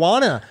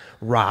marijuana,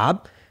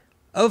 Rob.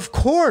 Of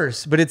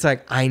course. But it's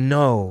like, I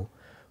know.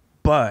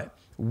 But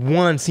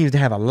one seems to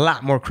have a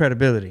lot more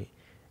credibility.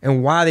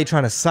 and why are they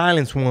trying to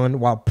silence one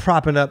while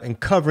propping up and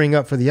covering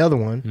up for the other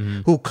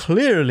one, who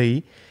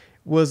clearly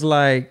was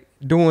like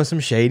doing some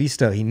shady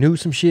stuff. He knew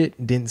some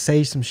shit, didn't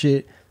say some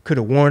shit, could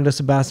have warned us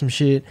about some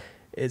shit.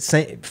 It's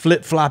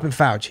flip-flopping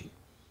Fauci.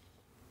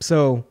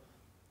 So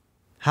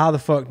how the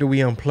fuck do we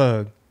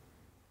unplug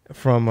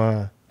from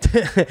the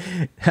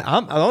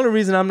only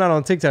reason I'm not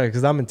on TikTok is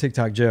because I'm in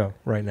TikTok jail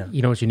right now.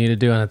 You know what you need to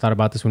do, and I thought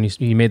about this when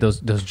you made those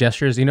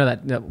gestures. You know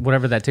that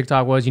whatever that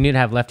TikTok was, you need to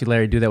have Lefty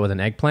Larry do that with an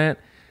eggplant.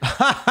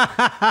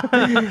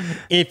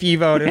 If you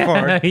voted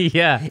for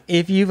yeah.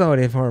 If you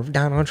voted for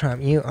Donald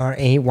Trump, you are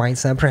a white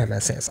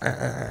supremacist.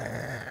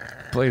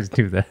 Please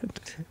do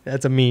that.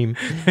 That's a meme.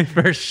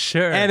 For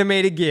sure.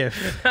 Animated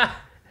GIF.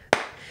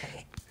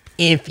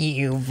 If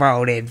you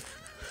voted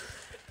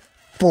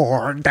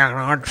for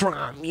Donald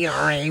Trump, you're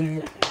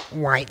a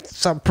white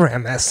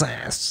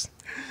supremacist.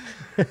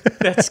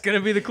 That's going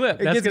to be the clip.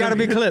 It's got to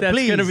be clip, That's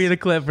please. going to be the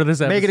clip for this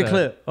episode. Make it a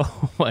clip.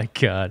 Oh, my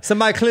God.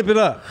 Somebody clip it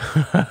up.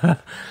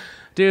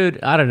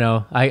 Dude, I don't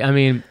know. I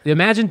mean,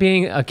 imagine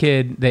being a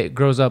kid that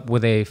grows up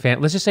with a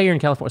fan. Let's just say you're in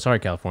California. Sorry,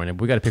 California.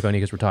 We got to pick on you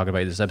because we're talking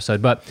about this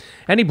episode. But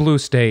any blue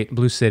state,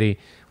 blue city,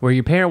 where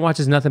your parent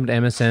watches nothing but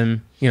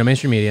MSM,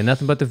 mainstream media,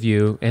 nothing but The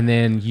View, and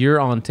then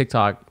you're on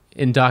TikTok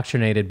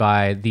indoctrinated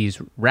by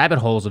these rabbit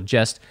holes of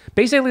just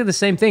basically the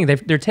same thing.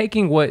 They're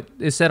taking what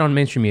is said on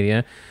mainstream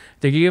media,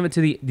 they're giving it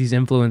to these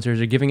influencers,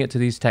 they're giving it to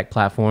these tech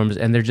platforms,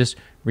 and they're just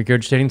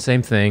regurgitating the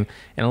same thing.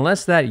 And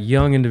unless that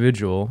young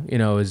individual,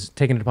 is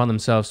taking it upon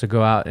themselves to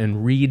go out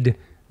and read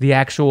the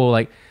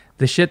actual,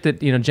 the shit that,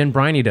 Jen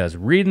Briney does,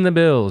 reading the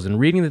bills and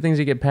reading the things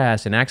that get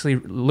passed and actually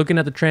looking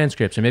at the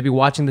transcripts and maybe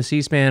watching the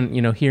C-SPAN,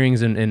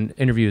 hearings and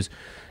interviews,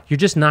 you're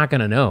just not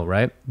going to know,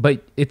 right?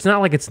 But it's not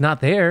like it's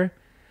not there.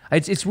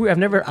 It's weird.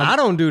 I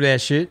don't do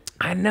that shit.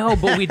 I know,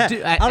 but we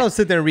do. I don't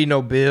sit there and read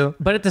no bill.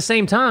 But at the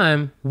same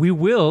time,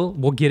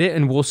 we'll get it,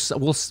 and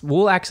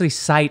we'll actually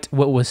cite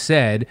what was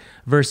said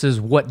versus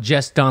what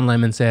just Don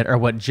Lemon said or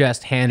what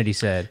just Hannity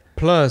said.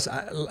 Plus,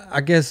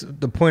 I guess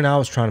the point I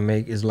was trying to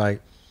make is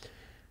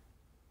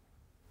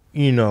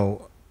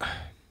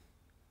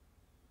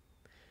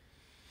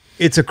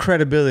it's a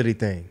credibility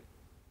thing.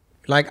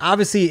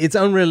 Obviously, it's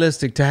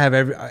unrealistic to have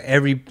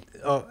every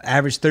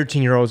average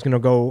 13-year-old is going to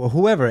go,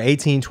 whoever,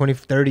 18, 20,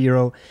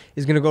 30-year-old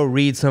is going to go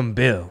read some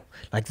bill.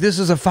 This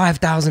is a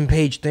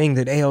 5,000-page thing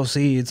that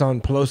AOC, it's on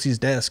Pelosi's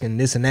desk and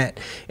this and that,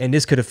 and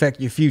this could affect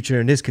your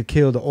future, and this could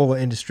kill the oil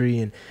industry,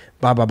 and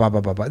blah, blah, blah,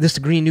 blah, blah, blah. This is the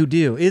Green New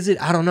Deal. Is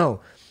it? I don't know.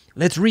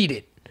 Let's read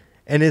it.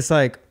 And it's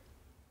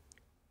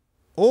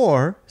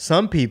or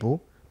some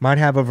people might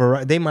have a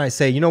variety. They might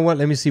say, you know what,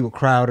 let me see what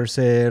Crowder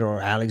said,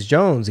 or Alex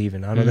Jones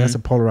even. I know that's a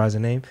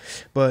polarizing name,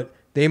 but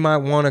they might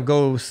want to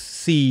go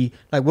see,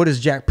 what does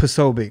Jack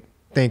Posobiec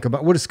think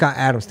about? What does Scott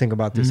Adams think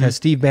about this? Has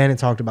Steve Bannon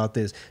talked about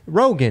this?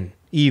 Rogan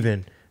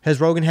even.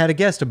 Has Rogan had a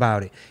guest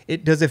about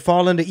it? Does it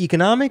fall under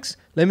economics?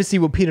 Let me see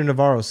what Peter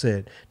Navarro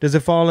said. Does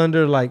it fall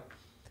under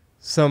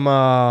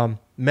some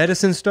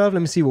medicine stuff?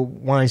 Let me see what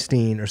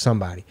Weinstein or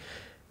somebody.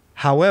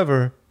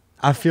 However,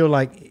 I feel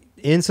like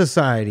in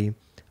society,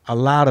 a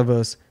lot of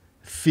us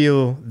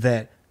feel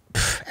that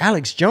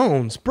Alex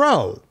Jones,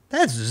 bro,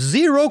 that's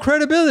zero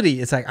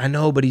credibility. It's I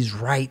know, but he's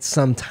right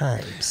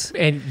sometimes.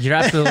 And you're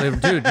absolutely,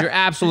 dude, you're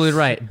absolutely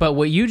right. But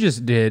what you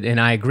just did,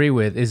 and I agree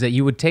with, is that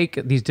you would take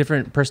these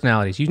different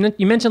personalities. You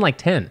mentioned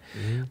 10.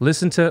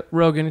 Listen to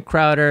Rogan,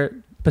 Crowder,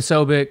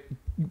 Posobiec,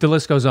 the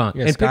list goes on.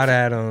 Yeah, and Scott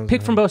Adams.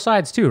 Pick from both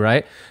sides too,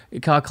 right?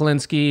 Kyle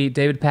Kalinske,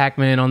 David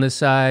Pakman on this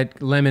side,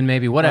 Lemon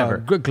maybe, whatever.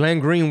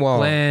 Glenn Greenwald.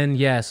 Glenn,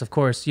 yes, of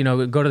course.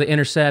 Go to The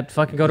Intercept,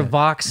 fucking go to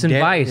Vox and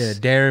Vice. Yeah,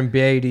 Darren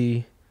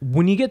Beatty.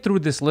 When you get through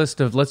this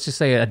list of, let's just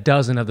say, a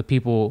dozen of the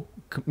people,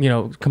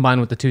 combined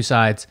with the two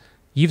sides,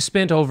 you've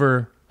spent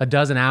over a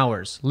dozen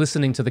hours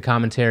listening to the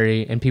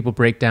commentary and people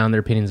break down their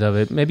opinions of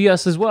it. Maybe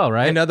us as well,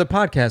 right? And other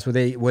podcasts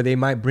where they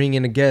might bring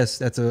in a guest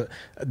that's the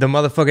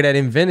motherfucker that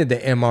invented the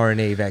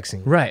mRNA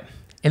vaccine. Right.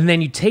 And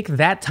then you take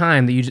that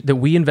time that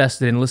we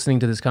invested in listening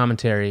to this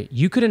commentary,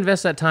 you could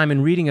invest that time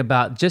in reading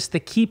about just the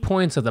key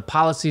points of the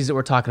policies that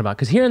we're talking about.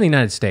 Because here in the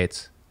United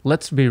States,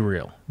 let's be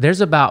real.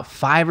 There's about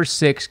 5 or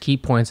 6 key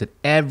points that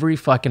every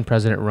fucking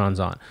president runs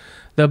on.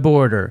 The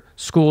border,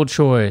 school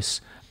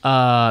choice,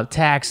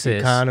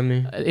 taxes,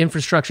 economy.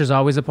 Infrastructure is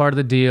always a part of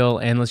the deal.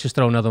 And let's just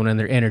throw another one in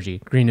there. Energy,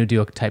 Green New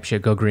Deal type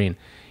shit, go green.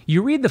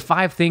 You read the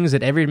 5 things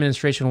that every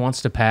administration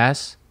wants to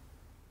pass,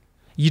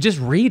 you just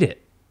read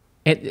it.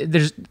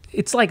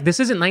 It's like this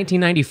isn't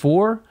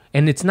 1994,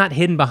 and it's not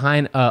hidden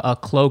behind a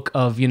cloak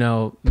of,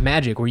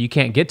 magic where you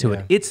can't get to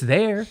it. It's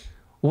there.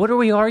 What are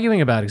we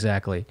arguing about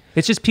exactly?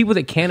 It's just people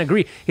that can't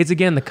agree. It's,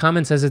 again, the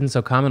common sense isn't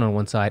so common on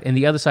one side, and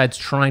the other side's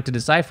trying to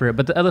decipher it,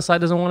 but the other side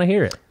doesn't want to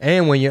hear it.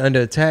 And when you're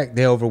under attack,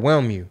 they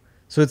overwhelm you.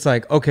 So it's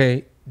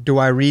okay, do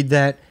I read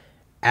that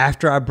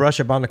after I brush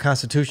up on the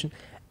Constitution?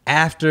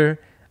 After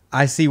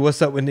I see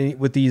what's up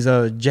with these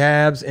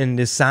jabs and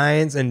this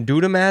science and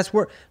do the math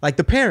work?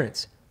 The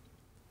parents.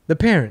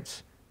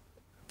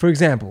 For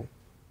example,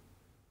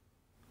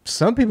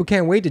 some people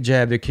can't wait to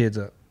jab their kids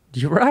up.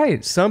 You're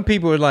right. Some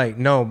people are like,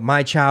 no,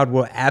 my child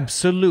will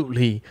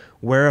absolutely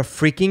wear a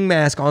freaking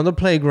mask on the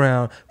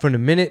playground from the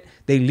minute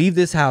they leave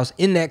this house,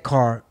 in that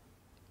car,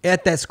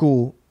 at that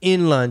school,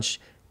 in lunch,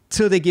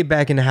 till they get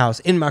back in the house,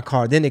 in my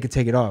car, then they can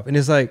take it off. And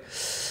it's like,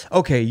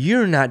 okay,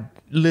 you're not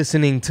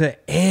listening to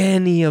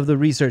any of the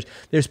research.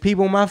 There's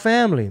people in my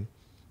family.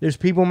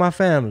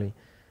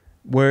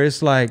 Where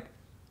it's like,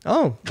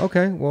 oh,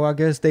 okay, well, I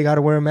guess they got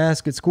to wear a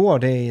mask at school all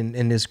day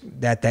in this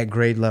at that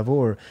grade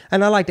level.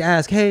 And I like to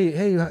ask,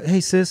 hey,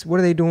 sis, what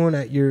are they doing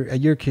at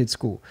your kid's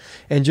school?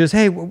 And just,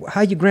 hey,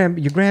 how your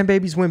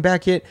grandbabies went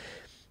back yet?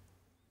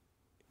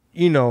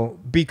 You know,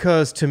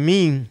 because to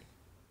me,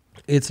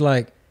 it's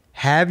like,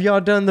 have y'all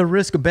done the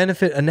risk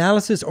benefit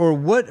analysis, or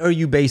what are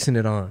you basing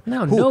it on?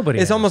 No, nobody.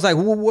 It's has. almost like,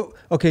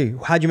 okay,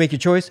 how'd you make your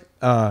choice?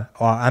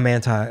 I'm I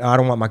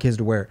don't want my kids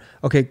to wear it.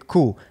 Okay,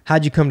 cool.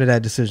 How'd you come to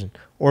that decision?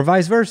 Or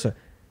vice versa.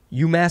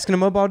 You masking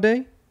them up all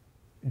day?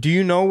 Do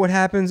you know what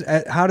happens?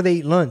 How do they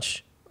eat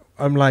lunch?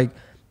 I'm like,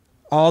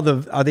 are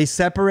they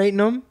separating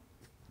them?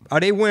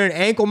 Are they wearing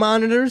ankle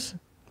monitors?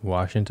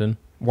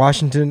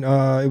 Washington,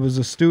 it was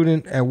a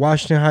student at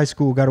Washington High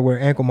School got to wear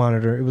ankle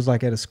monitor. It was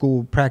like at a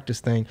school practice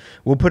thing.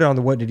 We'll put it on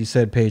the What Did He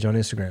Said page on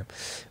Instagram.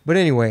 But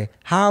anyway,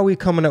 how are we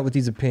coming up with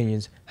these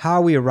opinions? How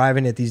are we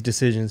arriving at these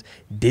decisions?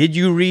 Did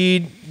you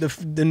read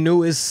the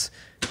newest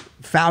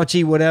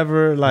Fauci,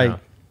 whatever? Like, no.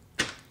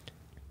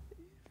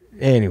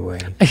 Anyway.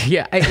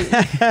 Yeah.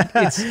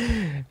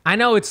 I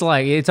know it's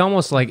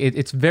almost like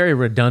it's very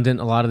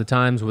redundant a lot of the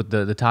times with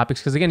the topics.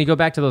 Because again, you go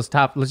back to those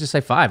let's just say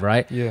 5,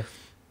 right? Yeah.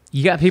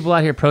 You got people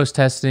out here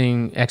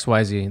protesting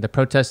XYZ. They're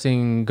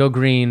protesting go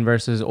green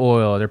versus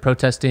oil. They're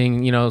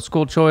protesting,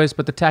 school choice,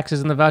 but the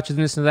taxes and the vouchers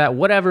and this and that,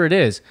 whatever it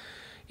is.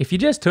 If you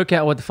just took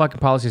out what the fucking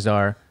policies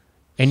are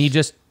and you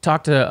just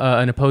talked to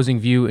an opposing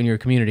view in your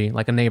community,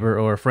 like a neighbor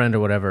or a friend or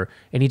whatever,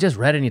 and you just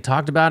read it and you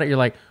talked about it, you're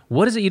like,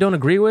 what is it you don't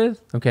agree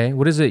with? Okay.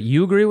 What is it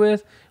you agree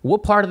with?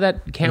 What part of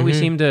that can't we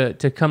seem to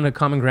come to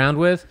common ground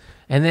with?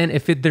 And then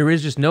if there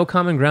is just no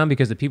common ground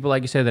because the people,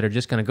 like you said, that are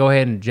just going to go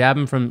ahead and jab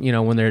them from,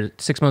 when they're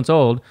 6 months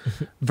old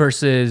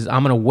versus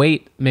I'm going to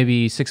wait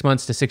maybe 6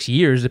 months to 6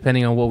 years,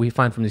 depending on what we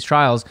find from these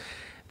trials,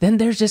 then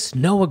there's just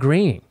no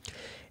agreeing.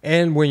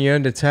 And when you're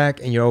under attack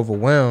and you're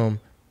overwhelmed,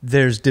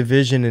 there's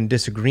division and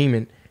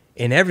disagreement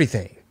in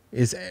everything.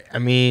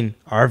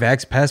 Our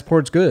vax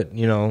passport's good.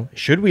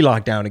 Should we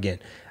lock down again?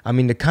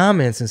 The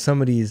comments in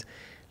some of these,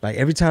 like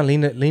every time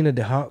Lena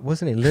Hidalgo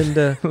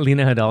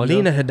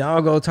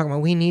talking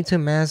about we need to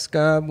mask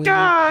up,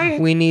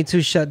 we need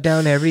to shut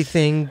down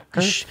everything.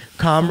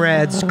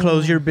 Comrades,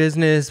 close your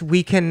business.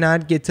 We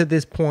cannot get to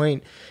this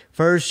point.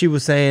 First, she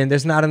was saying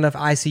there's not enough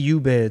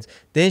ICU beds.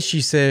 Then she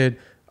said,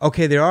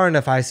 okay, there are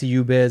enough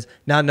ICU beds,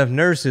 not enough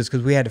nurses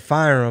because we had to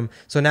fire them.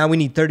 So now we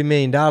need $30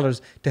 million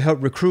to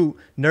help recruit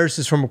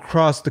nurses from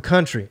across the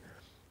country.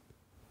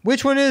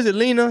 Which one is it,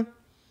 Lena?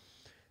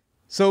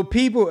 So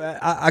people,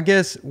 I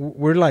guess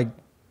we're like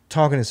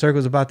talking in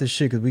circles about this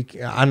shit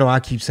because I know I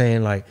keep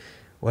saying like,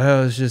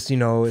 well, it's just,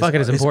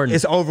 it's important.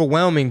 It's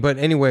overwhelming. But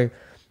anyway,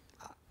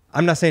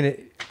 I'm not saying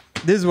it.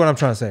 This is what I'm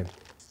trying to say.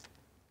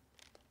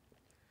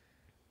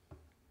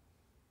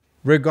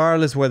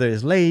 Regardless whether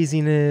it's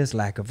laziness,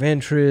 lack of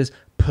interest,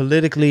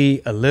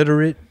 politically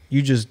illiterate,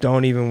 you just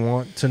don't even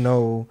want to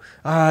know,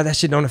 that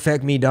shit don't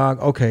affect me, dog.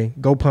 Okay,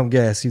 go pump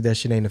gas, see if that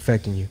shit ain't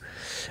affecting you.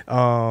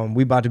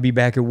 We about to be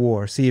back at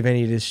war. See if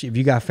any of this shit, if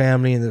you got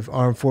family in the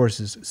armed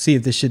forces, see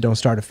if this shit don't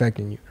start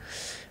affecting you.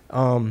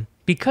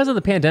 Because of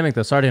the pandemic,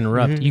 though, sorry to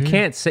interrupt,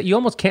 you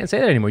almost can't say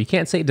that anymore. You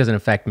can't say it doesn't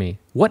affect me.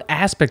 What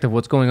aspect of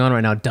what's going on right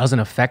now doesn't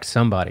affect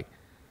somebody?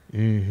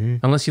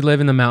 Unless you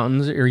live in the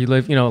mountains or you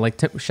live,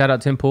 shout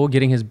out Tim Pool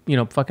getting his,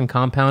 fucking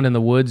compound in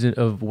the woods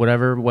of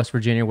whatever, West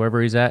Virginia,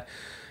 wherever he's at.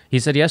 He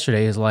said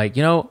yesterday, he's like,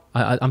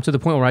 I'm to the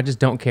point where I just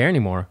don't care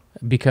anymore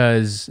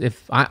because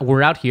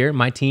we're out here,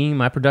 my team,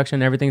 my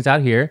production, everything's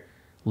out here.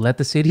 Let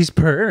the cities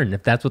burn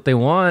if that's what they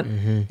want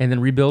and then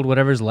rebuild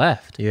whatever's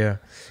left. Yeah.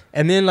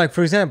 And then, like,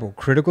 for example,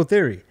 critical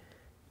theory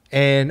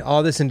and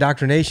all this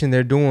indoctrination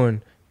they're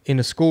doing in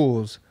the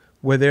schools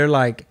where they're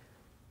like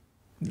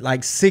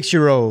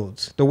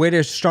 6-year-olds, the way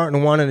they're starting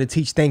to want to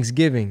teach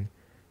Thanksgiving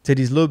to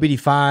these little bitty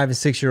 5 and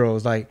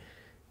 6-year-olds, like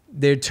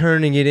they're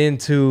turning it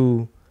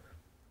into,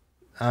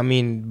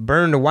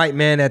 burn the white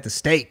man at the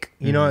stake.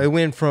 It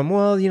went from,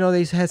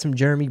 they had some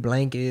Jeremy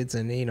blankets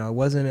and, it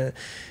wasn't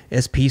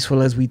as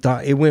peaceful as we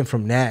thought. It went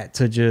from that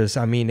to just,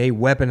 they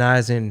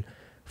weaponizing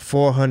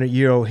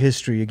 400-year-old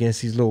history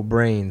against these little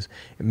brains.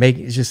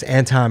 It's just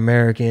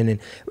anti-American. And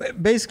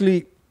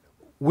basically,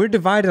 we're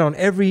divided on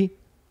every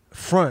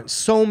front.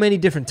 So many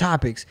different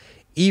topics.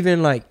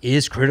 Even like,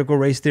 is critical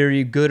race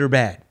theory good or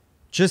bad?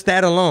 Just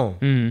that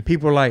alone.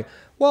 People are like,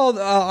 well,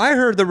 I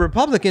heard the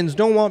Republicans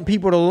don't want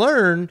people to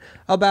learn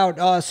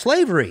about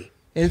slavery.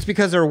 And it's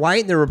because they're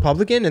white and they're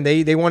Republican and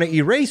they want to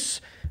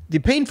erase the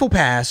painful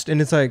past.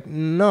 And it's like,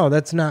 no,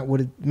 that's not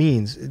what it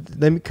means.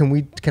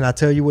 Can I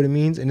tell you what it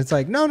means? And it's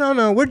like,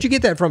 no. Where'd you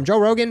get that from? Joe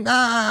Rogan?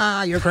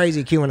 You're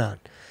crazy, QAnon.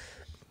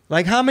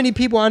 Like, how many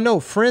people I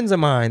know, friends of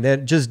mine,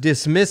 that just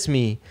dismiss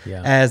me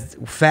as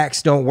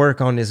facts don't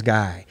work on this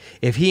guy.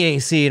 If he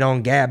ain't see it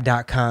on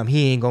Gab.com,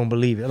 he ain't gonna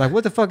believe it. Like,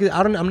 what the fuck is?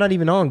 I'm not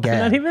even on Gab.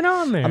 I'm not even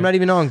on there. I'm not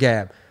even on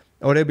Gab.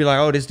 Or they'll be like,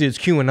 oh, this dude's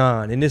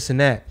QAnon and this and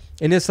that.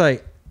 And it's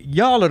like,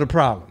 y'all are the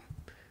problem.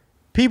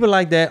 People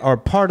like that are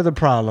part of the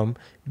problem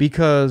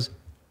because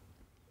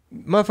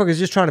motherfuckers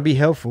just trying to be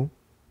helpful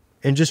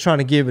and just trying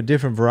to give a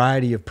different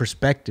variety of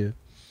perspective.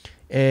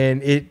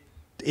 And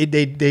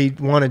they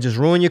want to just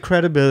ruin your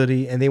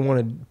credibility and they want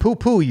to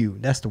poo-poo you.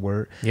 That's the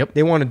word. Yep.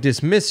 They want to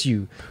dismiss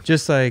you.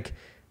 Just like,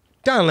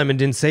 Don Lemon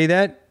didn't say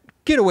that.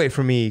 Get away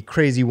from me,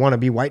 crazy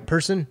wannabe white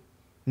person.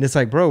 And it's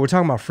like, bro, we're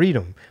talking about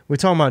freedom. We're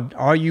talking about,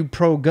 are you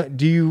pro-gun?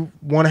 Do you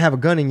want to have a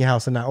gun in your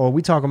house or not? Or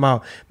we talking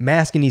about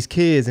masking these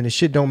kids and the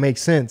shit don't make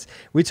sense.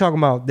 We talking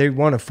about they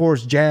want to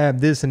force jab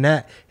this and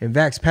that and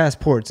vax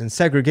passports and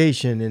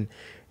segregation and,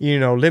 you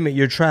know, limit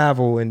your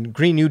travel and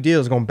Green New Deal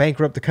is going to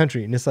bankrupt the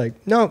country. And it's like,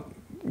 no,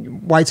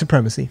 white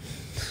supremacy.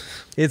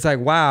 It's like,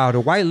 wow, the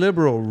white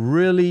liberal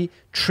really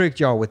tricked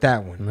y'all with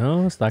that one.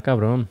 No, está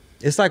cabrón.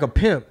 It's like a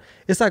pimp.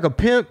 It's like a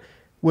pimp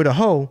with a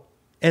hoe,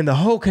 and the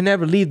hoe can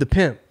never leave the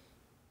pimp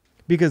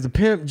because the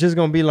pimp just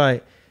gonna be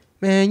like,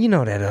 man, you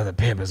know that other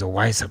pimp is a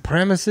white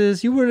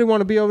supremacist. You really want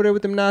to be over there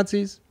with them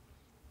Nazis?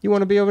 You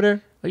want to be over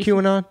there?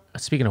 QAnon?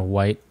 Speaking of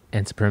white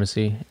and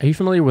supremacy, are you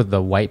familiar with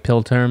the white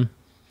pill term?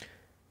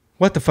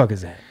 What the fuck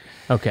is that?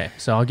 Okay,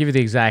 so I'll give you the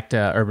exact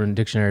Urban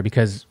Dictionary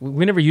because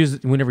we never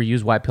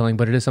use white pilling,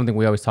 but it is something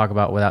we always talk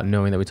about without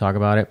knowing that we talk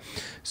about it.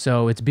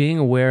 So it's being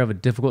aware of a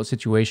difficult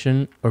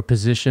situation or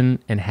position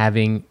and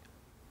having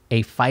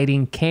a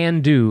fighting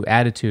can-do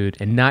attitude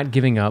and not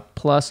giving up,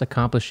 plus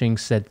accomplishing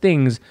said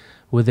things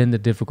within the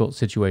difficult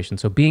situation.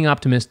 So being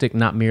optimistic,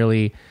 not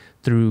merely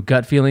through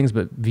gut feelings,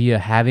 but via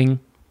having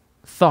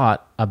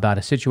thought about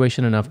a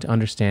situation enough to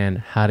understand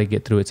how to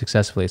get through it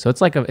successfully. So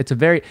it's like it's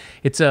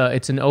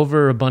an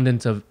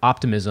overabundance of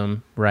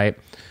optimism, right?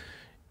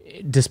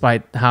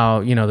 Despite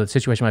how, you know, the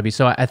situation might be.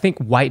 So I think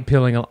white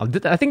pilling,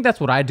 I think that's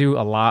what I do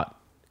a lot,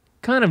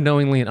 kind of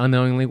knowingly and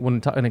unknowingly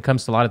when it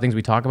comes to a lot of things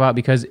we talk about,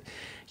 because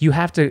you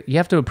have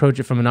to approach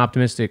it from an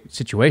optimistic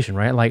situation,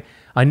 right? Like,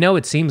 I know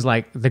it seems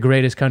like the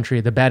greatest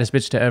country, the baddest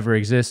bitch to ever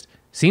exist,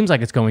 seems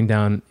like it's going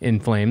down in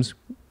flames.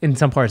 In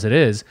some parts it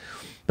is.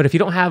 But if you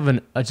don't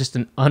have just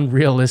an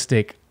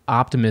unrealistic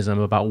optimism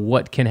about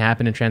what can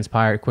happen and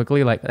transpire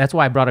quickly, like that's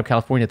why I brought up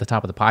California at the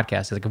top of the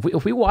podcast. Like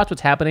if we watch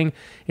what's happening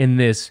in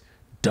this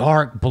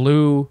dark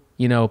blue,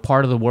 you know,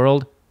 part of the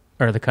world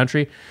or the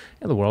country,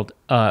 the world,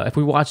 if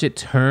we watch it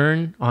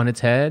turn on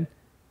its head,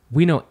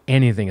 we know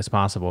anything is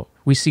possible.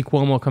 We see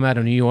Cuomo come out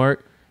of New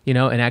York, you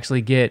know, and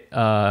actually get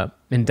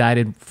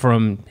indicted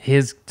from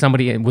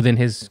somebody within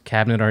his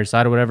cabinet or his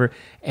side or whatever.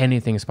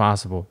 Anything is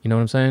possible. You know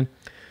what I'm saying?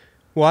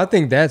 Well, I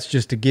think that's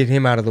just to get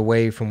him out of the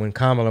way from when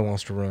Kamala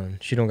wants to run.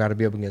 She don't got to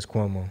be up against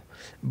Cuomo.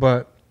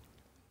 But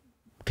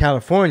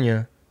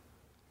California,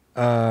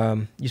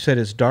 you said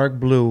it's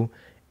dark blue.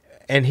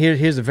 And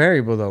here's a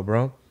variable, though,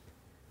 bro.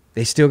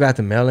 They still got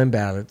the mail-in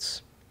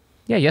ballots.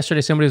 Yeah,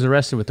 yesterday somebody was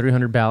arrested with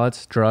 300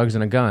 ballots, drugs,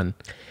 and a gun.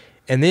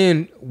 And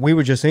then we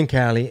were just in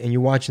Cali, and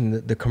you're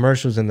watching the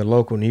commercials in the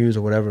local news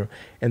or whatever,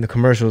 and the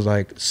commercials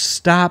like,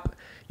 stop,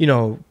 you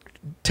know,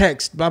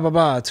 text blah blah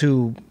blah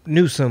to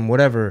Newsom,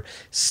 whatever,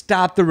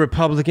 stop the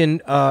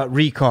Republican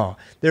recall.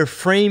 They're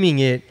framing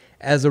it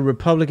as a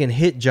Republican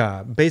hit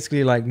job,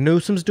 basically like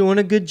Newsom's doing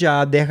a good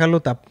job, déjalo,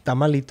 está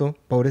malito,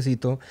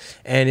 pobrecito.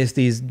 And it's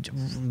these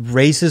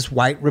racist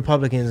white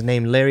Republicans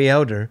named Larry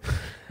Elder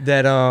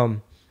that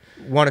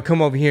want to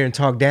come over here and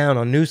talk down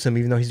on Newsom,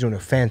 even though he's doing a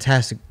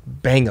fantastic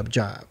bang up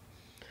job.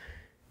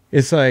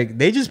 It's like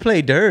they just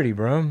play dirty,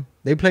 bro.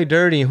 They play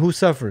dirty, and who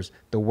suffers?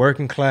 The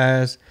working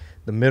class,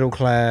 the middle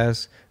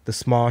class, the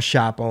small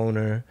shop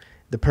owner,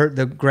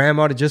 the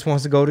grandma that just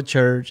wants to go to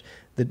church,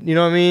 you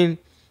know what I mean?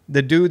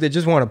 The dude that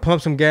just want to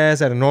pump some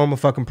gas at a normal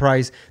fucking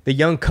price, the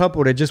young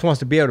couple that just wants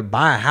to be able to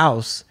buy a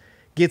house,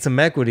 get some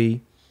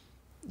equity,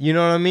 you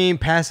know what I mean?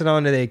 Pass it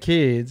on to their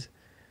kids.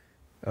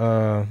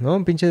 No,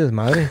 pinche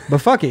desmadre.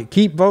 But fuck it,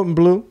 keep voting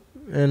blue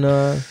and,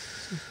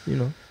 you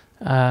know,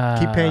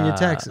 keep paying your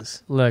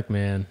taxes. Look,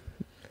 man.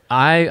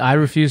 I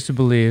refuse to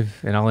believe,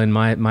 and I'll end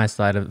my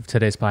side of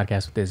today's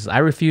podcast with this, I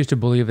refuse to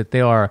believe that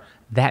there are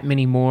that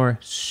many more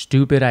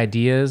stupid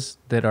ideas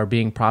that are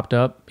being propped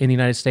up in the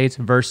United States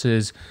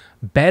versus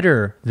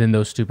better than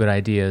those stupid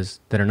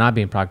ideas that are not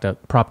being propped up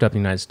in the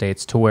United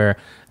States, to where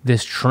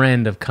this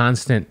trend of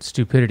constant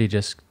stupidity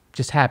just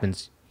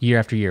happens year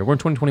after year. We're in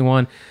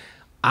 2021.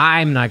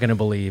 I'm not going to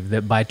believe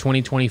that by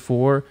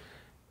 2024,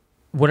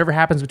 whatever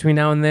happens between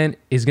now and then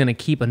is going to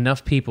keep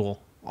enough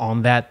people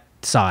on that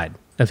side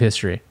of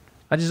history.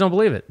 I just don't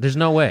believe it. There's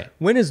no way.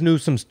 When is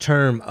Newsom's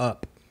term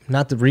up?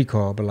 Not the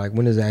recall, but like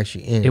when is it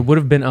actually in? It would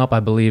have been up,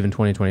 I believe, in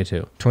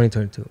 2022.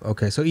 2022.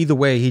 Okay, so either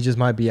way, he just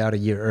might be out a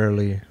year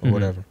early or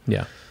whatever.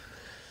 Yeah.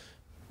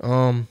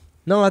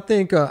 No, I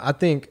think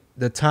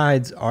the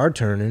tides are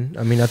turning.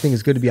 I mean, I think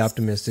it's good to be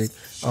optimistic.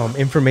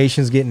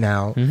 Information's getting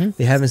out.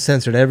 They haven't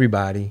censored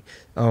everybody.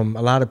 A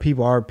lot of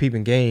people are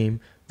peeping game.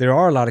 there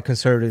are a lot of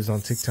conservatives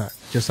on TikTok,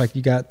 just like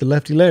you got the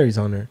Lefty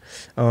Larrys on there.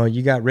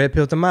 You got Red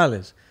Pill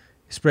Tamales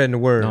spreading the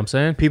word. Know what I'm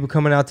saying? People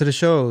coming out to the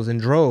shows in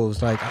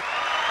droves like,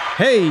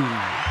 hey,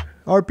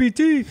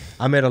 RPT.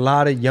 I met a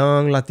lot of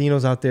young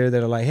Latinos out there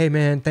that are like, hey,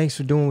 man, thanks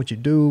for doing what you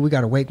do. We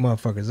got to wake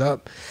motherfuckers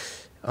up.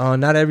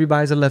 Not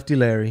everybody's a Lefty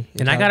Larry.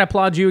 And I got to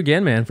applaud you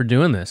again, man, for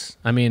doing this.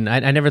 I mean,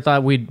 I never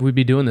thought we'd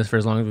be doing this for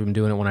as long as we've been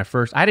doing it when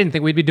I didn't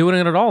think we'd be doing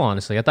it at all,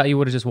 honestly. I thought you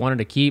would have just wanted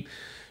to keep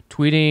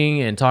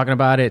tweeting and talking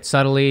about it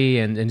subtly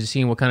and just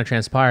seeing what kind of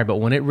transpired. But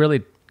when it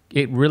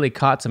really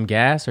caught some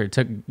gas, or it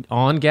took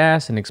on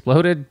gas and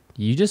exploded,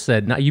 you just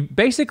said, no, you were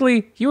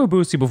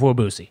Boosie before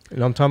Boosie. You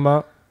know what I'm talking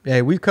about?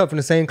 Yeah, we cut from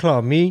the same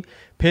cloth. Me,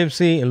 Pimp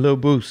C, and Lil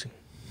Boosie.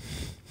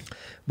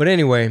 But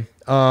anyway,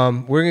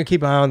 we're going to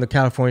keep an eye on the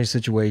California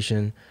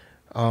situation.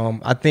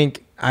 I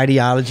think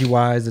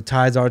ideology-wise, the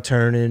tides are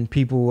turning.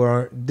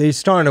 They're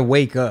starting to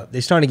wake up.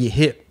 They're starting to get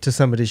hip to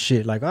some of this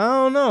shit. Like, I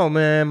don't know,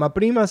 man. My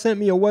prima sent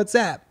me a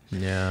WhatsApp.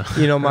 Yeah.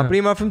 My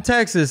prima from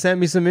Texas sent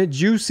me some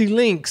juicy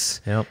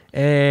links. Yep.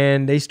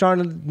 And they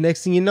started,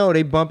 next thing you know,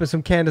 they bumping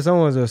some Candace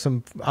Owens or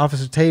some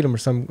Officer Tatum or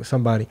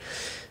somebody.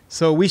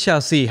 So we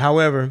shall see.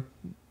 However,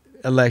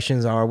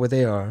 elections are what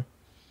they are.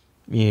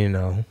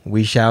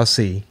 We shall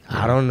see.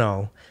 I don't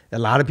know. A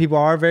lot of people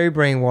are very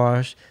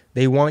brainwashed.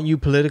 They want you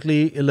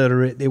politically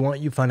illiterate. They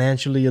want you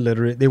financially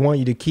illiterate. They want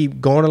you to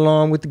keep going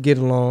along with the get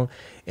along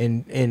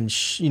and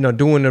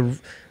doing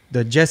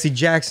the Jesse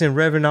Jackson,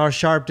 Reverend R.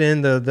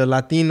 Sharpton, the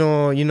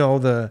Latino,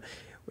 the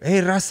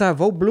hey, raza,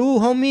 vote blue,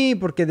 homie,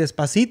 porque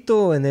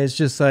despacito. And it's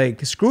just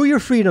like, screw your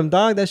freedom,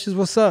 dog. That's just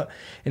what's up.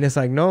 And it's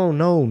like,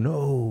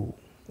 no.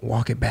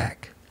 Walk it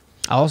back.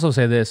 I'll also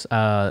say this.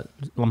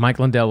 Mike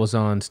Lindell was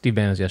on Steve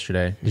Bannon's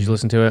yesterday. Did you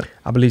listen to it?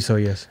 I believe so,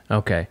 yes.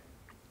 Okay.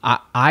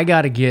 I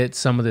got to get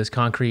some of this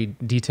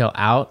concrete detail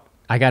out.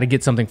 I got to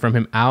get something from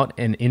him out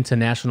and into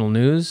national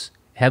news,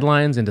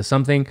 headlines, into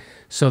something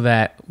so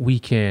that we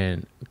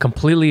can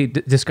completely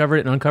discover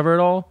it and uncover it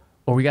all,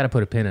 or we got to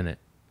put a pin in it.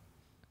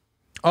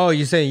 Oh,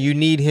 you're saying you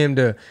need him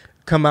to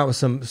come out with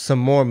some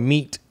more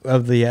meat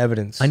of the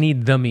evidence. I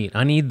need the meat.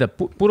 I need the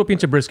puro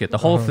pinche brisket, the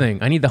whole thing.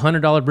 I need the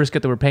 $100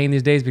 brisket that we're paying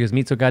these days because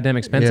meat's so goddamn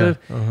expensive,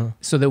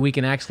 so that we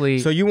can actually...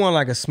 So you want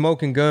like a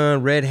smoking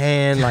gun, red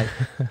hand,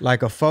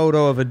 like a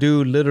photo of a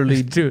dude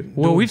literally... Dude,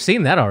 well, we've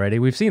seen that already.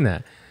 We've seen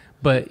that.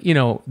 But,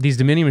 these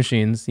Dominion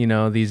machines,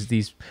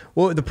 these...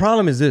 Well, the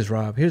problem is this,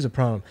 Rob. Here's the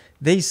problem.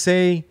 They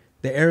say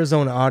the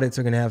Arizona audits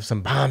are going to have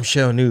some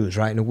bombshell news,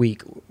 right, in a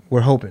week.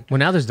 We're hoping. Well,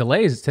 now there's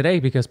delays today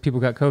because people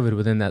got COVID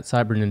within that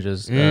Cyber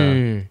Ninjas.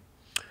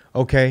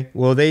 Okay.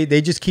 Well,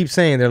 they just keep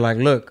saying, they're like,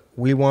 look,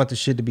 we want the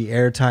shit to be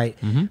airtight.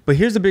 But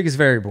here's the biggest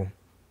variable,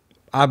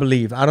 I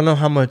believe. I don't know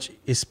how much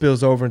it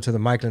spills over into the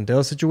Mike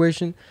Lindell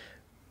situation.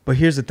 But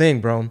here's the thing,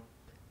 bro.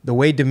 The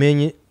way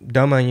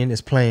Dumb Onion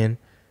is playing,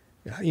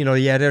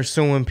 they're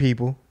suing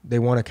people. They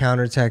want to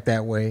counterattack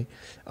that way.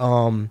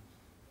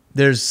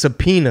 There's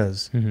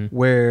subpoenas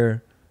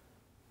where...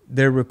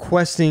 they're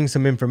requesting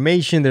some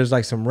information. There's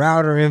like some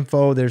router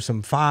info. There's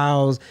some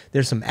files.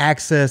 There's some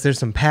access. There's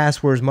some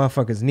passwords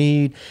motherfuckers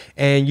need.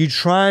 And you're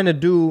trying to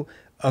do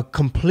a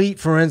complete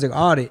forensic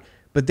audit,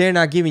 but they're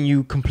not giving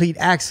you complete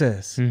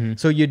access.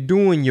 So you're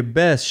doing your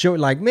best. Show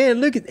like,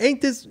 man, look at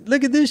this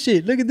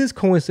shit. Look at this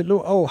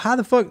coincidence. Oh, how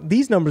the fuck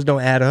these numbers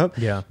don't add up?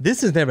 Yeah.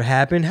 This has never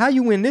happened. How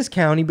you win this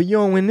county, but you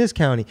don't win this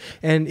county?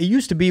 And it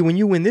used to be when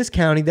you win this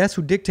county, that's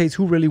who dictates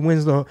who really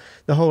wins the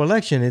whole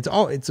election. It's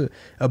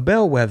a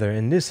bellwether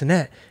and this and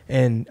that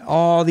and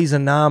all these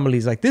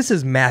anomalies. Like this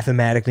is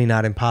mathematically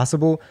not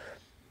impossible.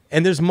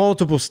 And there's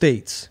multiple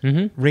states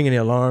ringing the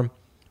alarm,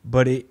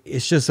 but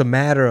it's just a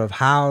matter of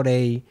how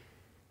they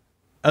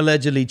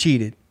allegedly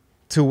cheated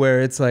to where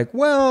it's like,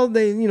 well,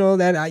 they,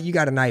 that you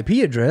got an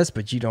IP address,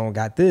 but you don't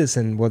got this.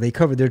 And well, they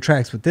covered their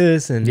tracks with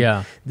this. And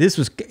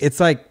it's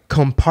like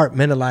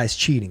compartmentalized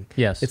cheating.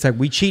 Yes. It's like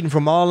we cheating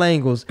from all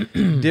angles,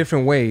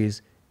 different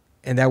ways.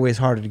 And that way it's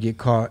harder to get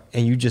caught.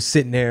 And you just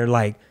sitting there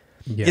like,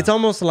 it's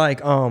almost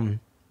like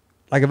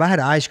if I had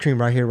ice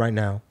cream right here, right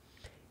now,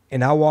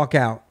 and I walk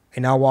out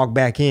and I walk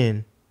back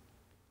in,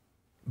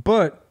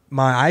 but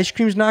my ice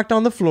cream's knocked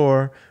on the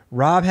floor.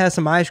 Rob has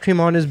some ice cream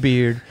on his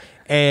beard.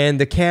 And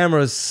the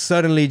cameras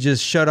suddenly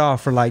just shut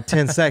off for like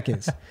 10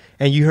 seconds.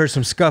 And you heard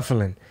some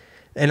scuffling.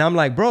 And I'm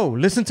like, bro,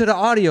 listen to the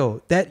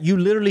audio. That you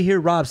literally hear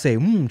Rob say,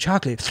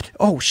 chocolate.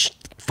 Oh,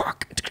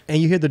 fuck. And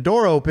you hear the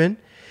door open.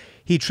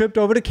 He tripped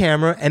over the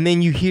camera. And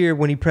then you hear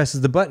when he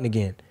presses the button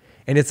again.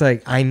 And it's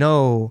like, I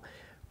know,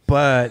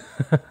 but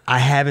I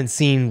haven't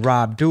seen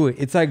Rob do it.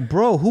 It's like,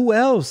 bro, who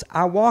else?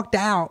 I walked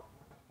out.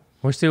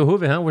 We're still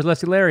hooving, huh? Where's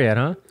Lefty Larry at,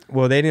 huh?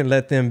 Well, they didn't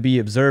let them be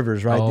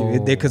observers,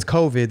 right? Because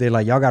COVID, they're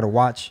like, y'all got to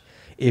watch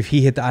if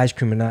he hit the ice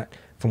cream or not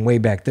from way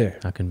back there.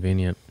 How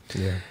convenient.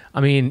 Yeah.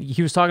 I mean,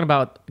 he was talking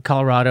about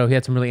Colorado. He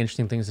had some really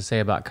interesting things to say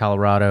about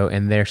Colorado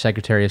and their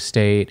Secretary of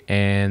State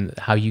and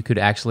how you could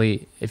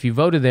actually, if you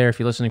voted there, if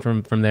you're listening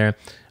from there,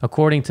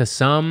 according to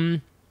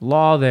some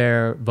law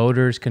there.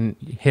 Voters can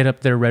hit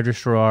up their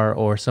registrar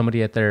or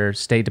somebody at their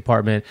State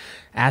Department,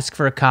 ask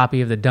for a copy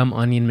of the dumb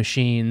onion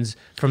machines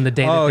from the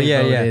day that they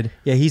voted.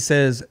 Yeah, he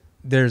says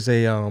there's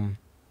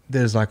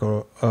like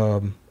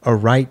a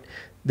right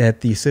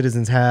that the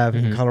citizens have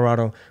in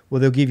Colorado. Well,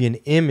 they'll give you an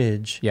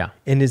image. Yeah.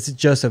 And it's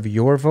just of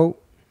your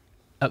vote?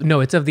 No,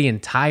 it's of the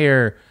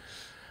entire...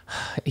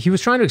 He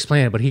was trying to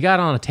explain it, but he got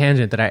on a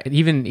tangent that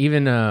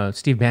even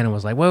Steve Bannon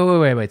was like,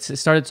 wait.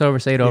 Start it over,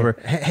 say it over.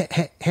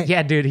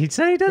 Yeah, dude, he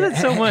said he does it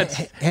so much.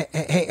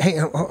 Hey,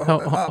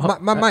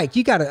 my mic,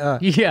 you gotta.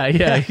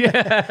 Yeah.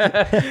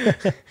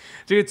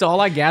 Dude, so all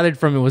I gathered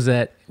from it was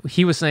that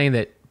he was saying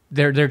that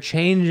they're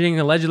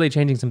allegedly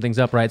changing some things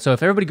up, right? So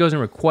if everybody goes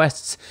and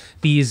requests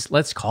these,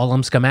 let's call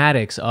them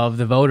schematics of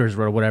the voters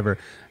or whatever,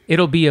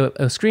 it'll be a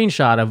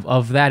screenshot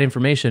of that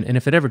information, and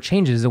if it ever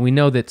changes, then we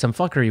know that some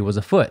fuckery was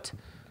afoot.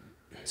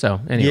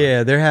 So anyway.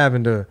 Yeah, they're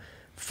having to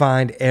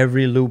find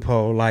every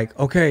loophole. Like,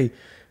 okay,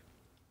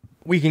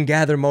 we can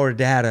gather more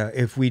data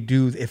if we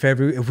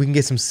can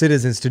get some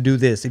citizens to do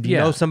this. If you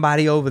know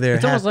somebody over there,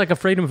 it's almost like a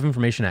Freedom of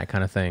Information Act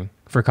kind of thing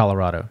for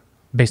Colorado,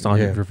 based on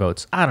your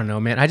votes. I don't know,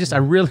 man. I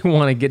really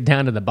want to get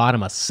down to the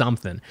bottom of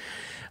something.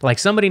 Like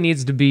somebody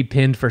needs to be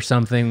pinned for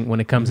something when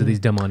it comes to these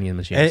dumb onion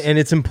machines. And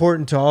it's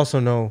important to also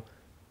know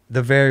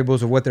the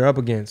variables of what they're up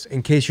against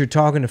in case you're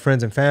talking to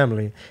friends and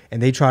family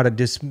and they try to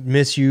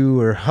dismiss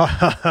you or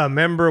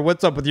remember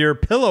what's up with your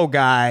pillow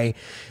guy,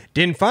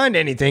 didn't find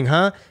anything,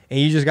 huh? And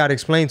you just got to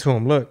explain to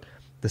them, look,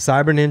 the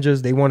cyber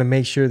ninjas, they want to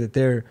make sure that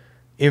their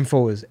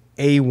info is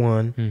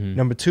A1.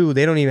 Number 2,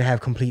 they don't even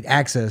have complete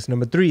access.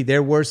 Number 3,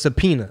 there were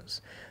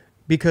subpoenas,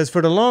 because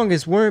for the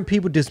longest weren't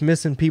people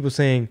dismissing people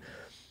saying,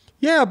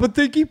 yeah, but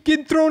they keep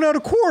getting thrown out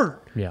of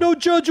court. No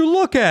judge will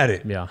look at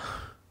it.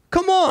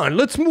 Come on,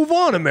 let's move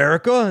on,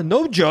 America.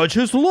 No judge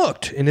has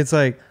looked. And it's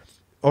like,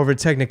 over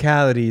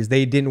technicalities,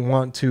 they didn't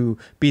want to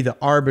be the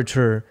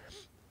arbiter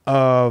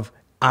of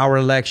our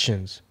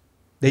elections.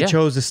 They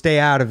chose to stay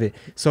out of it.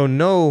 So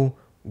know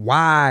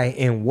why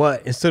and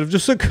what, instead of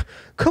just like,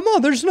 come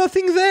on, there's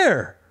nothing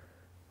there.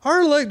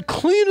 Our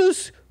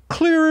cleanest,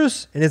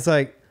 clearest. And it's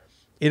like,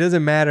 it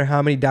doesn't matter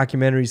how many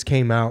documentaries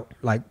came out,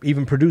 like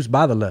even produced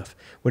by the left,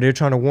 where they're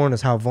trying to warn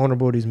us how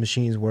vulnerable these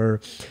machines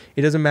were.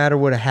 It doesn't matter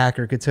what a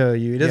hacker could tell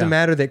you. It doesn't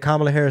matter that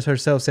Kamala Harris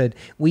herself said,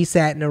 we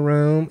sat in a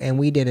room and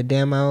we did a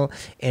demo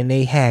and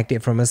they hacked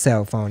it from a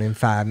cell phone in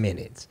 5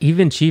 minutes.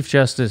 Even Chief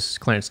Justice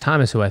Clarence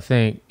Thomas, who I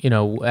think,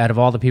 out of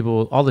all the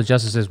people, all the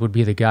justices, would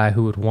be the guy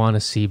who would want to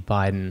see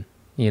Biden,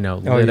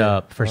 lit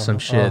up for some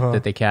shit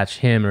that they catch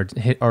him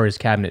or his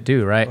cabinet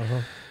do, right?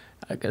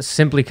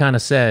 Simply kind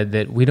of said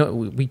that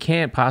we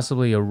can't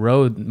possibly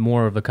erode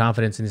more of the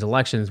confidence in these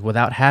elections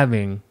without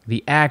having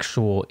the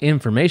actual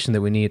information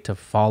that we need to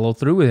follow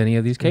through with any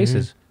of these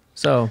cases.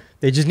 So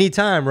they just need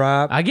time,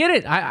 Rob. I get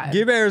it. I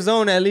give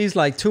Arizona at least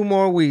 2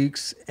 more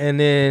weeks, and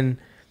then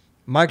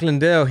Mike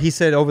Lindell, he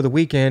said over the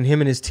weekend,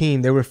 him and his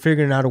team, they were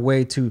figuring out a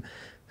way to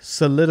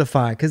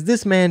solidify, because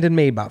this man did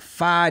made about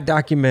 5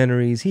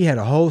 documentaries. He had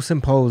a whole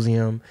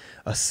symposium,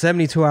 a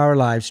 72-hour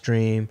live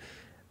stream.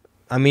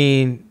 I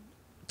mean,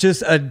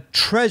 just a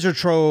treasure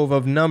trove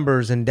of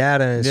numbers and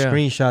data and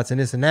screenshots and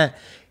this and that.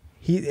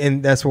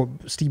 And that's what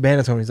Steve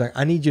Bannon told me. He's like,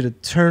 I need you to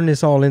turn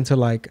this all into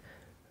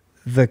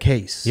the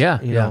case. You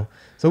know?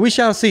 So we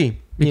shall see.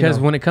 Because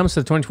when it comes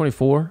to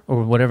 2024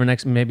 or whatever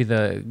next, maybe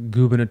the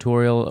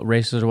gubernatorial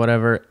races or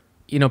whatever,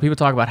 people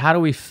talk about how do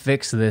we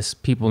fix this,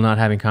 people not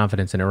having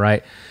confidence in it,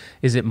 right?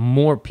 Is it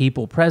more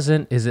people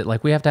present? Is it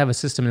like we have to have a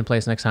system in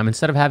place next time?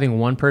 Instead of having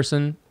one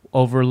person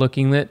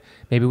overlooking it,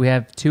 maybe we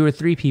have 2 or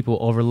 3 people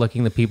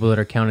overlooking the people that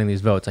are counting these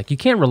votes. Like, you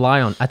can't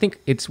rely on, I think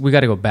we got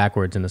to go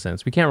backwards in the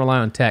sense. We can't rely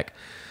on tech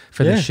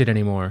for this shit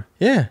anymore.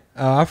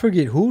 I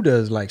forget who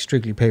does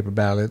strictly paper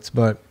ballots,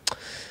 but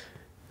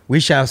we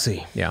shall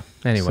see.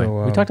 Anyway,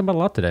 we talked about a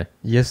lot today.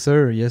 Yes,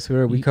 sir.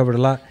 We covered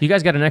a lot. You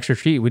guys got an extra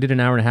treat. We did an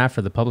hour and a half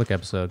for the public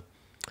episode.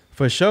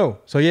 For sure.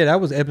 So that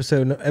was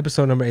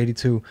episode number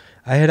 82.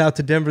 I head out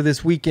to Denver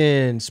this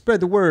weekend. Spread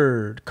the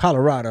word.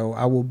 Colorado.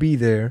 I will be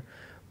there.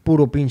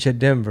 Puro pinche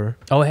Denver.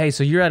 Oh, hey,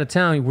 so you're out of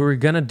town. We were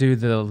going to do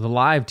the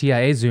live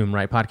TIA Zoom,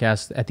 right,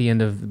 podcast at the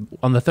end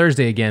on the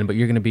Thursday again, but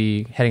you're going to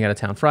be heading out of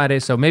town Friday.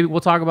 So maybe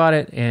we'll talk about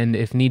it, and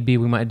if need be,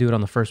 we might do it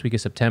on the first week of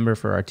September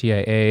for our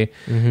TIA.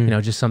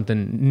 Just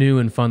something new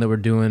and fun that we're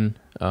doing.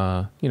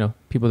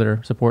 People that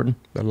are supporting.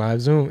 The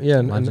live Zoom.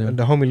 Yeah, Zoom.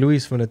 The homie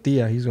Luis from the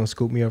TIA, he's going to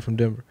scoop me up from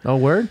Denver. Oh,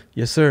 word?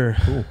 Yes, sir.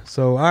 Cool.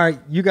 So, all right,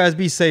 you guys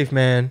be safe,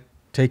 man.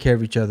 Take care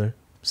of each other.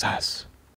 Sas.